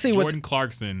 I gotta see what Jordan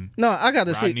Clarkson. No, I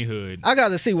gotta see. Rodney Hood. I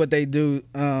gotta see what they do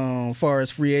as far as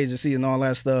free agency and all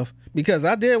that stuff, because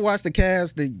I did watch the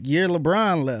Cavs the year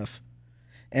LeBron left,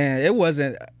 and it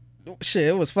wasn't shit.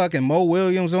 It was fucking Mo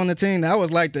Williams on the team. That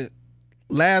was like the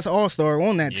last All-Star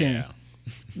on that team.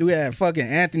 We had fucking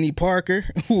Anthony Parker,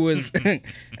 who was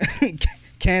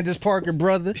Candace Parker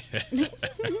brother.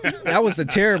 That was a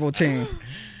terrible team.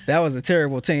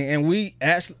 And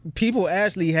people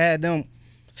actually had them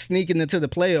sneaking into the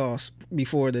playoffs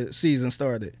before the season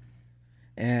started.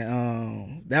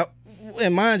 And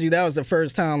mind you, that was the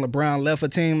first time LeBron left a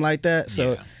team like that.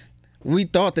 So we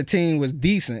thought the team was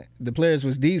decent. The players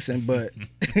was decent, but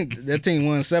that team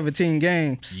won 17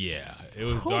 games. Yeah, it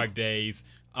was dark days.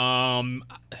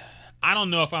 I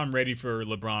don't know if I'm ready for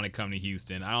LeBron to come to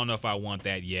Houston. I don't know if I want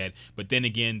that yet. But then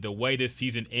again, the way this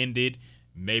season ended,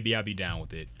 maybe I'll be down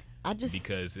with it. I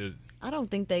don't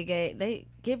think they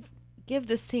give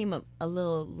this team a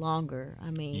little longer.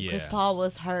 I mean, Chris Paul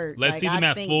was hurt. Let's see them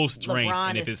at full strength,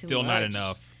 and if it's still not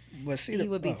enough. But see, he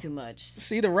would be too much.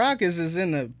 See, the Rockets is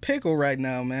in the pickle right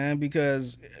now, man,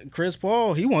 because Chris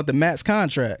Paul, he want the max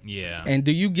contract. Yeah. And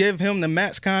do you give him the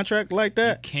max contract like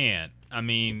that? You can't. I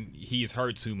mean, he's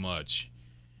hurt too much.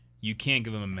 You can't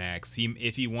give him a max.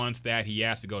 If he wants that, he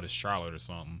has to go to Charlotte or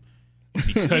something.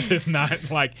 Because it's not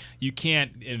like you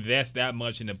can't invest that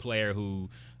much in a player who,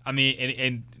 I mean,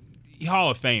 and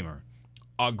Hall of Famer,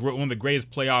 one of the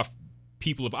greatest playoff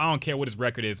people. I don't care what his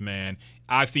record is, man.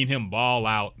 I've seen him ball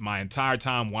out my entire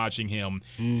time watching him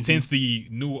since the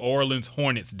New Orleans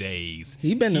Hornets days.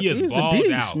 He was balled a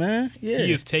beast, out, man. Yeah.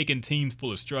 He has taken teams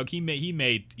full of struggle. He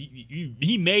made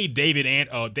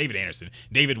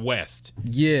David West.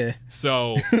 Yeah.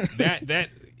 So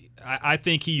I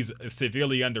think he's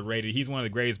severely underrated. He's one of the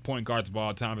greatest point guards of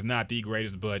all time, if not the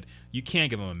greatest. But you can't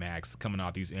give him a max coming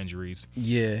off these injuries.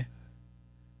 Yeah.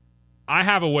 I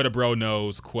have a what a bro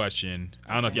knows question.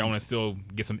 I don't know if y'all want to still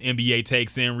get some NBA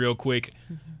takes in real quick,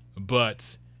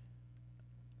 but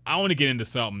I want to get into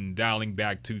something dialing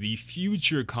back to the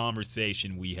future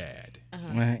conversation we had.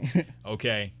 Right.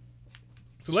 Okay.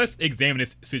 So let's examine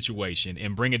this situation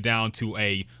and bring it down to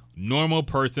a normal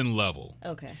person level.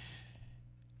 Okay.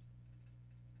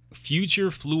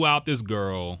 Future flew out this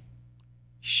girl.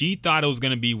 She thought it was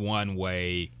going to be one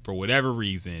way for whatever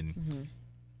reason. Mm-hmm.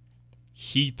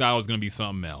 He thought it was going to be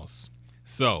something else.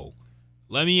 So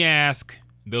let me ask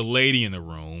the lady in the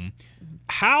room,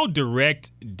 how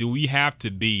direct do we have to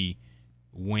be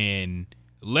when,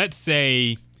 let's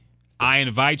say, I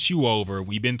invite you over.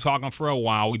 We've been talking for a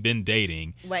while. We've been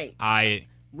dating. Wait.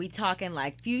 We talking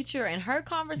like Future and her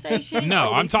conversation?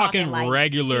 No, I'm talking like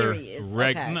regular. Okay.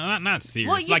 No, not serious.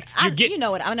 Well, like you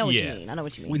know what? I know what you mean. I know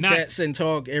what you mean. We text and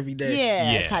talk every day.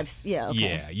 Yeah. Yes. Okay.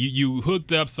 Yeah. You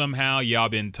hooked up somehow. Y'all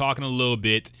been talking a little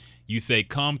bit. You say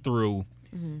come through.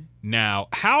 Mm-hmm. Now,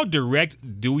 how direct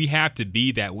do we have to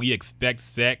be that we expect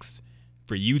sex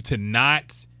for you to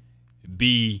not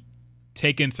be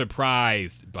taken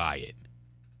surprised by it?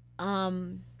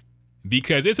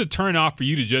 Because it's a turn off for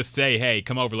you to just say, hey,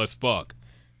 come over, let's fuck.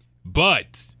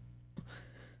 But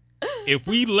if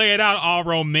we lay it out all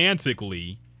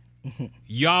romantically,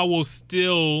 y'all will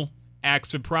still act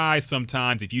surprised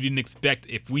sometimes if you didn't expect,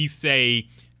 if we say,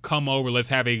 come over,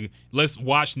 let's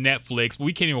watch Netflix.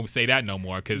 We can't even say that no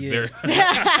more because they're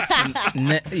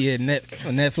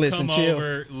Netflix come and chill.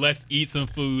 over, let's eat some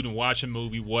food and watch a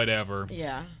movie, whatever.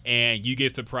 Yeah. And you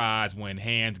get surprised when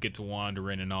hands get to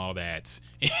wandering and all that.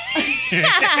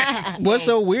 What's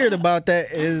so weird about that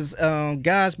is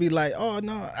guys be like, oh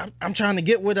no, I'm trying to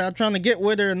get with her,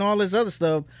 and all this other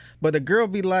stuff, but the girl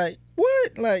be like,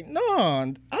 what? Like,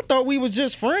 no, I thought we was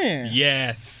just friends.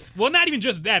 Yes. Well, not even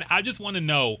just that. I just want to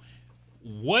know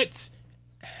what.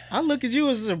 I look at you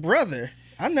as a brother.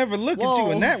 I never look at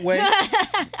you in that way.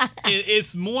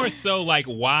 It's more so like,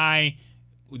 why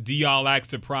do y'all act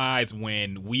surprised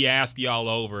when we ask y'all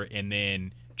over and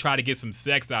then try to get some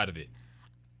sex out of it?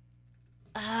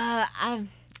 I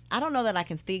don't know that I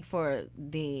can speak for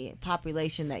the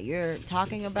population that you're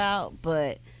talking about,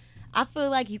 but I feel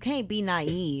like you can't be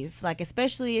naive, like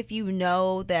especially if you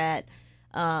know that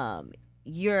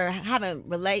you're having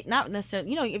not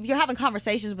necessarily, if you're having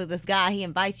conversations with this guy, he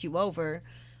invites you over.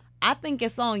 I think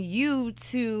it's on you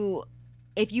to,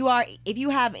 if you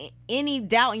have any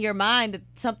doubt in your mind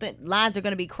that lines are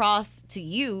going to be crossed to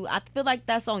you, I feel like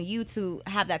that's on you to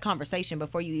have that conversation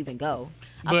before you even go.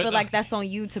 I feel like that's on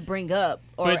you to bring up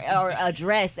or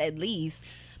address at least.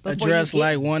 Address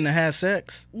like one that has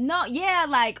sex? No, yeah,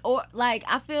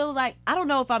 I feel like, I don't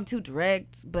know if I'm too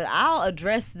direct, but I'll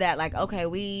address that like, okay,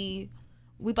 we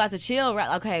about to chill,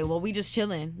 right? Okay, well, we just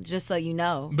chilling, just so you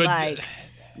know. But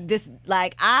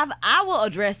I will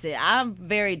address it. I'm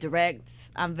very direct.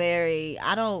 I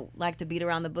don't like to beat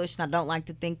around the bush, and I don't like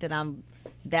to think that I'm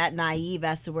that naive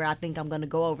as to where I think I'm going to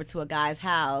go over to a guy's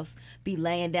house, be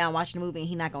laying down watching a movie, and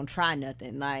he not going to try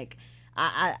nothing. Like,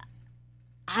 I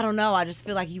don't know. I just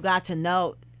feel like you got to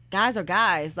know. Guys are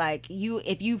guys. Like,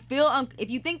 if you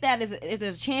think that if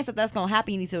there's a chance that that's gonna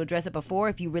happen, you need to address it before.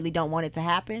 If you really don't want it to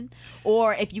happen,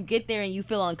 or if you get there and you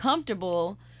feel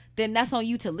uncomfortable, then that's on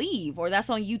you to leave, or that's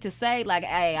on you to say like,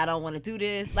 "Hey, I don't want to do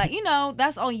this." Like,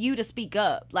 that's on you to speak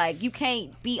up. Like, you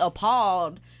can't be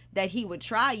appalled that he would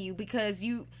try you because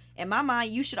in my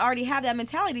mind, you should already have that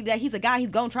mentality that he's a guy,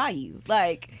 he's gonna try you.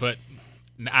 Like, But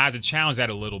I have to challenge that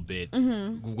a little bit.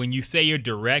 When you say you're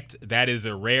direct, that is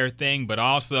a rare thing, but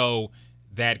also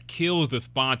that kills the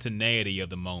spontaneity of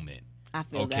the moment. I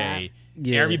feel Okay?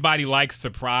 Yeah. Everybody likes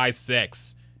surprise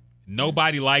sex.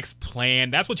 Nobody likes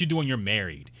plan. That's what you do when you're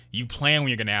married. You plan when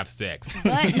you're gonna have sex.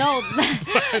 that. But no,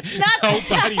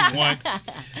 Nobody wants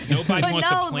But to no,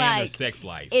 plan their like, sex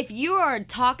life. if you are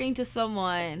talking to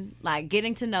someone, like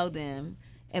getting to know them,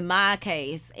 in my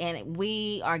case, and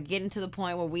we are getting to the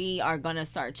point where we are going to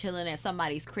start chilling at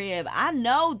somebody's crib, I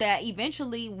know that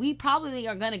eventually we probably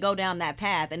are going to go down that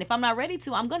path. And if I'm not ready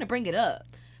to, I'm going to bring it up.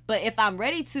 But if I'm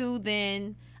ready to,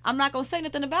 then I'm not going to say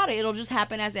nothing about it. It'll just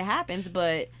happen as it happens.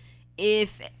 But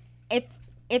if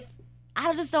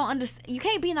I just don't understand, you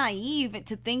can't be naive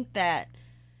to think that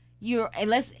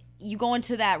unless you go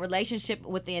into that relationship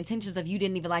with the intentions of you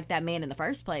didn't even like that man in the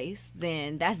first place,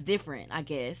 then that's different, I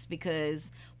guess, because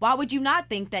why would you not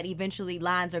think that eventually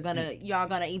y'all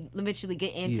gonna eventually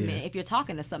get intimate if you're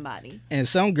talking to somebody? And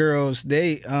some girls,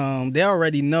 they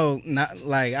already know, not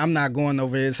like, I'm not going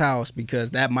over his house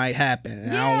because that might happen,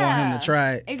 and I don't want him to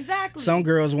try it. Exactly. Some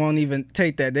girls won't even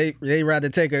take that. They rather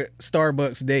take a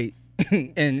Starbucks date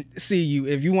and see you.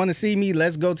 If you want to see me,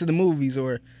 let's go to the movies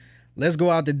or let's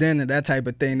go out to dinner, that type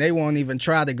of thing. They won't even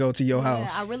try to go to your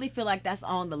house. I really feel like that's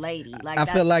on the lady. Like, I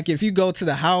feel like if you go to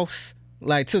the house,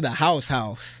 like to the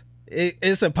house,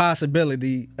 it's a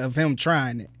possibility of him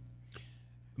trying it.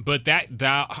 But that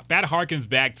harkens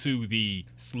back to the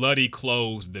slutty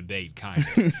clothes debate, kind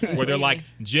of, where they're like,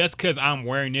 just because I'm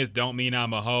wearing this don't mean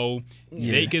I'm a hoe.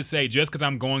 Yeah. They could say, just because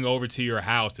I'm going over to your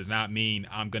house does not mean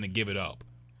I'm going to give it up.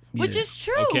 Which is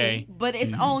true. Okay. But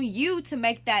it's on you to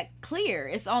make that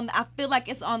clear. I feel like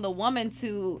it's on the woman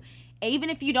to, even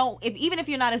if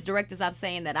you're not as direct as I'm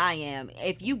saying that I am,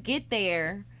 if you get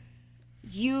there,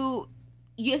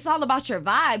 it's all about your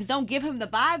vibes. Don't give him the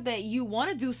vibe that you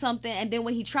want to do something, and then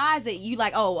when he tries it, you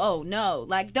like, oh no.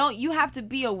 Like, you have to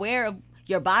be aware of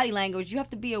your body language. You have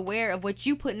to be aware of what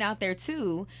you putting out there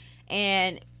too.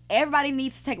 And everybody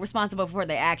needs to take responsibility for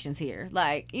their actions here.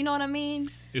 Like, you know what I mean?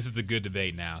 This is a good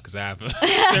debate now because I have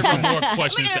several more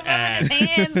questions to add.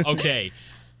 Okay,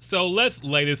 so let's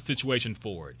lay this situation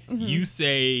forward. You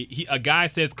say a guy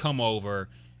says come over,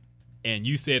 and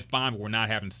you said fine, but we're not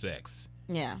having sex.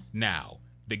 Yeah. Now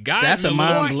the guy That's a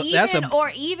mind.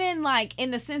 Or even like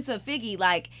in the sense of Figgy,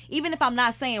 like even if I'm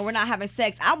not saying we're not having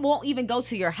sex, I won't even go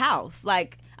to your house.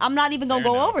 Like, I'm not even gonna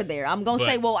go over there. I'm gonna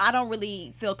say, well, I don't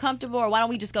really feel comfortable, or why don't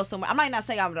we just go somewhere? I might not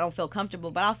say I don't feel comfortable,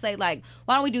 but I'll say like,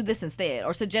 why don't we do this instead,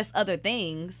 or suggest other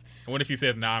things. What if he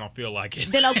says, I don't feel like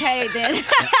it? Then okay, then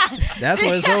That's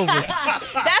when it's over.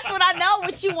 that's when I know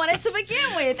what you wanted to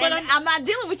begin with, and I'm not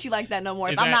dealing with you like that no more.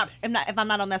 If I'm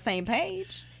not on that same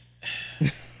page.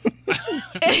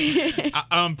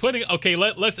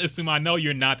 Let's assume I know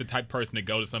you're not the type of person to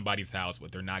go to somebody's house,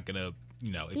 but they're not gonna,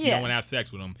 if you don't want to have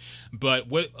sex with them. But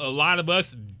what a lot of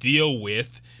us deal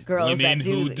with, Girls women that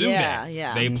who do that.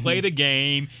 Yeah. They play the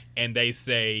game and they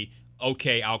say,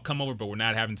 okay, I'll come over, but we're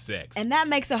not having sex. And that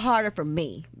makes it harder for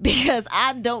me because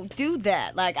I don't do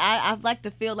that. Like, I like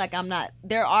to feel like I'm not.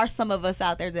 There are some of us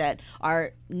out there that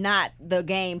are not the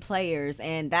game players,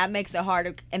 and that makes it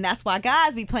harder. And that's why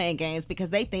guys be playing games,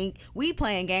 because they think we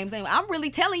playing games. And I'm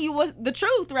really telling you what the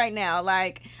truth right now.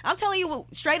 Like, I'm telling you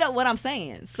straight up what I'm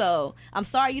saying. So I'm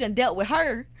sorry you done dealt with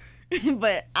her,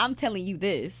 but I'm telling you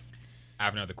this. I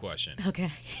have another question.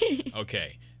 Okay.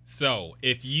 Okay. So,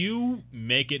 if you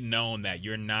make it known that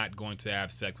you're not going to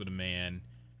have sex with a man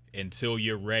until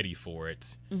you're ready for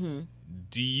it,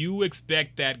 do you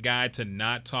expect that guy to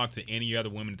not talk to any other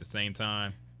women at the same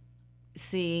time?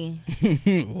 See,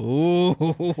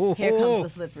 Ooh. here comes the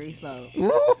slippery slope.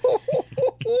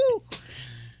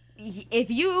 If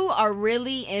you are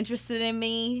really interested in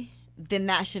me, then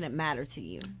that shouldn't matter to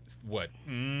you. What?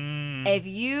 If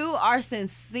you are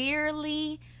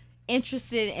sincerely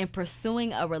interested in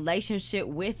pursuing a relationship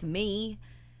with me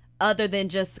other than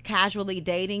just casually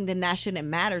dating, then that shouldn't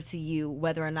matter to you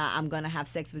whether or not I'm going to have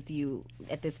sex with you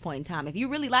at this point in time. If you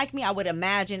really like me, I would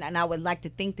imagine and I would like to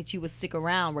think that you would stick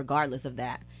around regardless of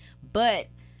that. But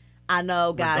I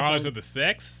know guys, regardless of the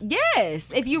sex?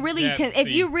 Yes, if you really if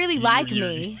you really like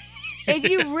me, if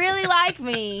you really like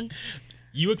me,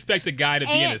 you expect a guy to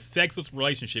be in a sexless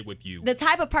relationship with you. The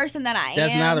type of person that I am.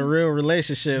 That's not a real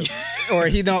relationship, or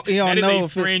he don't that know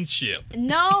is a friendship.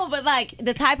 No, but like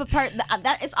the type of person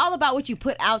that it's all about what you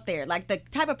put out there. Like the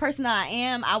type of person that I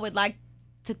am, I would like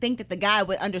to think that the guy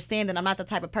would understand that I'm not the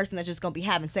type of person that's just gonna be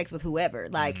having sex with whoever.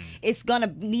 Like it's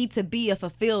gonna need to be a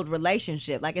fulfilled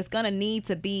relationship. Like it's gonna need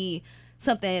to be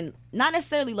something not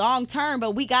necessarily long term,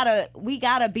 but we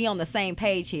gotta be on the same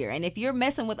page here. And if you're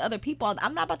messing with other people,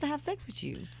 I'm not about to have sex with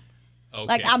you. Okay.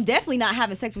 Like, I'm definitely not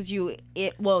having sex with you.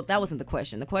 Well, that wasn't the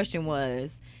question. The question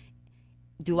was,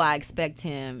 do I expect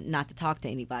him not to talk to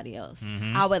anybody else?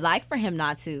 Mm-hmm. I would like for him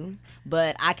not to,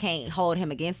 but I can't hold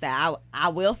him against that. I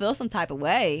will feel some type of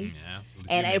way. Yeah,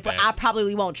 And I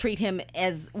probably won't treat him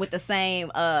as with the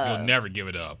same. You'll never give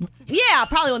it up. Yeah, I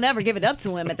probably will never give it up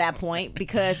to him at that point,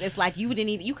 because it's like you couldn't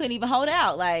even hold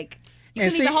out. Like, you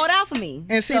couldn't even hold out for me.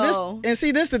 And see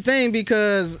this the thing,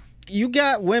 because you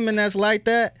got women that's like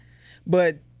that,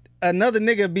 but another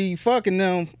nigga be fucking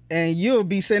them, and you'll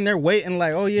be sitting there waiting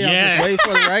like, oh yeah, Yes. I'm just waiting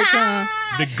for the right time.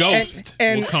 The ghost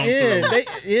will come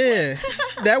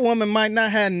through. That woman might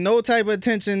not have no type of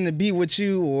attention to be with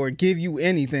you or give you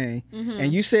anything,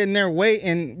 and you sitting there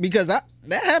waiting, because that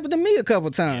happened to me a couple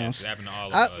times. It happened to all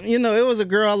of us. You know, it was a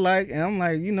girl I like, and I'm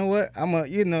like, you know what, I'm gonna,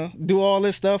 you know, do all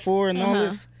this stuff for her and all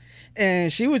this,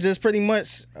 and she was just pretty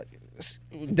much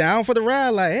down for the ride,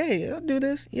 like, hey, I'll do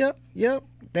this. Yep.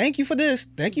 Thank you for this.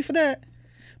 Thank you for that.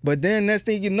 But then next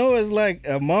thing you know is like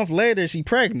a month later she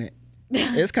pregnant.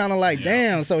 It's kind of like,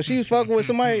 damn. So she was fucking with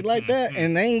somebody like that,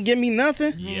 and they ain't give me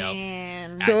nothing. Yep.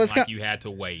 Man. So it's like kind, you had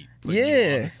to wait. Put you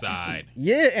on the side.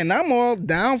 yeah, and I'm all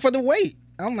down for the wait.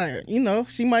 I'm like, you know,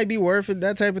 she might be worth it,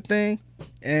 that type of thing,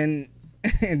 and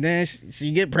then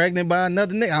she get pregnant by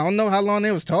another nigga. I don't know how long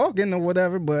they was talking or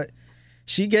whatever, but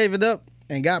she gave it up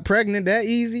and got pregnant that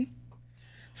easy.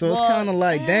 So it's kind of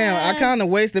like, damn, I kind of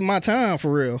wasted my time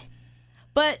for real.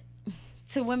 But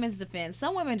to women's defense,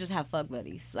 some women just have fuck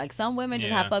buddies. Like, some women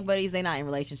just have fuck buddies they're not in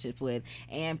relationships with.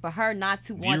 And for her not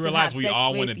to want to have sex with you. Do you realize we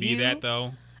all want to be that,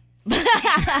 though?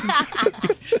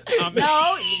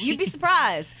 No, you'd be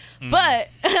surprised. But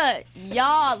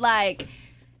y'all, like,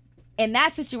 in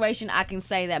that situation, I can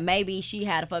say that maybe she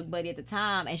had a fuck buddy at the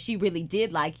time, and she really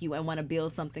did like you and want to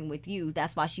build something with you.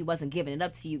 That's why she wasn't giving it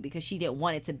up to you, because she didn't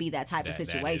want it to be that type of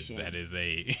situation. That is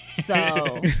a. So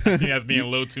I think that's being a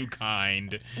little too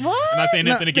kind. What? I'm not saying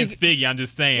nothing against Figgy. I'm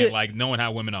just saying, like, knowing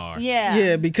how women are.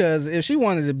 Yeah, because if she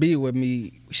wanted to be with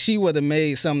me, she would have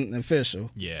made something official.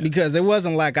 Yeah. Because it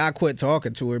wasn't like I quit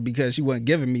talking to her because she wasn't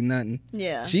giving me nothing.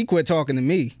 Yeah. She quit talking to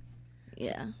me.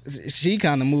 Yeah. She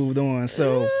kind of moved on.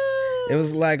 So it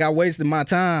was like I wasted my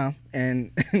time,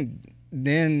 and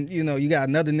then, you know, you got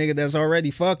another nigga that's already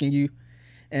fucking you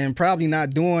and probably not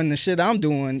doing the shit I'm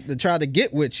doing to try to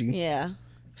get with you. Yeah.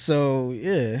 So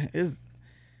yeah,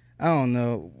 I don't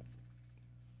know.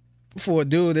 For a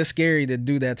dude, it's scary to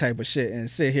do that type of shit and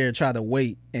sit here and try to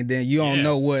wait, and then you don't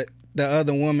know what the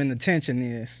other woman's intention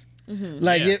is.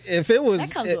 Like, if it was,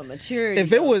 that comes with maturity.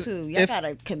 If it was, too. Y'all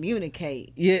gotta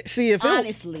communicate. Yeah, see if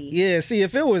honestly.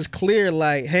 If it was clear,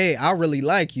 like, hey, I really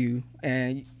like you,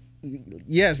 and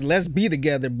yes, let's be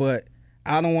together, but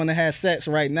I don't want to have sex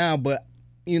right now. But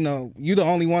you know, you the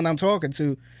only one I'm talking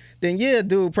to. Then yeah,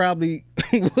 dude probably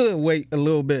would wait a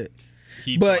little bit.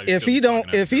 But if he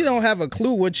don't have a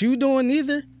clue what you doing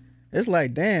either, it's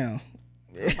like, damn.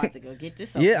 I'm about to go get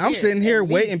this. Yeah, I'm sitting here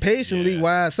waiting patiently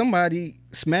while somebody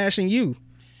smashing you.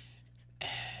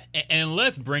 And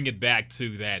let's bring it back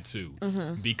to that too,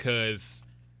 because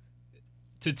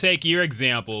to take your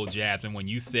example, Jasmine, when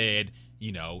you said,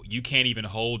 you know, you can't even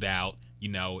hold out, you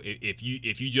know, if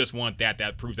you just want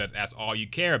that proves that that's all you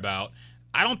care about.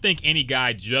 I don't think any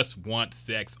guy just wants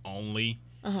sex only,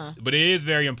 but it is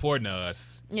very important to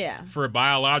us, for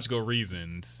biological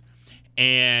reasons.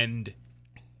 And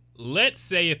let's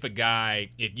say if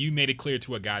you made it clear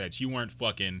to a guy that you weren't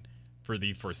fucking for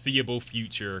the foreseeable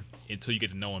future until you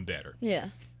get to know him better. Yeah.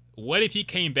 What if he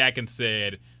came back and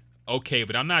said, okay,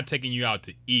 but I'm not taking you out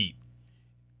to eat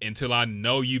until I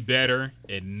know you better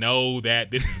and know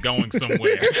that this is going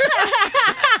somewhere.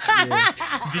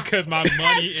 Because my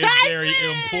money is very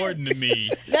important to me.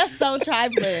 That's so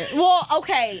trifling. Well,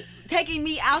 okay, taking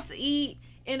me out to eat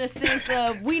in a sense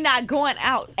of we not going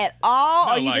out at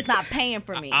all, or you just not paying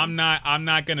for me? I'm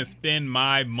not gonna spend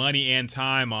my money and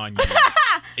time on you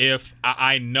if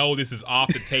I know this is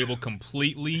off the table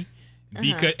completely.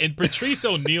 Because and Patrice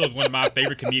O'Neal is one of my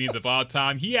favorite comedians of all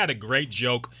time. He had a great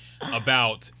joke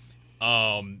about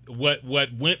how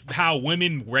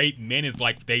women rape men is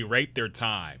like they rape their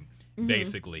time,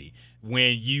 basically.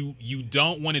 When you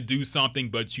don't want to do something,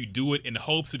 but you do it in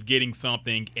hopes of getting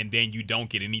something, and then you don't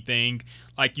get anything.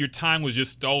 Like, your time was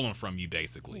just stolen from you,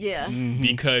 basically. Yeah.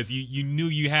 Because you knew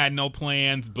you had no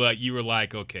plans, but you were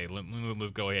like, okay,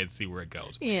 let's go ahead and see where it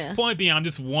goes. Yeah. Point being, I'm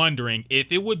just wondering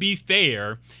if it would be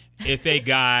fair if a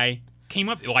guy came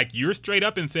up, like, you're straight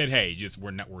up and said, hey,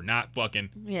 we're not fucking,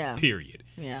 Yeah. period.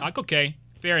 Yeah. Like, okay,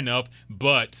 fair enough,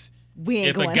 but we ain't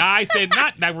if going. a guy said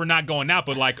not that we're not going out,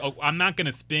 but like, oh, I'm not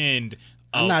gonna spend.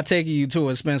 I'm not taking you to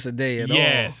a Spencer Day at all.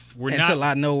 Yes, we're not. until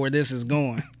I know where this is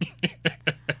going.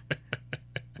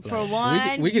 For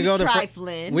one, we could you go to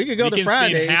trifling. we could go we to can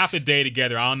Fridays. spend half a day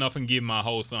together. I don't know if I can give my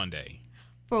whole Sunday.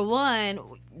 For one,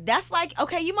 that's like,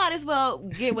 okay, you might as well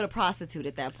get with a prostitute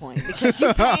at that point because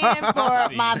you're paying for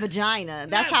my vagina.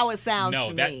 That's how it sounds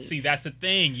to me. See, that's the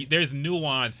thing. There's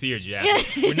nuance here, Jack.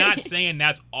 We're not saying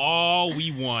that's all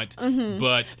we want,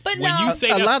 but when no, you say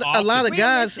a that's lot of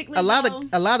guys, Realistically,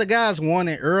 a lot of guys want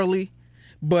it early,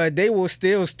 but they will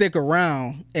still stick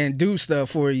around and do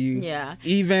stuff for you. Yeah.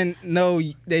 Even though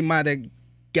they might have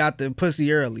got the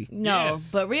pussy early. No,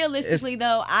 Yes. but realistically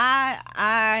though,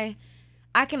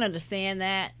 I can understand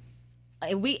that.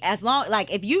 As long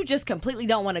like if you just completely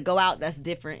don't want to go out, that's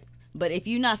different. But if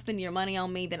you're not spending your money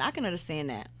on me, then I can understand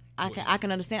that. I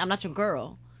can understand. I'm not your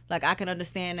girl. Like I can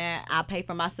understand that. I pay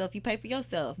for myself. You pay for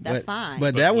yourself. That's fine.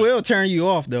 But that will turn you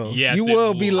off though. Yes, you it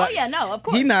will be will. like, oh yeah, no, of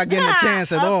course. he not getting a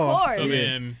chance at all. Of course. So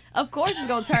then, Of course it's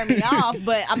gonna turn me off,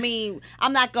 but I mean,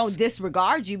 I'm not gonna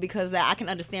disregard you because that I can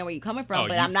understand where you're coming from,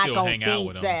 but you I'm not still gonna hang out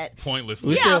with think them that. pointlessly.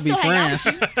 we Yeah, still I'll be still hang out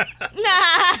friends.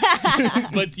 Nah.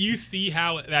 But do you see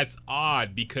how that's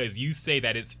odd? Because you say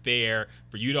that it's fair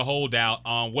for you to hold out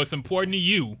on what's important to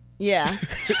you, Yeah.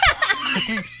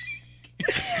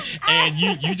 and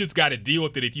you just got to deal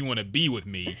with it if you want to be with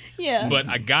me. Yeah.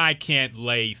 But a guy can't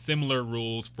lay similar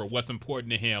rules for what's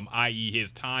important to him, i.e.,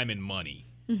 his time and money.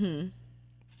 Yeah.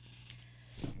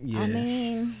 I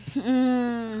mean,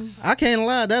 I can't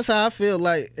lie. That's how I feel.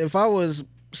 Like if I was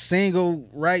single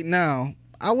right now,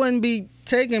 I wouldn't be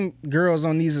taking girls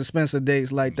on these expensive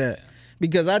dates like that.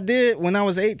 Because I did when I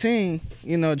was 18.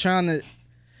 You know, trying to,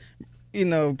 you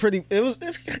know,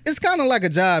 it's kind of like a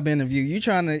job interview. You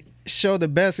trying to show the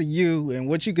best of you and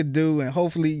what you could do, and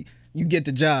hopefully you get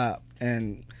the job.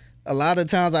 And a lot of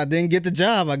times I didn't get the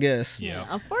job, I guess. Yeah.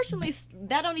 unfortunately,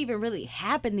 that don't even really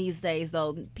happen these days,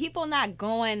 though. People not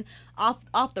going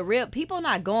off the rip. People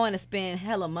not going to spend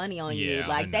hella money on you. Yeah,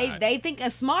 Like they're not. they thinking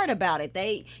smart about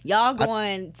it. Y'all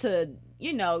going to.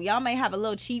 You know, y'all may have a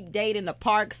little cheap date in the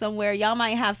park somewhere. Y'all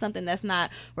might have something that's not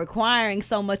requiring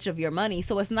so much of your money.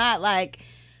 So it's not like,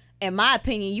 in my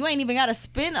opinion, you ain't even got to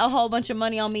spend a whole bunch of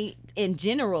money on me in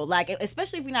general. Like,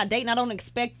 especially if you're not dating, I don't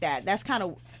expect that. That's kind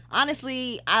of,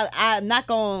 honestly, I'm not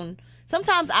going,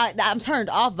 sometimes I'm turned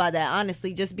off by that,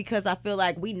 honestly, just because I feel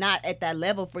like we not at that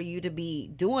level for you to be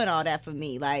doing all that for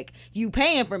me. Like, you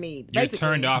paying for me, You're basically.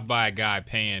 turned off by a guy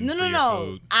paying for your No.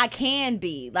 food. I can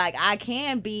be. Like, I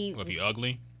can be. Well, if you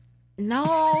ugly?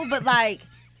 No, but like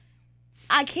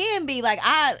I can be like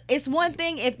it's one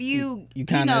thing if you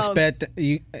kind of know, expect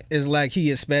it's like he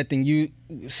expecting you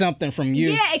something from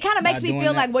you. Yeah, it kind of makes by me doing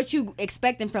feel that. like what you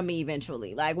expecting from me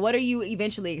eventually. Like what are you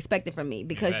eventually expecting from me?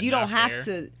 Because that you don't not have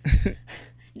fair? to.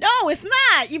 No, it's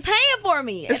not. You paying for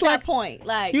me It's at like- that point.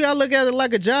 Like You gotta look at it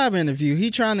like a job interview.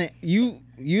 He trying to you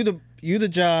the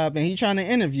job, and he trying to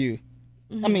interview.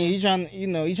 I mean, he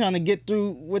trying to get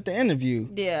through with the interview.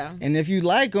 yeah. And if you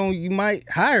like him, you might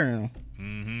hire him.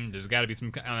 There's got to be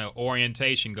some kind of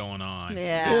orientation going on.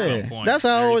 Yeah. At some Yeah, point. that's how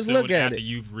I Very always soon look at after it.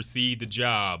 you've received the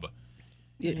job.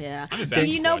 Yeah. I'm just And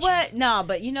asking you know questions. what? No,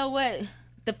 but you know what?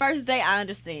 The first day I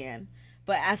understand.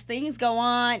 But as things go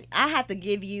on, I have to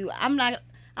give you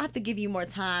more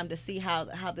time to see how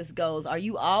this goes. Are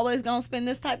you always gonna spend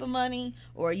this type of money,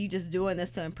 or are you just doing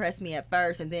this to impress me at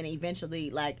first, and then eventually,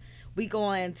 like, we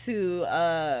going to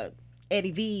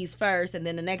Eddie V's first, and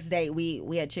then the next day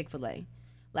we had Chick-fil-A.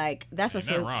 Like that's Ain't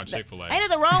nothing wrong with Chick-fil-A. Ain't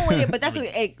nothing wrong with it, but that's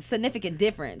a significant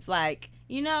difference. Like,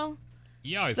 you know.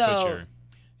 You always So- put your.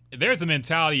 There's a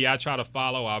mentality I try to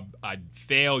follow. I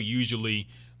fail usually,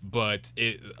 but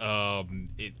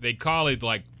they call it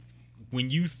like when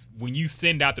you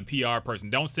send out the PR person,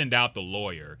 don't send out the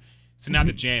lawyer, send out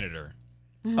the janitor.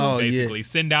 Oh Basically,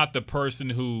 send out the person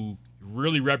who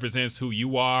really represents who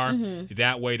you are.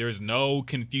 That way, there's no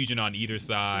confusion on either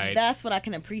side. That's what I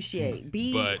can appreciate.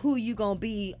 Be But- who you gonna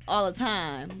be all the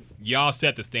time. Y'all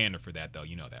set the standard for that, though.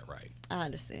 You know that, right? I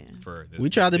understand. For We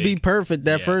tried to be perfect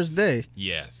that Yes. first day.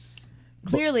 Yes.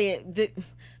 Clearly,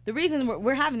 the reason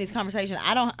we're having these conversations,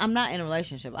 I'm not in a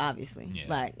relationship, obviously. Yeah.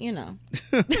 Like, you know,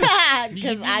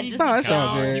 because I just No, it's all Kinda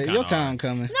hard. You good. kinda Your hard. time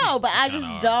coming. no, but I Kinda just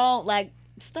hard. don't like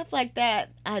stuff like that.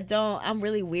 I'm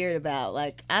really weird about.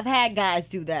 Like, I've had guys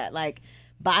do that, like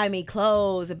buy me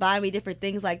clothes and buy me different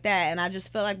things like that, and I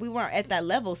just feel like we weren't at that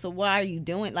level. So why are you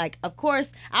doing? Like, of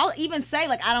course, I'll even say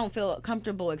like I don't feel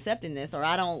comfortable accepting this, or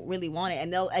I don't really want it,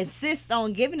 and they'll insist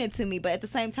on giving it to me. But at the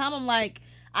same time, I'm like,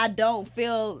 I don't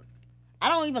feel I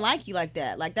don't even like you like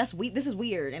that. Like, that's this is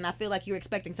weird, and I feel like you're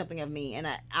expecting something of me, and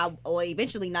I will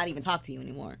eventually not even talk to you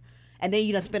anymore. And then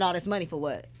you done spend all this money for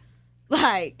what?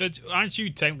 Like, But aren't you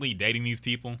technically dating these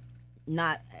people?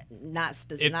 not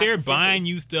specific. If they're buying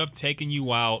you stuff, taking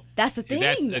you out, that's the thing.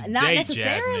 that's a Not date,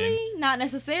 necessarily. Jasmine. Not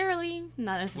necessarily.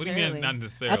 What do you mean not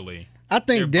necessarily? I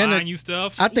think They're dinner. buying you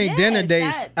stuff. I think dinner Yes,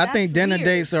 dates. I think that's dinner weird.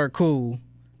 dates are cool.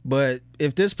 But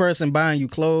if this person buying you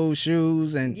clothes,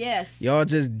 shoes, and Yes. y'all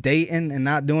just dating and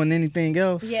not doing anything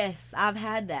else, Yes, I've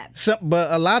had that.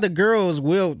 but a lot of girls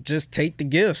will just take the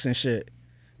gifts and shit.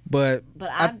 But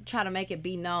I try to make it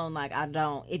be known, like, I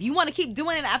don't. If you want to keep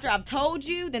doing it after I've told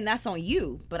you, then that's on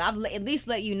you. But I've at least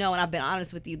let you know, and I've been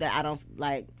honest with you that I don't,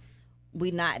 like,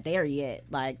 we not there yet.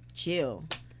 Like, chill.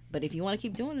 But if you want to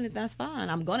keep doing it, that's fine.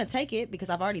 I'm going to take it because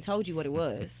I've already told you what it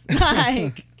was.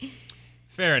 Like,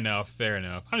 Fair enough.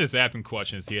 I'm just asking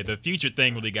questions here. The future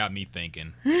thing really got me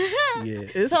thinking.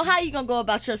 yeah, so how you going to go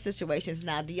about your situations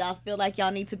now? Do y'all feel like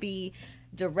y'all need to be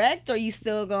direct, or you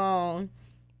still going to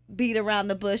beat around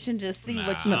the bush and just see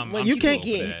what you, I'm you too can't old for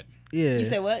get? that. yeah. You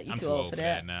say what? You I'm too old for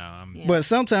that? now. Yeah. But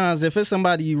sometimes if it's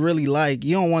somebody you really like,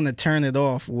 you don't want to turn it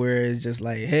off where it's just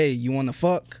like, hey, you want to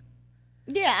fuck?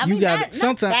 Yeah, I You mean, gotta- not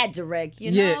sometime- that direct,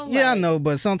 you yeah, know? yeah, I Like, know.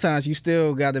 But sometimes you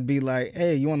still got to be like,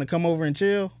 hey, you want to come over and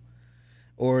chill?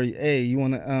 Or hey, you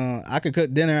want to? I could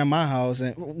cook dinner at my house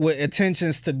and with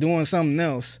intentions to doing something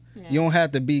else. Yeah. You don't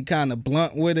have to be kind of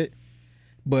blunt with it.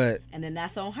 But And then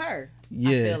that's on her. I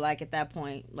Yeah. feel like at that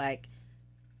point, like,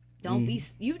 don't be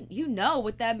you know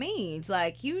what that means.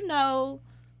 Like, you know,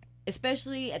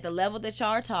 especially at the level that y'all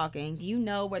are talking, you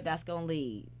know where that's gonna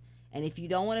lead. And if you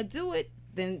don't want to do it,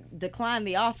 then decline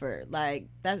the offer. Like,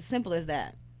 that's simple as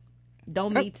that.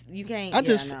 Don't meet. You can't. I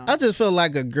just feel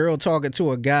like a girl talking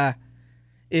to a guy.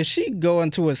 If she go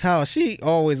into his house, she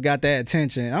always got that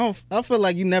attention. I feel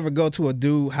like you never go to a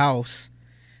dude house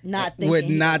not thinking with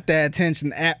not that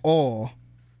attention at all.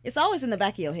 It's always in the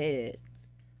back of your head.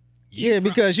 Yeah,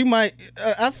 because you might.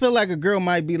 I feel like a girl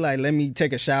might be like, "Let me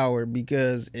take a shower,"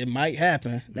 because it might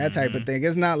happen. That type of thing.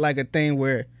 It's not like a thing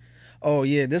where, oh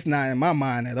yeah, this not in my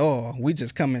mind at all. We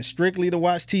just come in strictly to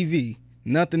watch TV,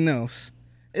 nothing else.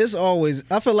 It's always.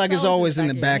 I feel like it's always in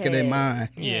the back of their mind.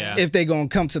 Yeah. If they gonna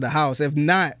come to the house, if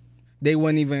not, they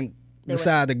wouldn't even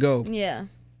decide to go. Yeah.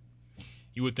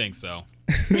 You would think so.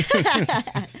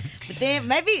 But then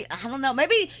maybe, I don't know,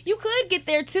 maybe you could get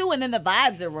there too, and then the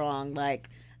vibes are wrong. Like,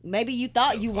 maybe you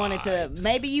thought you wanted to,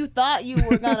 maybe you thought you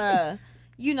were gonna,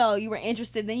 you know, you were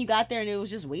interested, then you got there and it was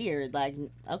just weird. Like,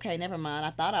 okay, never mind.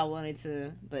 I thought I wanted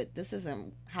to, but this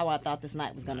isn't how I thought this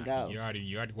night was gonna go. You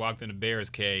already walked in the bear's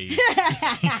cage.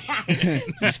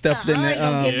 You stepped in Alright,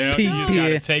 don't the get me Yeah, pea you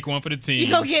gotta pen. take one for the team.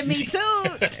 You gonna get me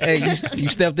too? Hey, you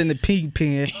stepped in the pea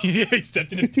pen. You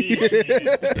stepped in the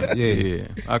pig. Yeah,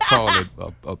 I call it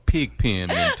a pig pen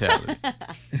mentality.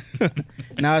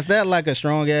 Now is that like a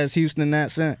strong ass Houston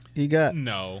accent he got,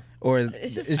 No. or is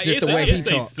It's it's just- just the way he it's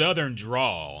a talks? southern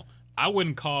drawl. I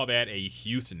wouldn't call that a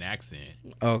Houston accent,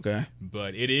 Okay.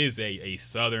 but it is a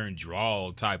southern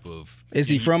drawl type of. Is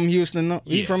he from Houston? No?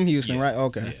 He Yeah, from Houston, yeah, right?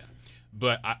 Okay. Yeah,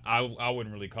 but I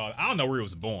wouldn't really call it. I don't know where he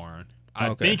was born. I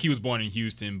Okay. think he was born in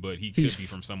Houston, but he could He's- be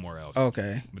from somewhere else.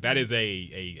 Okay. But that is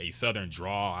a southern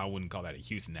drawl. I wouldn't call that a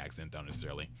Houston accent, though,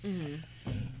 necessarily.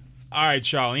 All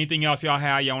right, y'all. Anything else y'all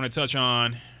want to touch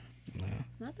on?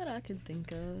 Not that I can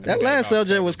think of. That Okay, last about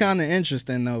subject was fellas. kind of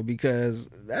interesting though, because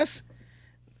that's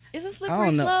It's a I slippery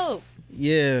don't know. slope.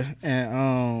 yeah,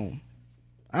 and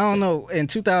I don't know. In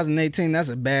 2018, that's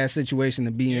a bad situation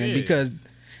to be in It because,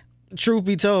 truth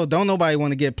be told, don't nobody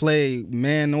want to get played,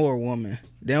 man or woman.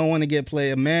 They don't want to get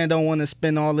played. A man don't want to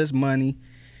spend all this money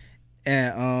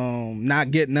and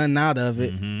not get nothing out of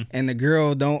it, and the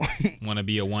girl don't. Want to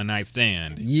be a one night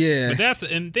stand? Yeah, But that's the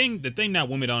thing that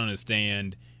women don't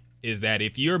understand is that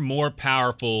if you're more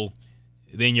powerful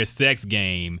than your sex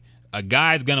game, a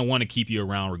guy's gonna want to keep you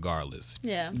around regardless.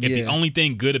 Yeah. If Yeah. the only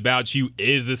thing good about you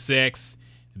is the sex,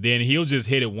 then he'll just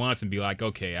hit it once and be like,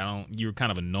 okay, you're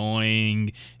kind of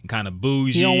annoying and kind of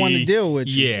bougie. He don't wanna deal with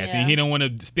you. Yes, Yeah. and he don't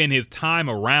want to spend his time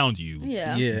around you.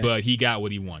 Yeah. yeah, But he got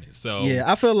what he wanted. So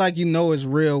yeah. I feel like you know it's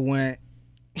real when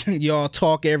y'all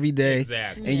talk every day.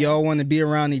 exactly. And y'all want to be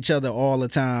around each other all the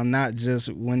time, not just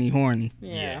when he horny.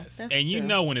 Yeah. Yes. that's And you true.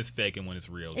 know when it's fake and when it's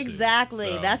real too. Exactly.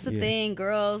 So, That's the Yeah. thing,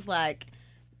 girls. Like,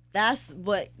 that's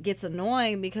what gets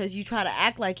annoying because you try to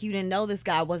act like you didn't know this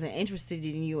guy wasn't interested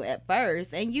in you at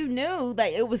first, and you knew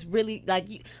that it was really like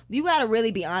you got to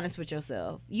really be honest with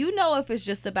yourself. You know if it's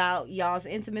just about y'all's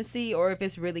intimacy or if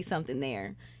it's really something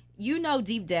there. You know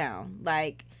deep down,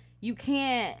 like you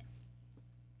can't.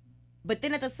 But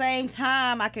then at the same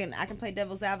time, I can play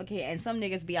devil's advocate, and some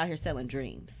niggas be out here selling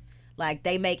dreams. Like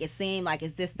they make it seem like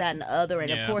it's this, that, and the other,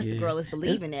 and of course the girl is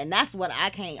believing it, and that's what I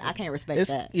can't respect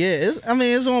that. Yeah,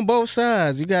 it's on both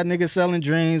sides. You got niggas selling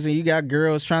dreams, and you got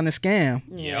girls trying to scam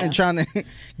and trying to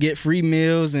get free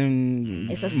meals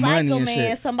and it's a money cycle, and man.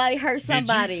 shit. Somebody hurt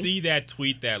somebody. Did you see that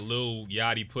tweet that Lil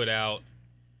Yachty put out?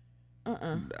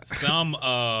 Some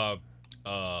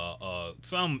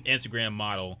Instagram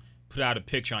model put out a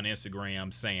picture on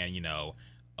Instagram saying,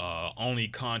 only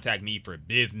contact me for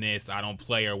business. I don't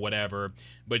play or whatever.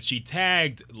 But she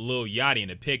tagged Lil Yachty in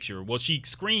the picture. Well, she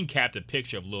screen capped a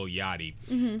picture of Lil Yachty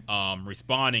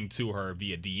responding to her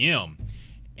via DM.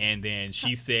 And then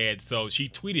she said, so she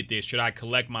tweeted this, should I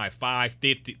collect my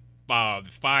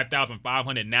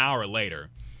 $5,500 now or later?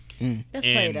 That's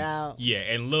played out. Yeah,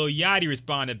 and Lil Yachty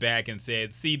responded back and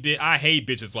said, see, I hate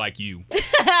bitches like you.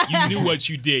 You knew what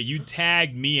you did. You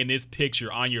tagged me in this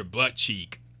picture on your butt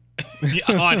cheek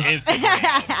on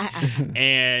Instagram.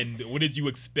 And what did you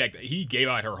expect? He gave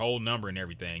out her whole number and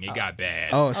everything. It got bad.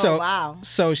 Oh, so wow.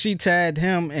 So she tagged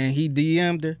him and he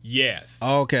DM'd her? Yes.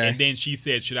 Okay. And then she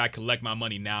said, should I collect my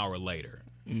money now or later?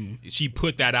 She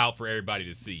put that out for everybody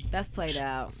to see. That's played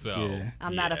out. So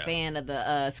I'm not a fan of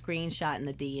the screenshot in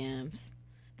the DMs.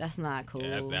 That's not cool.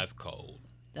 Yeah, that's cold.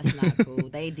 That's not cool.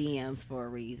 They DMs for a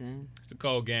reason. It's a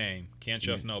cold game. Can't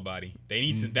trust nobody. They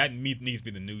need to. That needs to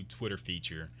be the new Twitter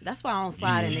feature. That's why I don't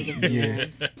slide in niggas'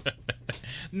 DMs.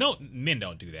 No, men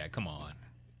don't do that. Come on.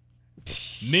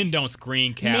 Men don't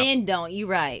screen cap. Men don't. You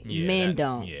right. Yeah, Men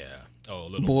don't. Yeah. Oh,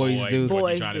 little Boys do. What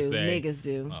Boys you trying do. to say? Niggas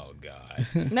do. Oh God.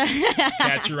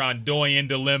 Catch her on Doyen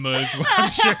Dilemmas. I'm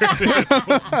sure this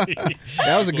will be.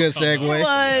 That was a good segue. It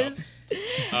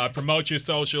was. Promote your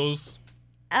socials.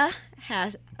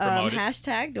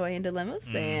 Hashtag Doyen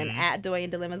Dilemmas and at Doyen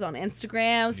Dilemmas on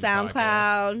Instagram,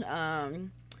 SoundCloud.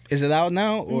 Is it out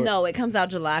now? Or? No, it comes out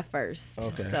July 1st.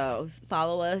 Okay. So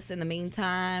follow us in the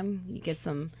meantime. You get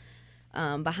some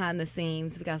behind the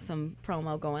scenes. We got some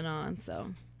promo going on. So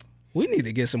We need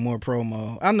to get some more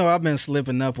promo. I know I've been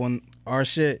slipping up on our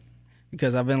shit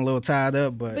because I've been a little tied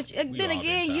up, but then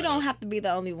again, you don't have to be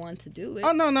the only one to do it.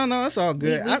 Oh no, it's all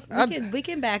good. We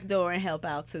can backdoor and help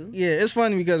out too. Yeah, it's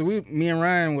funny because me and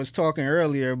Ryan was talking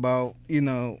earlier about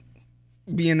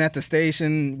being at the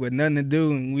station with nothing to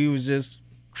do, and we was just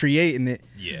creating it.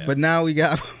 Yeah. But now we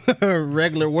got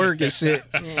regular work and shit.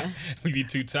 Yeah. We be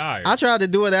too tired. I tried to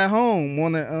do it at home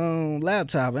on the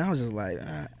laptop, and I was just like,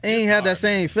 I ain't had that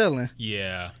same feeling.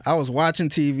 Yeah. I was watching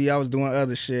TV, I was doing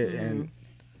other shit, and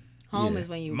home is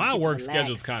when you. My work relax.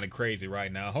 schedule's kind of crazy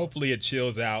right now. Hopefully it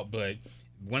chills out, but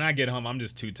when I get home, I'm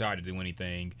just too tired to do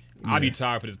anything. I'll be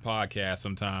tired for this podcast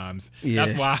sometimes. Yeah.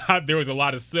 That's why there was a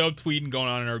lot of self-tweeting going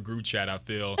on in our group chat, I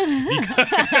feel.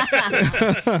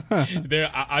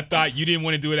 I thought you didn't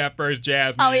want to do it at first,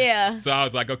 Jasmine. Oh, yeah. So I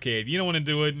was like, okay, if you don't want to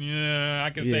do it,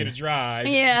 I can say to drive.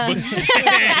 Yeah. But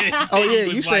oh yeah, it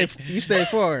you was stay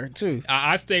far too.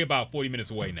 I stay about 40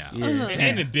 minutes away now. Yeah. It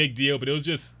ain't a big deal, but it was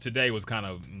just today was kind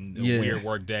of a weird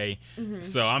work day.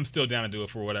 So I'm still down to do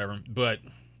it for whatever. But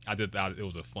I just thought it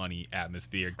was a funny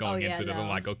atmosphere going into this. I'm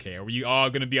like, okay, are we all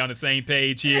going to be on the same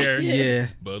page here? Yeah.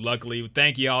 But luckily,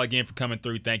 thank you all again for coming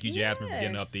through. Thank you, Jasmine, for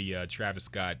getting Yes. up the Travis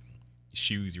Scott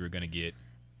shoes you were going to get.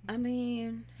 I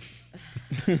mean,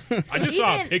 I just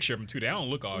saw a Even- picture of them, too. They don't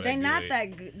look all that they're good. not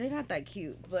that good. They're not that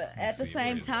cute. But at the see,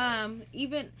 same what is time,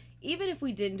 even if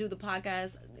we didn't do the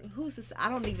podcast, I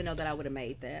don't even know that I would have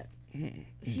made that.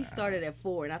 He started at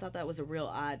 4, and I thought that was a real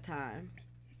odd time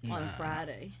on a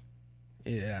Friday.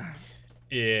 Yeah.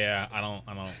 Yeah, I don't.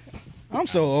 I'm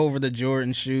so over the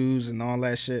Jordan shoes and all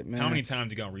that shit, man. How many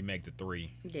times you going to remake the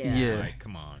 3? Yeah. Like,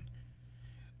 come on.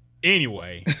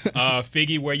 Anyway,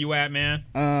 Figgy, where you at, man?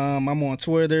 I'm on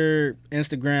Twitter,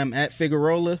 Instagram at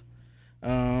Figueroa.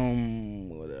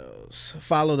 What else?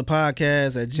 Follow the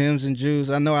podcast at Gems and Juice.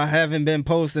 I know I haven't been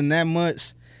posting that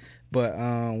much, but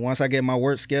once I get my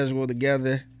work schedule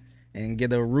together and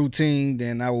get a routine,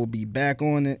 then I will be back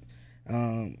on it.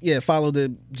 Follow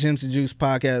the Gems and Juice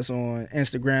podcast on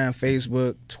Instagram,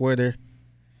 Facebook, Twitter.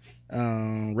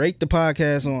 Rate the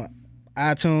podcast on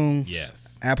iTunes,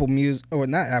 Yes. Apple Music, or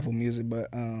not Apple Music,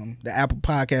 but the Apple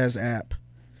Podcast app.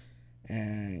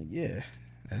 And yeah,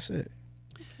 that's it.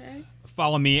 Okay.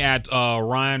 Follow me at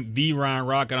Ryan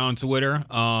Rocket on Twitter.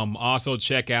 Also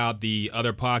check out the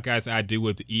other podcasts I do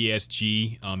with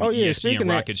ESG, the ESG speaking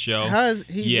and of Rocket Show. how's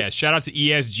he? Yeah, shout out to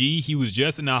ESG. He was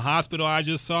just in the hospital I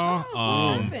just saw.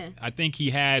 what happened? I think he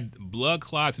had blood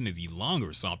clots in his lung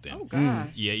or something. Oh gosh.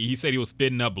 Yeah, he said he was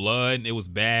spitting up blood. It was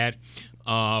bad.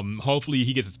 Hopefully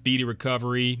he gets a speedy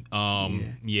recovery. Yeah,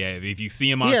 if you see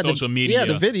him on social media. Yeah,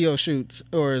 the video shoots,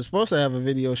 or is supposed to have a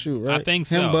video shoot, right? I think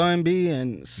so. Him, Bun B,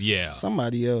 and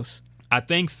somebody else. I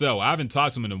think so. I haven't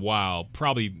talked to him in a while.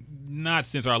 Probably not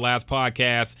since our last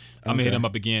podcast. I'm gonna hit him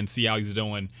up again, see how he's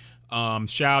doing.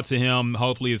 Shout out to him.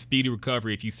 Hopefully a speedy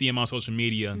recovery. If you see him on social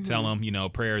media, tell him,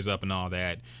 prayers up and all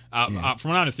that. From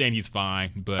what I understand, he's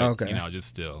fine, but just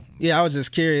still. Yeah, I was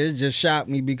just curious. It just shocked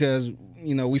me because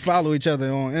we follow each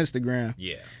other on Instagram.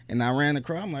 Yeah. And I ran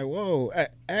across. I'm like, whoa.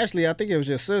 Ashley, I think it was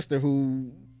your sister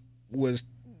who was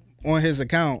on his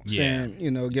account saying,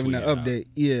 giving the update.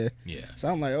 Yeah. Yeah. So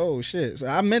I'm like, oh shit. So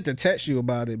I meant to text you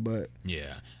about it, but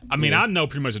yeah. I mean, I know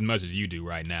pretty much as you do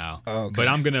right now. Okay. But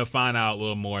I'm gonna find out a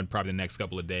little more in probably the next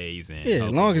couple of days. And as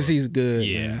long as he's good.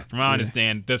 Yeah. Man. From what I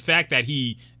understand, the fact that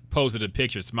he posted a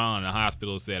picture smiling in the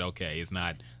hospital said, okay, it's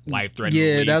not life-threatening.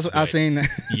 Yeah, that's what I seen that.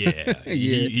 Yeah.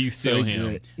 He's still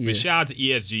him. Yeah. But shout out to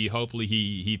ESG. Hopefully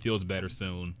he feels better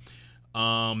soon.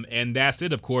 And that's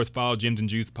it. Of course, follow Gems and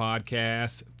Juice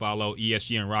podcast. Follow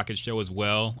ESG and Rocket Show as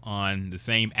well on the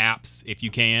same apps if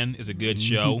you can. It's a good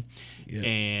show. Yeah.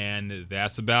 And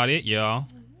that's about it, y'all.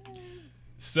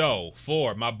 So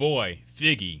for my boy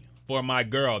Figgy, for my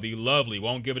girl, the lovely,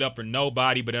 won't give it up for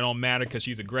nobody, but it don't matter because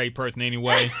she's a great person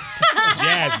anyway,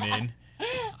 Jasmine.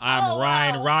 I'm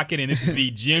Ryan Rocket, and this is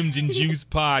the Gems and Juice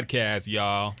podcast,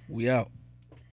 y'all. We out.